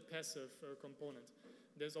call it a passive component.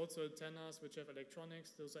 There's also antennas which have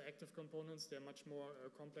electronics. Those are active components. They're much more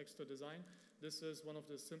complex to design. This is one of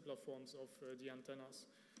the simpler forms of the antennas.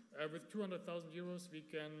 With 200,000 euros, we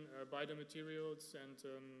can buy the materials and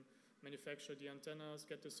manufacture the antennas,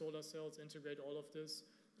 get the solar cells, integrate all of this.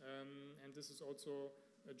 And this is also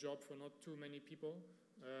a job for not too many people.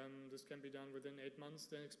 This can be done within 8 months.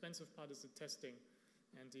 The expensive part is the testing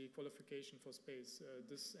and the qualification for space.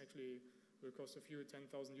 This actually will cost a few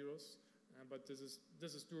 10,000 euros, but this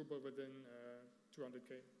is doable within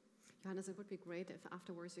 200K. Johannes, it would be great if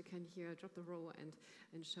afterwards you can here drop the row and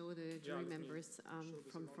show the jury members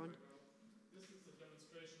from front. This is a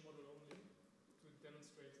demonstration model only to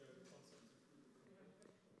demonstrate the concept.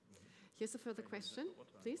 Here's a further question,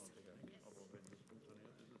 please.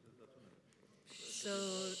 So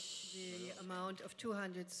the amount of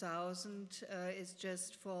 200,000 is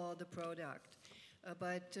just for the product.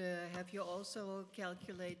 But have you also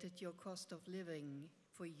calculated your cost of living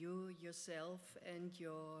for you, yourself, and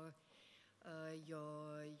your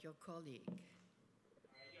colleague?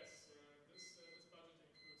 Yes, this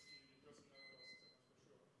budget includes the personnel cost for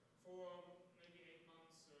sure. For maybe 8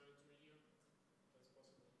 months to a year, that's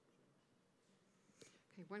possible.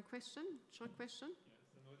 Okay, one question, short question.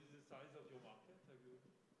 Yes, and what is the size of your market? Have you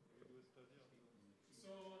do a study on that?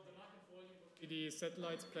 So the market volume would be the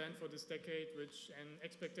satellites planned for this decade, and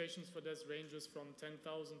expectations for this ranges from 10,000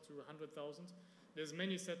 to 100,000. There's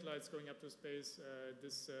many satellites going up to space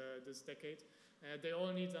this decade. They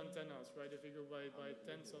all need antennas, right? If you go by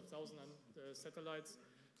tens of thousands satellites,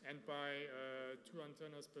 and by 2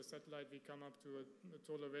 antennas per satellite, we come up to a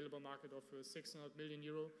total available market of 600 million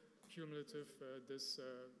euro cumulative this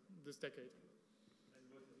decade. And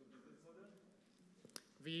what is your business model?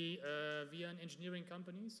 We are an engineering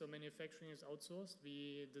company, so manufacturing is outsourced.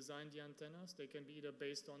 We design the antennas. They can be either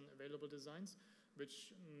based on available designs,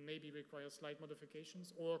 which maybe require slight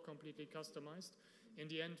modifications, or completely customized. In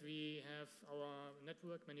the end, we have our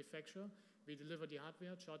network manufacturer. We deliver the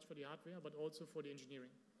hardware, charge for the hardware, but also for the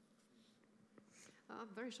engineering.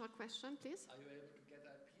 Very short question, please. Are you able to get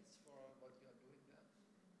IPs for what you are doing there?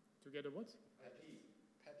 To get a what? IP,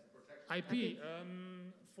 patent protection. IP.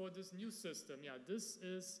 For this new system, yeah, this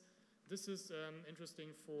is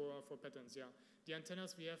interesting for patents, yeah. The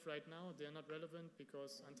antennas we have right now, they are not relevant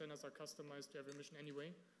because antennas are customized to every mission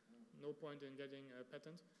anyway. No point in getting a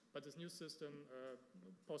patent. But this new system,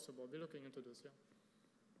 possible. We're looking into this, yeah.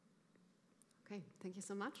 Okay, thank you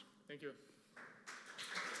so much. Thank you.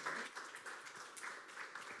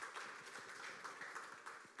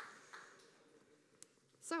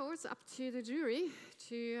 So it's up to the jury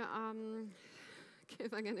to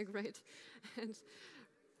give again a great and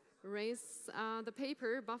raise the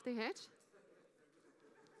paper above the head.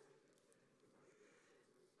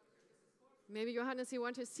 Maybe Johannes, you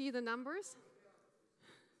want to see the numbers?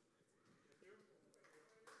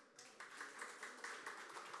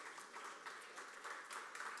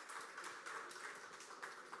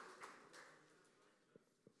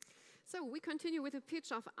 So we continue with a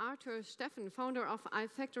pitch of Arthur Steffen, founder of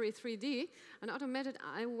iFactory 3D, an automated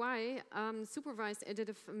IY supervised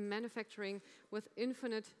additive manufacturing with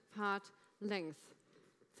infinite part length.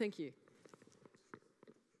 Thank you.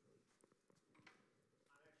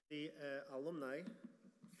 The alumni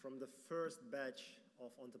from the first batch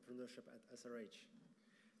of entrepreneurship at SRH.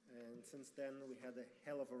 And since then, we had a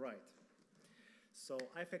hell of a ride. So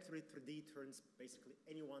iFactory 3D turns basically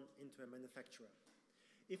anyone into a manufacturer.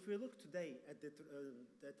 If we look today at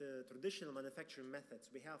the traditional manufacturing methods,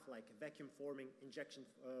 we have like vacuum forming, injection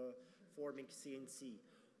forming, CNC.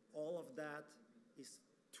 All of that is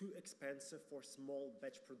too expensive for small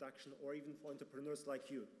batch production or even for entrepreneurs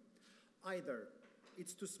like you. Either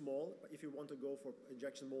it's too small if you want to go for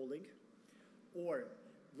injection molding, or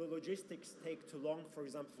the logistics take too long, for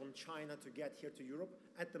example, from China to get here to Europe.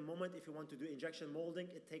 At the moment, if you want to do injection molding,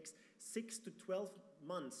 it takes 6 to 12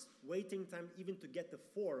 months waiting time even to get the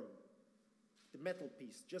form, the metal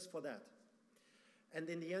piece, just for that. And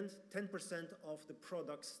in the end, 10% of the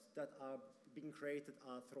products that are being created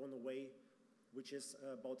are thrown away, which is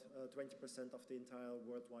about 20% of the entire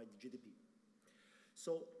worldwide GDP.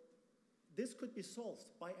 So This could be solved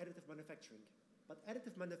by additive manufacturing. But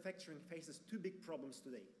additive manufacturing faces two big problems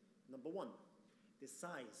today. Number one, the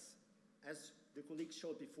size. As the colleagues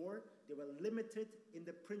showed before, they were limited in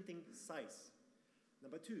the printing size.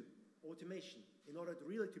 Number two, automation. In order to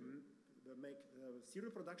really make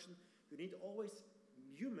serial production, you need always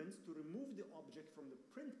humans to remove the object from the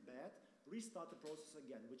print bed, restart the process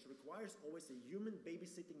again, which requires always a human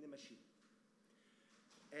babysitting the machine.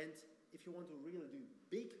 And if you want to really do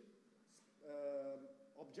big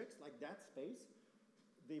objects like that space,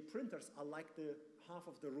 the printers are like the half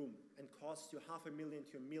of the room and cost you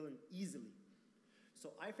 $500,000 to $1 million easily.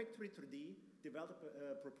 So iFactory 3D developed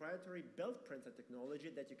a proprietary belt printer technology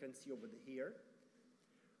that you can see over here.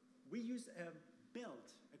 We use a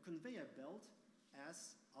belt, a conveyor belt,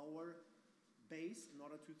 as our base in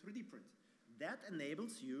order to 3D print. That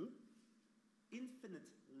enables you infinite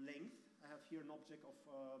length. I have here an object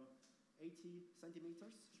of 80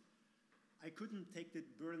 centimeters. I couldn't take the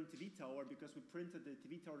Berlin TV tower because we printed the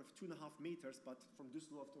TV tower of 2.5 meters, but from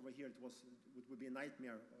Düsseldorf over here it would be a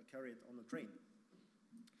nightmare to carry it on a train.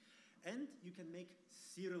 And you can make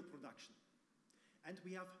serial production. And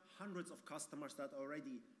we have hundreds of customers that are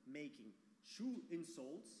already making shoe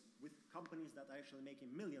insoles with companies that are actually making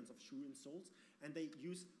millions of shoe insoles, and they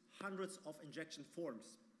use hundreds of injection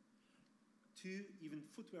forms to even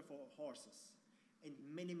footwear for horses and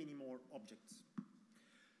many, many more objects.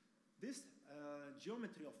 This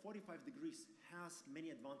geometry of 45 degrees has many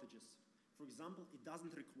advantages. For example, it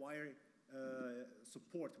doesn't require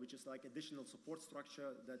support, which is like additional support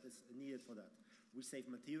structure that is needed for that. We save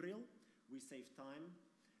material, we save time,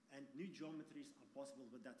 and new geometries are possible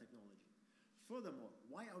with that technology. Furthermore,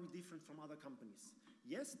 why are we different from other companies?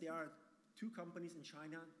 Yes, there are two companies in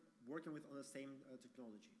China working on the same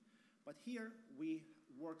technology. But here we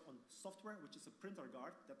work on software, which is a printer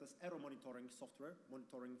guard that does error monitoring software,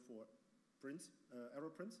 monitoring for prints, error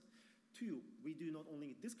prints. Two, we do not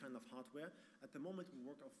only this kind of hardware. At the moment, we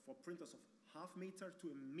work for printers of 0.5 meter to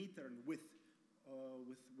 1 meter in width,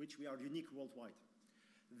 with which we are unique worldwide.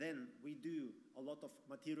 Then we do a lot of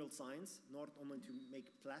material science, not only to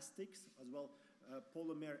make plastics, as well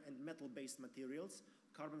polymer and metal-based materials,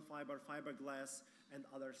 carbon fiber, fiberglass, and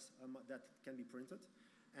others that can be printed.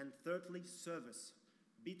 And thirdly, service.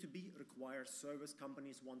 B2B requires service.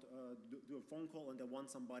 Companies want to do a phone call and they want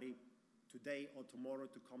somebody today or tomorrow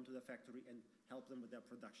to come to the factory and help them with their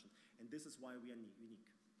production. And this is why we are unique.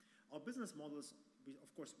 Our business models,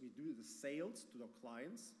 of course, we do the sales to the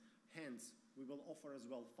clients. Hence, we will offer as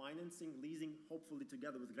well financing, leasing, hopefully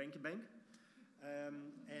together with Grenke Bank.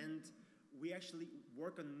 And we actually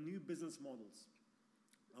work on new business models.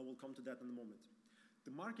 I will come to that in a moment.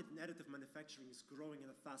 The market in additive manufacturing is growing at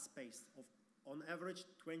a fast pace of, on average,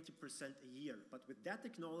 20% a year. But with that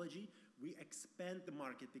technology, we expand the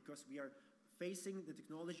market because we are facing the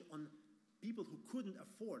technology on people who couldn't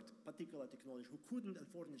afford particular technology, who couldn't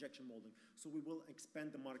afford injection molding. So we will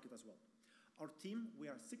expand the market as well. Our team, we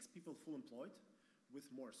are 6 people full employed with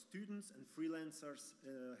more students and freelancers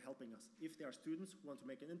helping us. If there are students who want to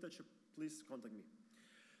make an internship, please contact me.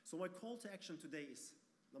 So my call to action today is,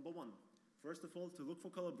 number 1, first of all, to look for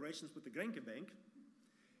collaborations with the Grenke Bank.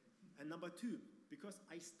 And number 2, because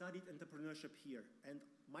I studied entrepreneurship here, and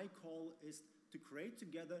my call is to create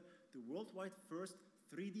together the worldwide first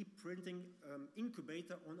 3D printing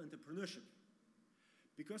incubator on entrepreneurship.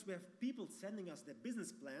 Because we have people sending us their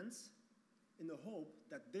business plans in the hope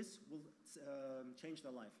that this will change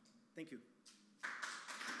their life. Thank you.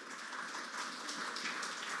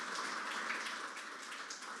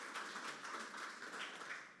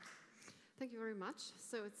 Thank you very much.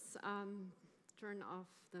 So it's turn of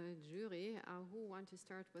the jury. Who want to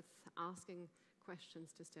start with asking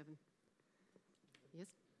questions to Stefan? Yes?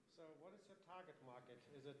 So what is your target market?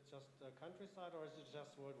 Is it just the countryside or is it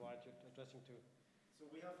just worldwide you're addressing to? So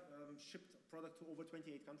we have shipped product to over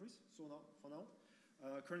 28 countries for now.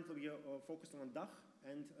 Currently we are focused on DACH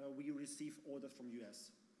and we receive orders from US.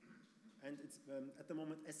 And it's at the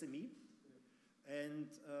moment SME. And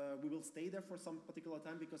we will stay there for some particular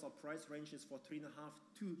time because our price range is for 3.5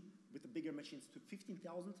 to, with the bigger machines, to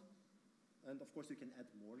 15,000. And of course you can add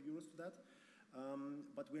more euros to that.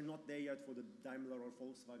 But we're not there yet for the Daimler or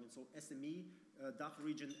Volkswagen. So SME, DACH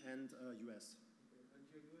region and US. And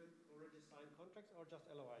you already signed contracts or just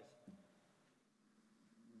LOIs?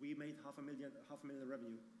 We made $500,000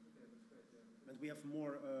 revenue. Okay, that's great. Yeah. And we have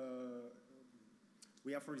more,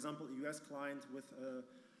 we have, for example, a US client with a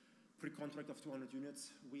pre-contract of 200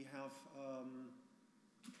 units. We have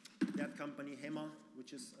that company, Hema,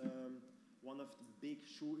 which is one of the big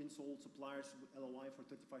shoe insole suppliers with LOI for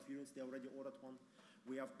 35 units. They already ordered one.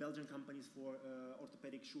 We have Belgian companies for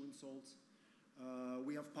orthopedic shoe insoles.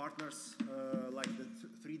 We have partners like the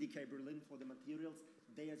 3DK Berlin for the materials.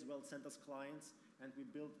 They as well send us clients, and we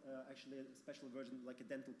built actually a special version like a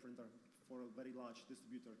dental printer for a very large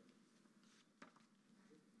distributor.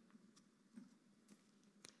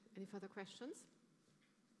 Any further questions?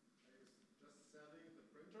 Just selling the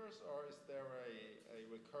printers, or is there a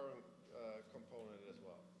recurring component as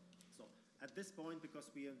well? So at this point,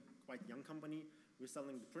 because we are quite a young company, we're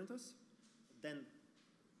selling the printers, then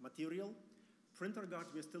material. Printer guard,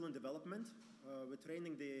 we're still in development. We're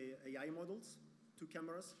training the AI models, 2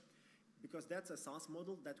 cameras, because that's a SaaS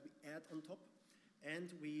model that we add on top,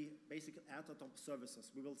 and we basically add on top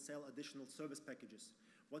services. We will sell additional service packages.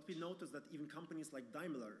 What we noticed that even companies like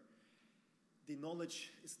Daimler, the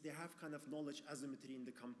knowledge is, they have kind of knowledge asymmetry in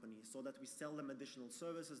the company, so that we sell them additional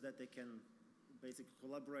services that they can basically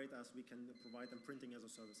collaborate as we can provide them printing as a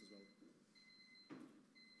service as well.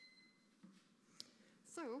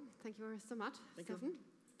 So, thank you so much, Stefan.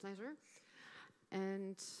 Pleasure.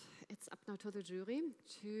 And it's up now to the jury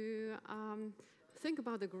to think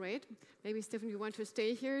about the grade. Maybe, Stefan, you want to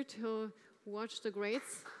stay here to watch the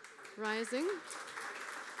grades rising?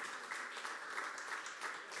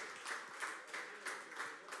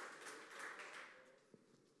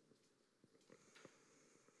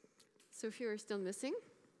 So if you're still missing.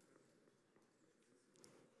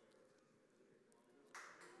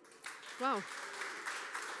 Wow.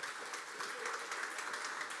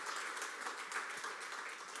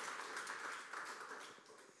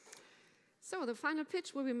 So the final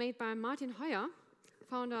pitch will be made by Martin Heuer,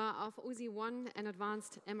 founder of OZ1 and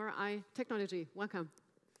Advanced MRI Technology. Welcome.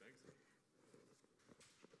 Thanks.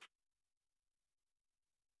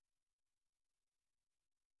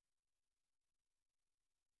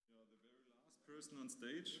 You're the very last person on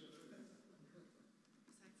stage.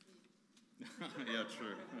 Exactly. Yeah,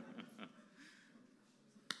 true.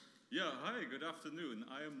 Yeah, hi, good afternoon.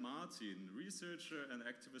 I am Martin, researcher and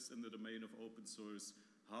activist in the domain of open source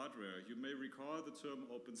hardware. You may recall the term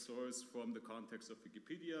open source from the context of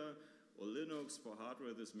Wikipedia or Linux. For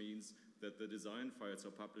hardware, this means that the design files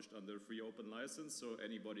are published under a free open license, so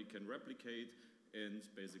anybody can replicate and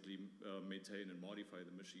basically maintain and modify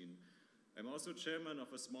the machine. I'm also chairman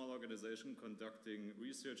of a small organization conducting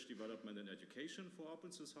research, development, and education for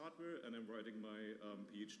open source hardware, and I'm writing my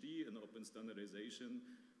PhD in open standardization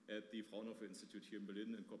at the Fraunhofer Institute here in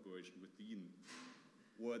Berlin in cooperation with DIN.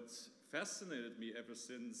 What fascinated me ever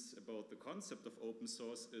since about the concept of open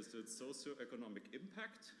source is its socioeconomic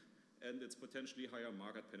impact and its potentially higher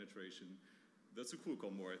market penetration. That's a cool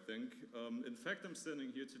combo, I think. In fact, I'm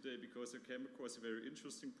standing here today because I came across a very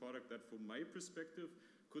interesting product that, from my perspective,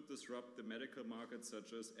 could disrupt the medical market,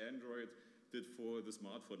 such as Android did for the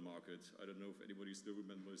smartphone market. I don't know if anybody still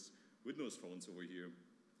remembers Windows phones over here.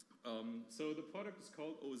 So the product is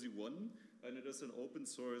called OZ1, and it is an open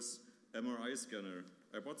source MRI scanner.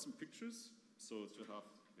 I brought some pictures, so to have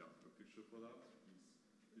a picture for that,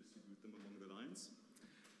 please distribute them along the lines.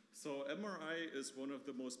 So MRI is one of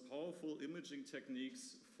the most powerful imaging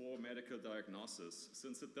techniques for medical diagnosis.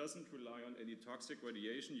 Since it doesn't rely on any toxic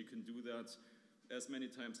radiation, you can do that as many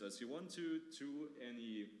times as you want to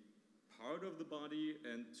any part of the body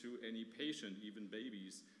and to any patient, even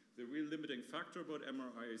babies. The real limiting factor about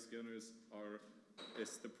MRI scanners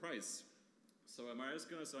is the price. So MRI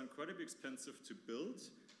scanners are incredibly expensive to build,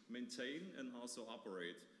 maintain, and also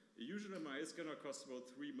operate. A usual MRI scanner costs about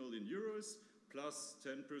 3 million euros, plus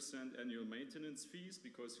 10% annual maintenance fees,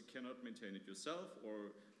 because you cannot maintain it yourself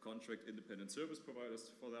or contract independent service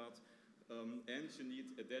providers for that. And you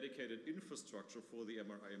need a dedicated infrastructure for the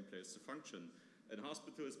MRI in place to function. And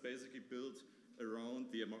hospital is basically built around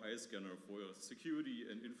the MRI scanner for security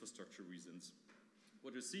and infrastructure reasons.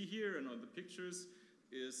 What you see here and on the pictures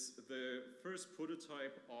is the first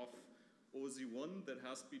prototype of OZ1 that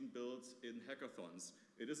has been built in hackathons.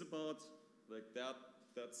 It is about like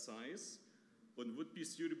that size, but would be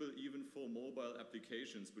suitable even for mobile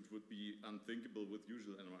applications, which would be unthinkable with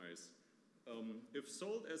usual MRIs. If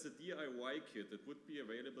sold as a DIY kit, it would be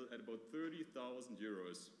available at about 30,000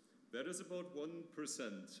 euros. That is about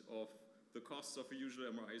 1% of the cost of a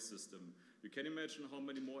usual MRI system. You can imagine how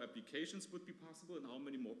many more applications would be possible and how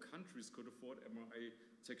many more countries could afford MRI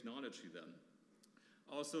technology then.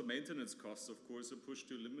 Also, maintenance costs, of course, are pushed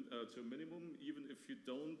to a minimum. Even if you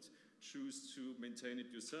don't choose to maintain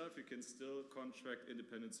it yourself, you can still contract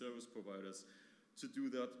independent service providers to do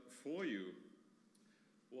that for you.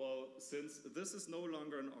 Well, since this is no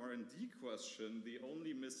longer an R&D question, the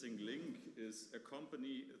only missing link is a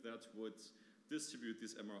company that would distribute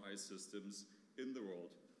these MRI systems in the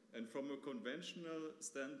world. And from a conventional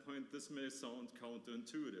standpoint, this may sound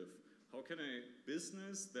counterintuitive. How can a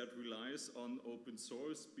business that relies on open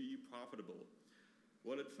source be profitable?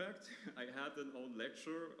 Well, in fact, I had an own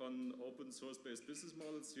lecture on open source-based business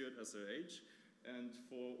models here at SRH. And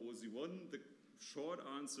for OSI1, the short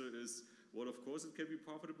answer is, well, of course it can be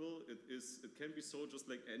profitable. It can be sold just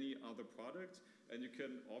like any other product. And you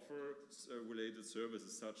can offer related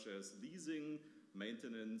services such as leasing,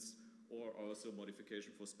 maintenance, or also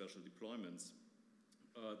modification for special deployments.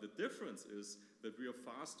 The difference is that we are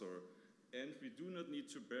faster, and we do not need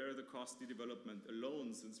to bear the costly development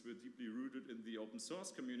alone, since we're deeply rooted in the open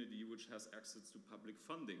source community, which has access to public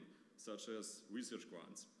funding, such as research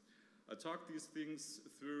grants. I talked these things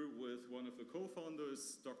through with one of the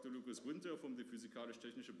co-founders, Dr. Lukas Winter from the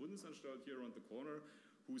Physikalisch-Technische Bundesanstalt here around the corner,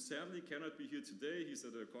 who sadly cannot be here today. He's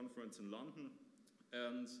at a conference in London.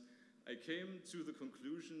 And I came to the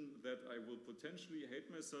conclusion that I will potentially hate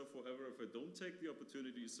myself forever if I don't take the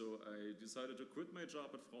opportunity, so I decided to quit my job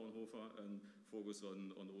at Fraunhofer and focus on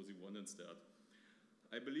OSI1 instead.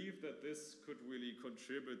 I believe that this could really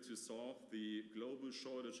contribute to solve the global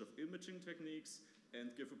shortage of imaging techniques and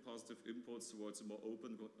give a positive impulse towards a more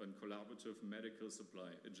open and collaborative medical supply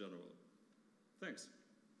in general. Thanks.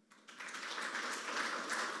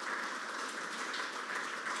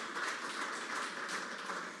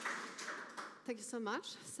 Thank you so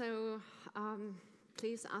much. So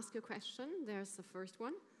please ask your question. There's the first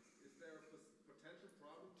one. Is there a potential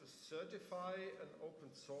problem to certify an open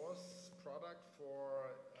source product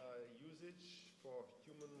for usage for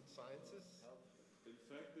human sciences? In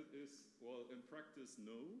fact, it is, well, in practice,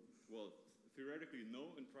 no. Well, theoretically,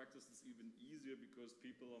 no. In practice, it's even easier because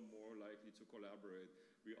people are more likely to collaborate.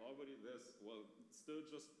 We already, well, still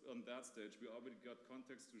just on that stage, we already got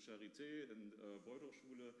contacts to Charité and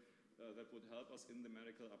Beuth-Hochschule that would help us in the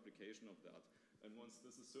medical application of that. And once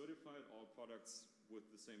this is certified, all products with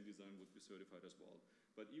the same design would be certified as well.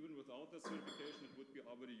 But even without that certification, it would be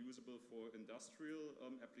already usable for industrial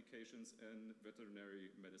applications and veterinary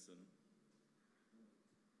medicine.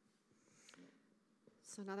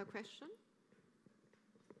 So another question?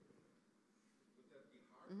 Would that be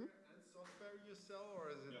hardware and software you sell, or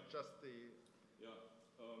is it just the... Yeah,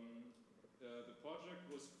 the project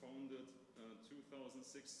was founded 2016,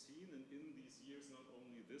 and in these years, not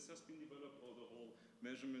only this has been developed, or the whole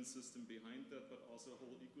measurement system behind that, but also a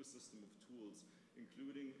whole ecosystem of tools,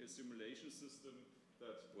 including a simulation system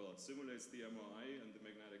that, well, simulates the MRI and the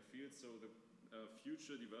magnetic field, so the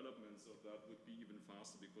future developments of that would be even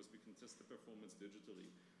faster because we can test the performance digitally.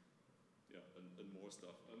 Yeah, and more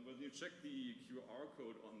stuff. And when you check the QR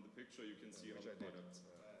code on the picture, you can see our products.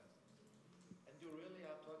 And you really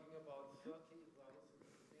are talking about 30,000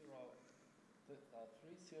 euros.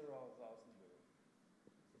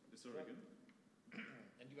 Sorry again?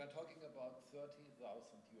 And you are talking about 30,000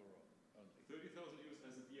 euro only. 30,000 euros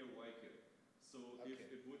as a DIY kit. So if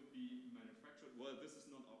it would be manufactured, well, this is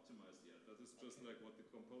not optimized yet. That is just like what the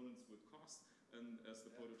components would cost and as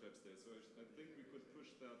the prototype stage. So I think we could push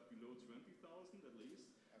that below 20,000 at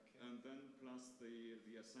least, and then plus the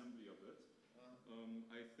assembly of it.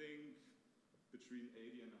 I think between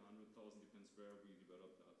 80 and 100,000 depends where we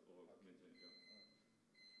develop that or maintain that.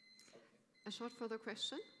 A short further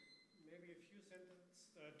question? Maybe a few sentences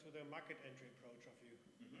to the market entry approach of you.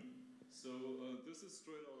 So this is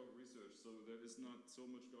straight out of research, so there is not so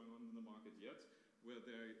much going on in the market yet. Where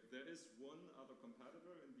there is one other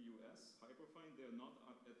competitor in the US, Hyperfine. They're not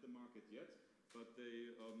at the market yet, but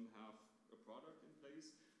they have a product in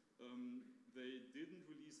place. They didn't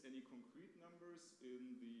release any concrete numbers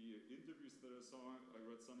in the interviews that I saw. I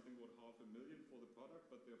read something about 500,000 for the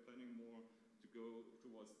product, but they're planning more to go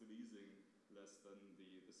towards the leasing less than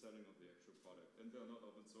the selling of the actual product. And they're not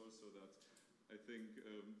open source, so that I think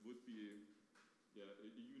would be a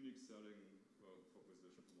unique selling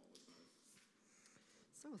proposition from our side.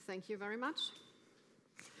 So thank you very much.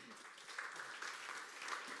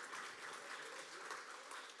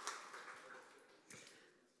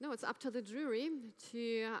 Now it's up to the jury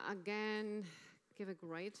to again give a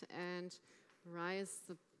grade and raise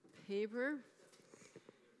the paper.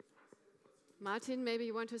 Martin, maybe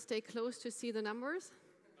you want to stay close to see the numbers?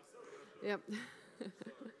 Yep.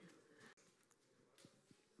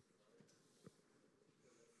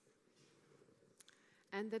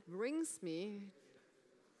 And that brings me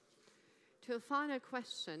to a final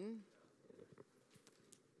question.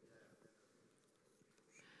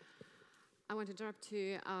 I want to drop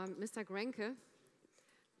to Mr. Grenke.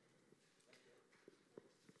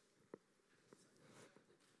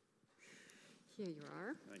 Here you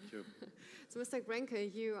are. Thank you. So, Mr.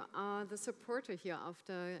 Grenke, you are the supporter here of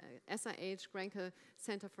the SRH Grenke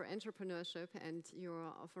Center for Entrepreneurship, and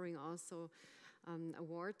you're offering also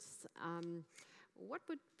awards. What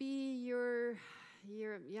would be your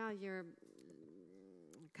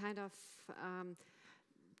kind of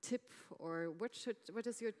tip, or what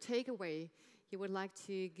is your takeaway you would like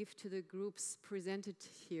to give to the groups presented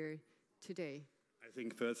here today? I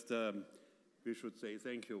think first we should say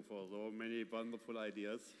thank you for so many wonderful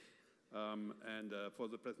ideas and for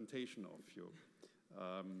the presentation of you.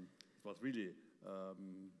 It was really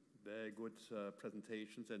very good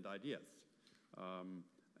presentations and ideas. I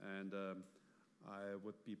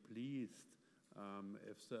would be pleased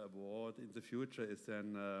if the award in the future is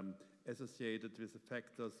then associated with the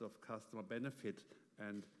factors of customer benefit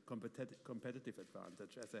and competitive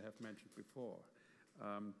advantage, as I have mentioned before.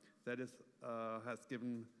 That has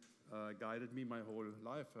guided me my whole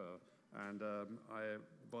life, and I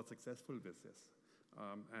was successful with this.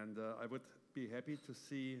 I would be happy to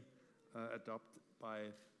see adopted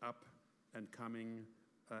by up and coming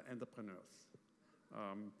entrepreneurs.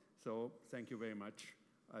 So thank you very much.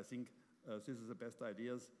 I think this is the best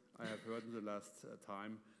ideas I have heard in the last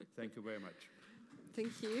time. Thank you very much.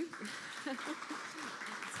 Thank you.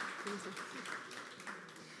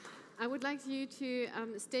 I would like you to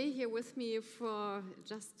stay here with me for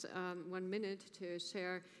just 1 minute to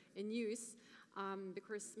share a news,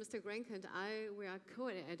 because Mr. Grenke and we are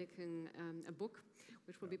co-editing a book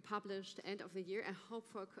which will be published end of the year. I hope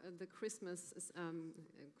for the Christmas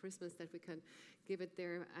that we can give it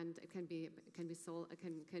there, and it can be sold,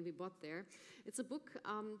 can be bought there. It's a book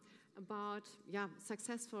about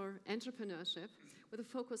successful entrepreneurship with a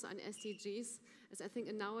focus on SDGs. As I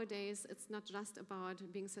think nowadays it's not just about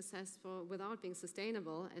being successful without being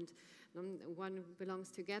sustainable, and one belongs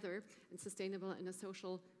together and sustainable in a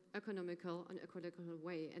social, economical, and ecological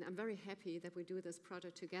way. And I'm very happy that we do this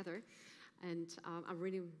project together. And I'm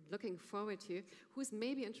really looking forward to who's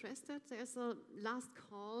maybe interested. There's a last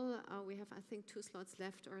call. We have, I think, 2 slots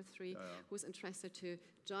left or 3. Who's interested to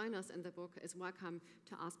join us in the book is welcome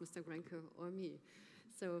to ask Mr. Grenke or me.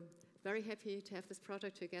 So very happy to have this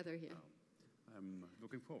project together here. I'm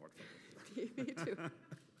looking forward to it. Me too.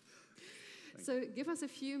 So give us a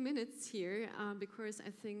few minutes here, because I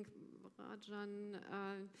think Rajan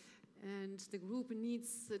and the group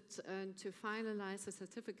needs it to finalize the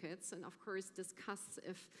certificates, and of course discuss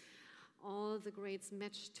if all the grades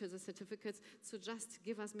match to the certificates. So just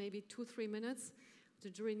give us maybe 2-3 minutes. The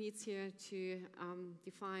jury needs here to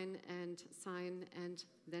define and sign, and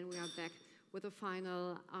then we are back with a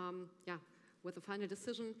final, with a final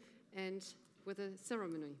decision and with a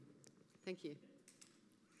ceremony. Thank you.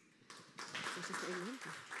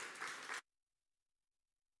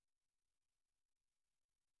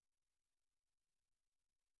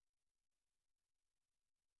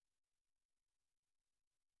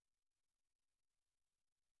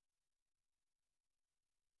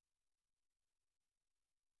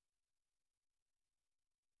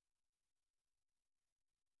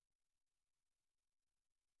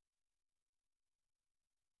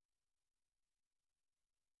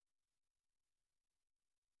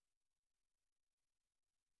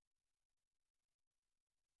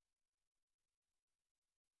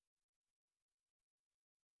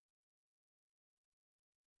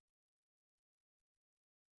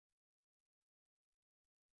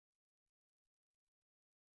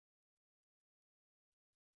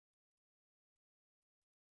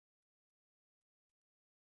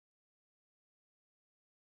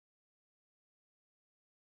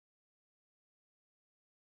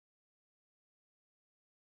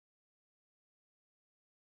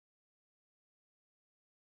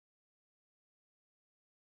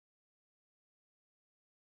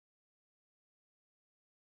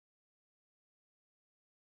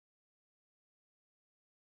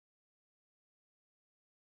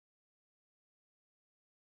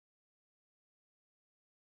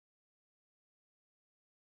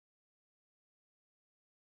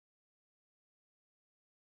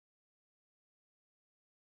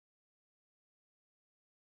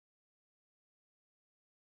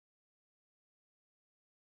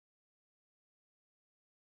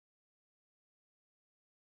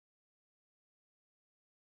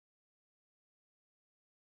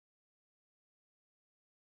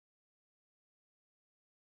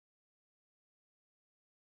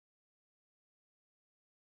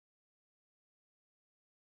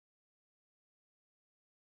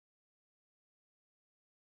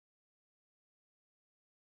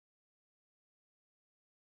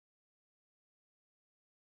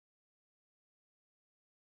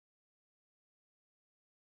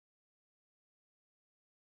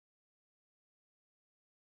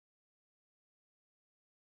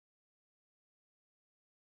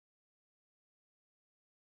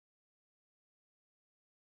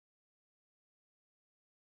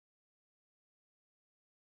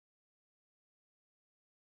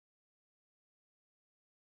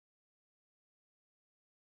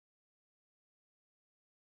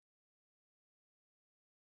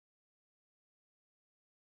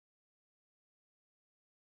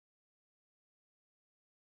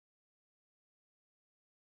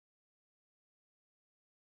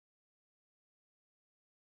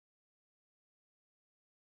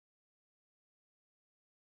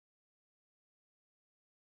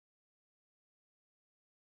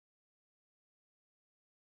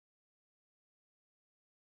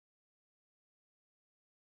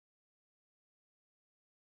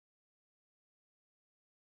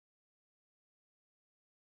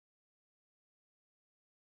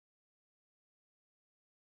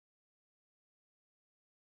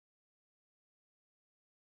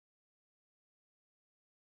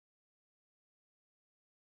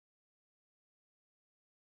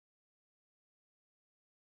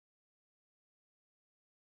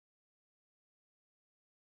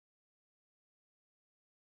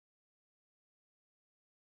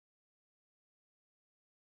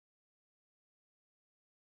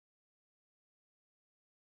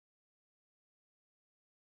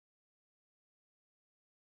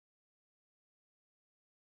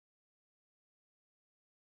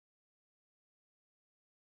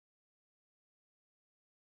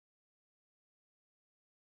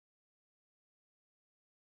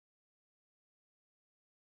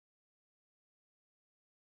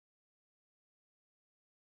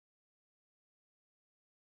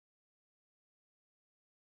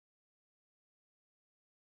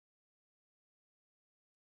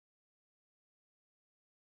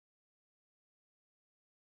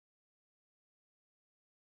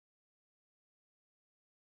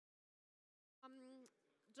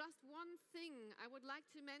 just one thing I would like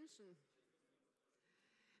to mention.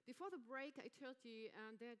 Before the break, I told you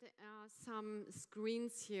there are some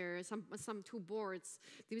screens here, some two boards.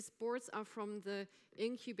 These boards are from the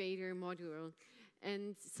incubator module.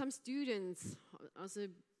 And some students, also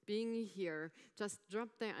being here, just drop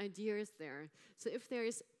their ideas there. So if there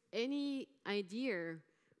is any idea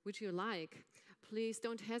which you like, please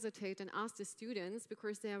don't hesitate and ask the students,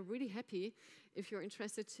 because they are really happy if you're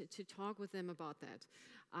interested to talk with them about that.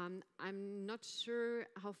 I'm not sure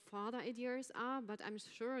how far the ideas are, but I'm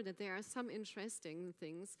sure that there are some interesting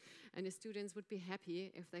things, and the students would be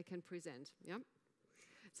happy if they can present. Yeah?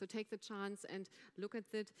 So take the chance and look at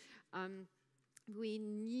it. We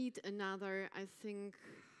need another, I think,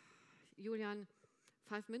 Julian,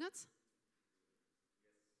 5 minutes?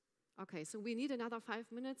 Okay, so we need another 5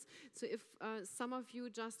 minutes. So if some of you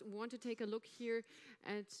just want to take a look here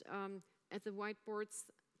at the whiteboards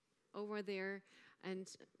over there and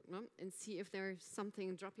see if there's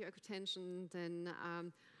something, drop your attention, then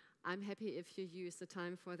I'm happy if you use the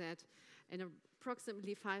time for that. In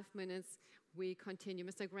approximately 5 minutes, we continue.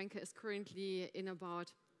 Mr. Grenke is currently in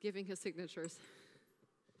about giving his signatures.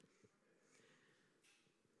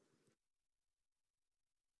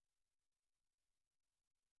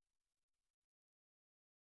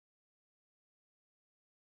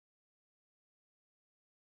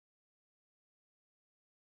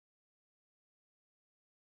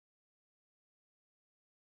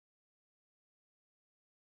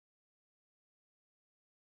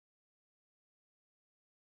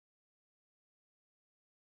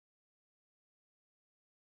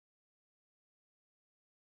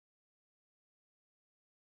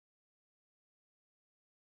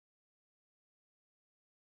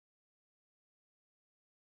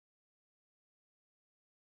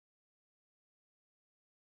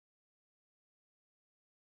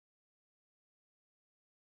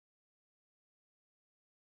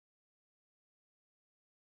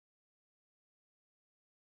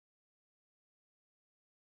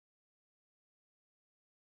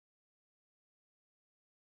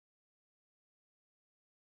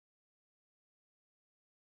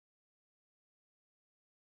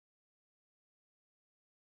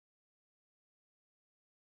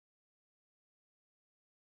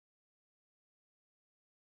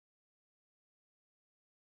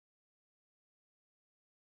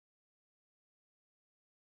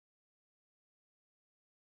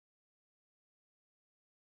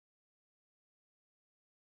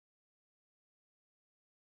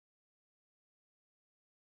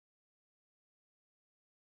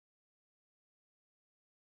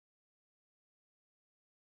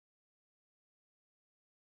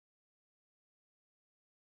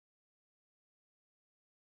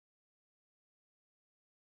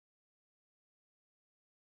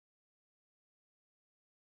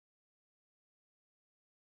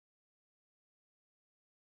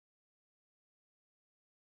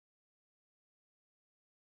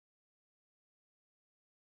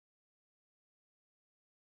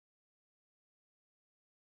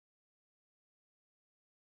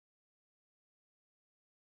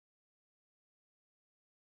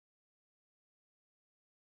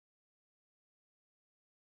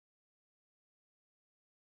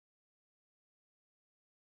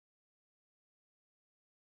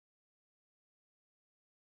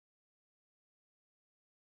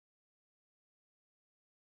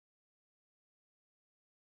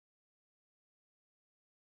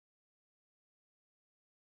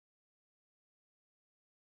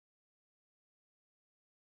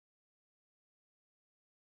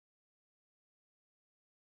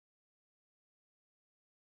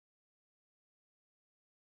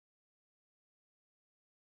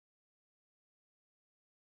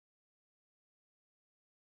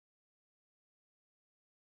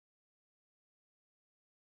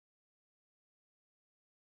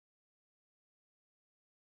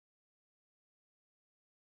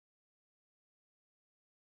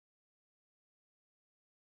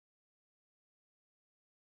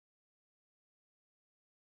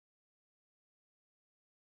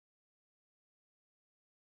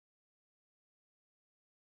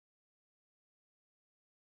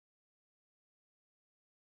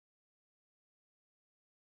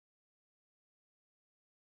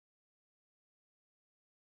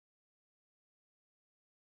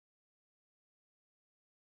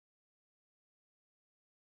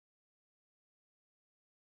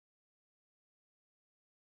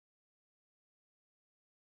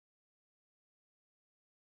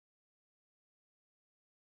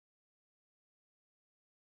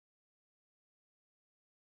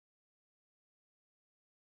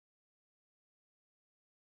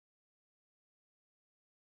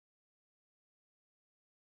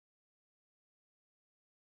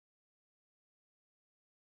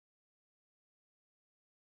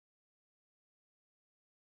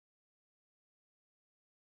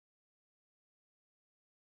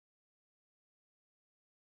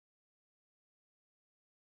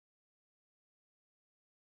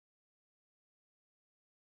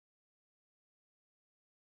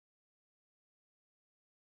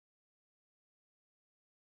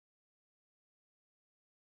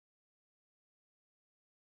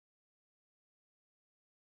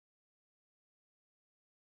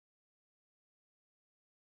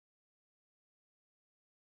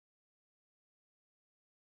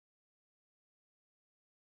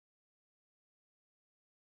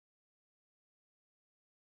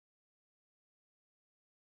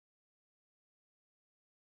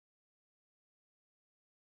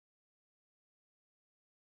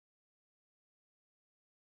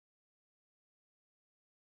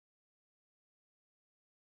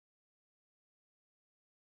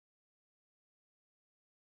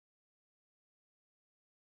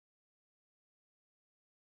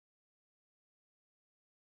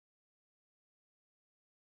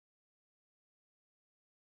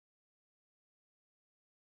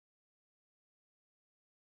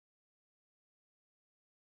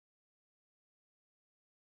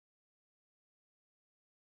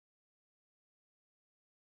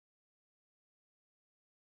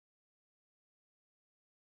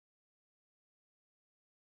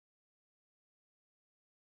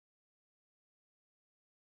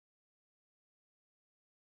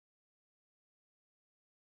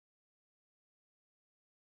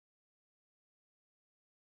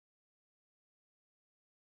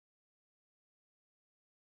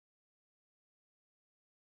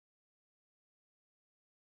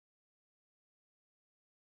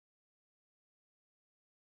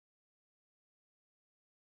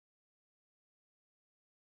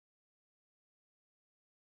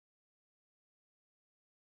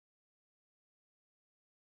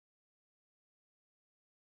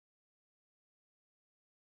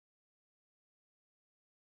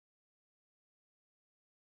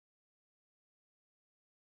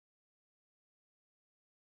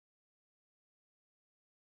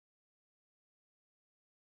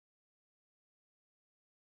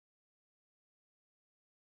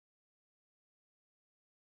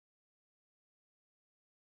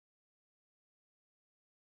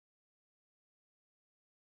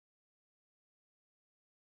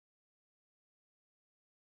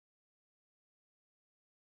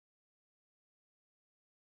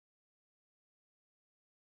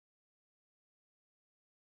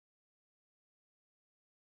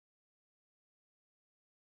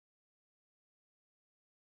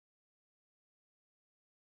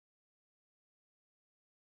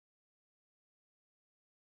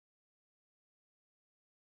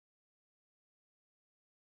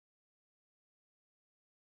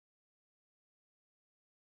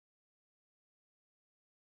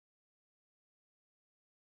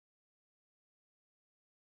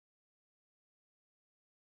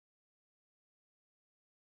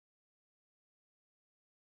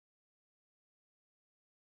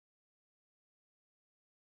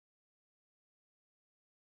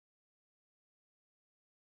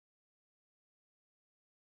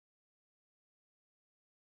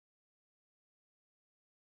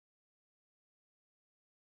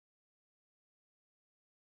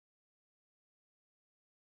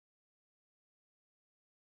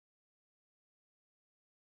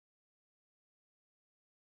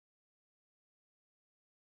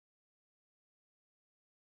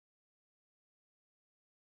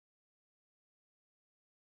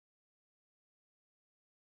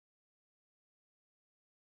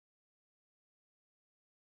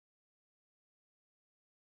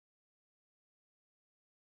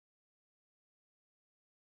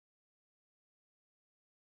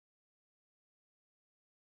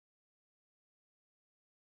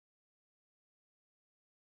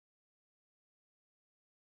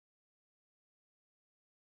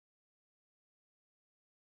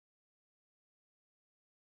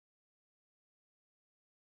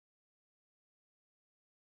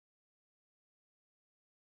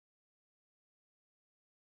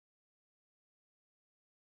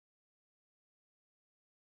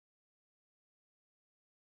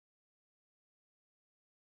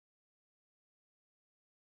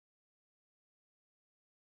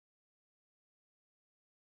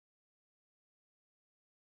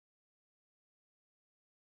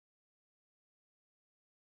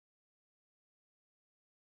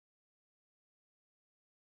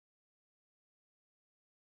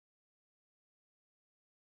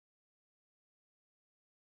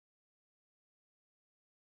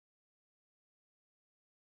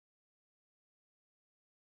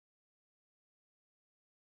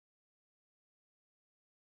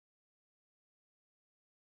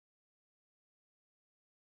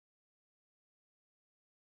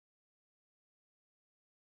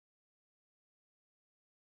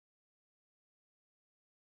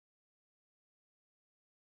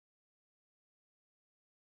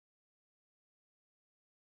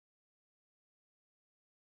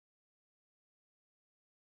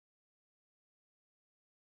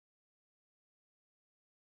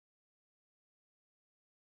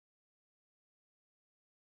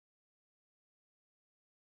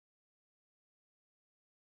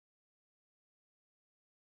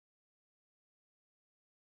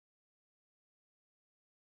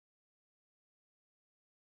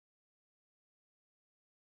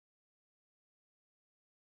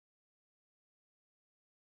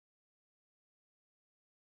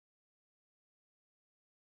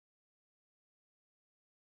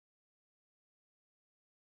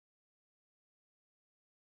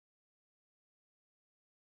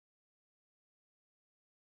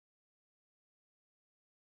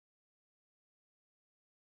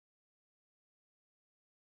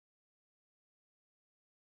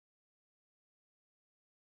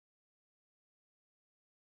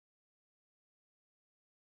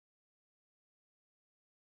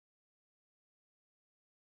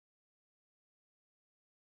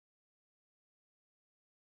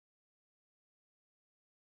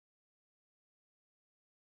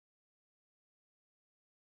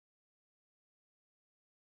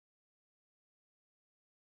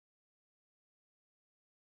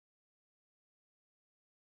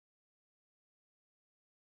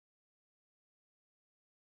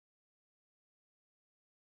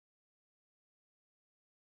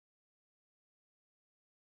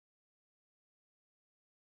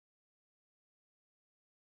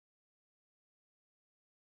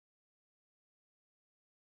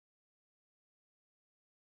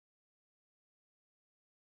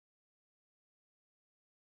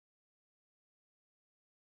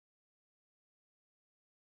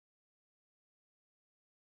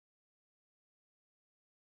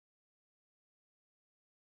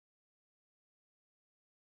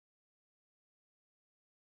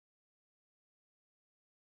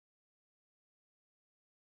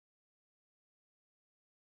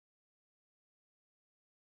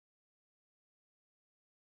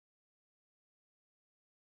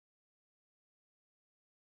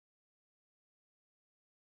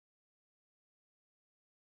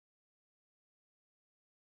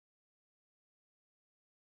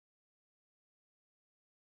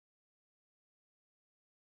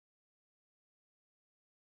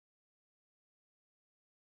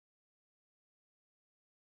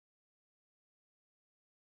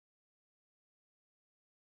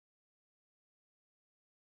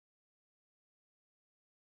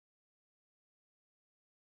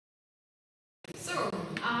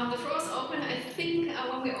 think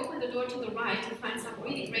when we open the door to the right, you find some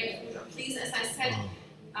really great food. Please, as I said,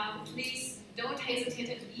 please don't hesitate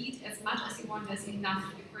and eat as much as you want. There's enough,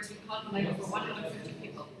 because we calculated for 150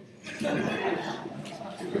 people.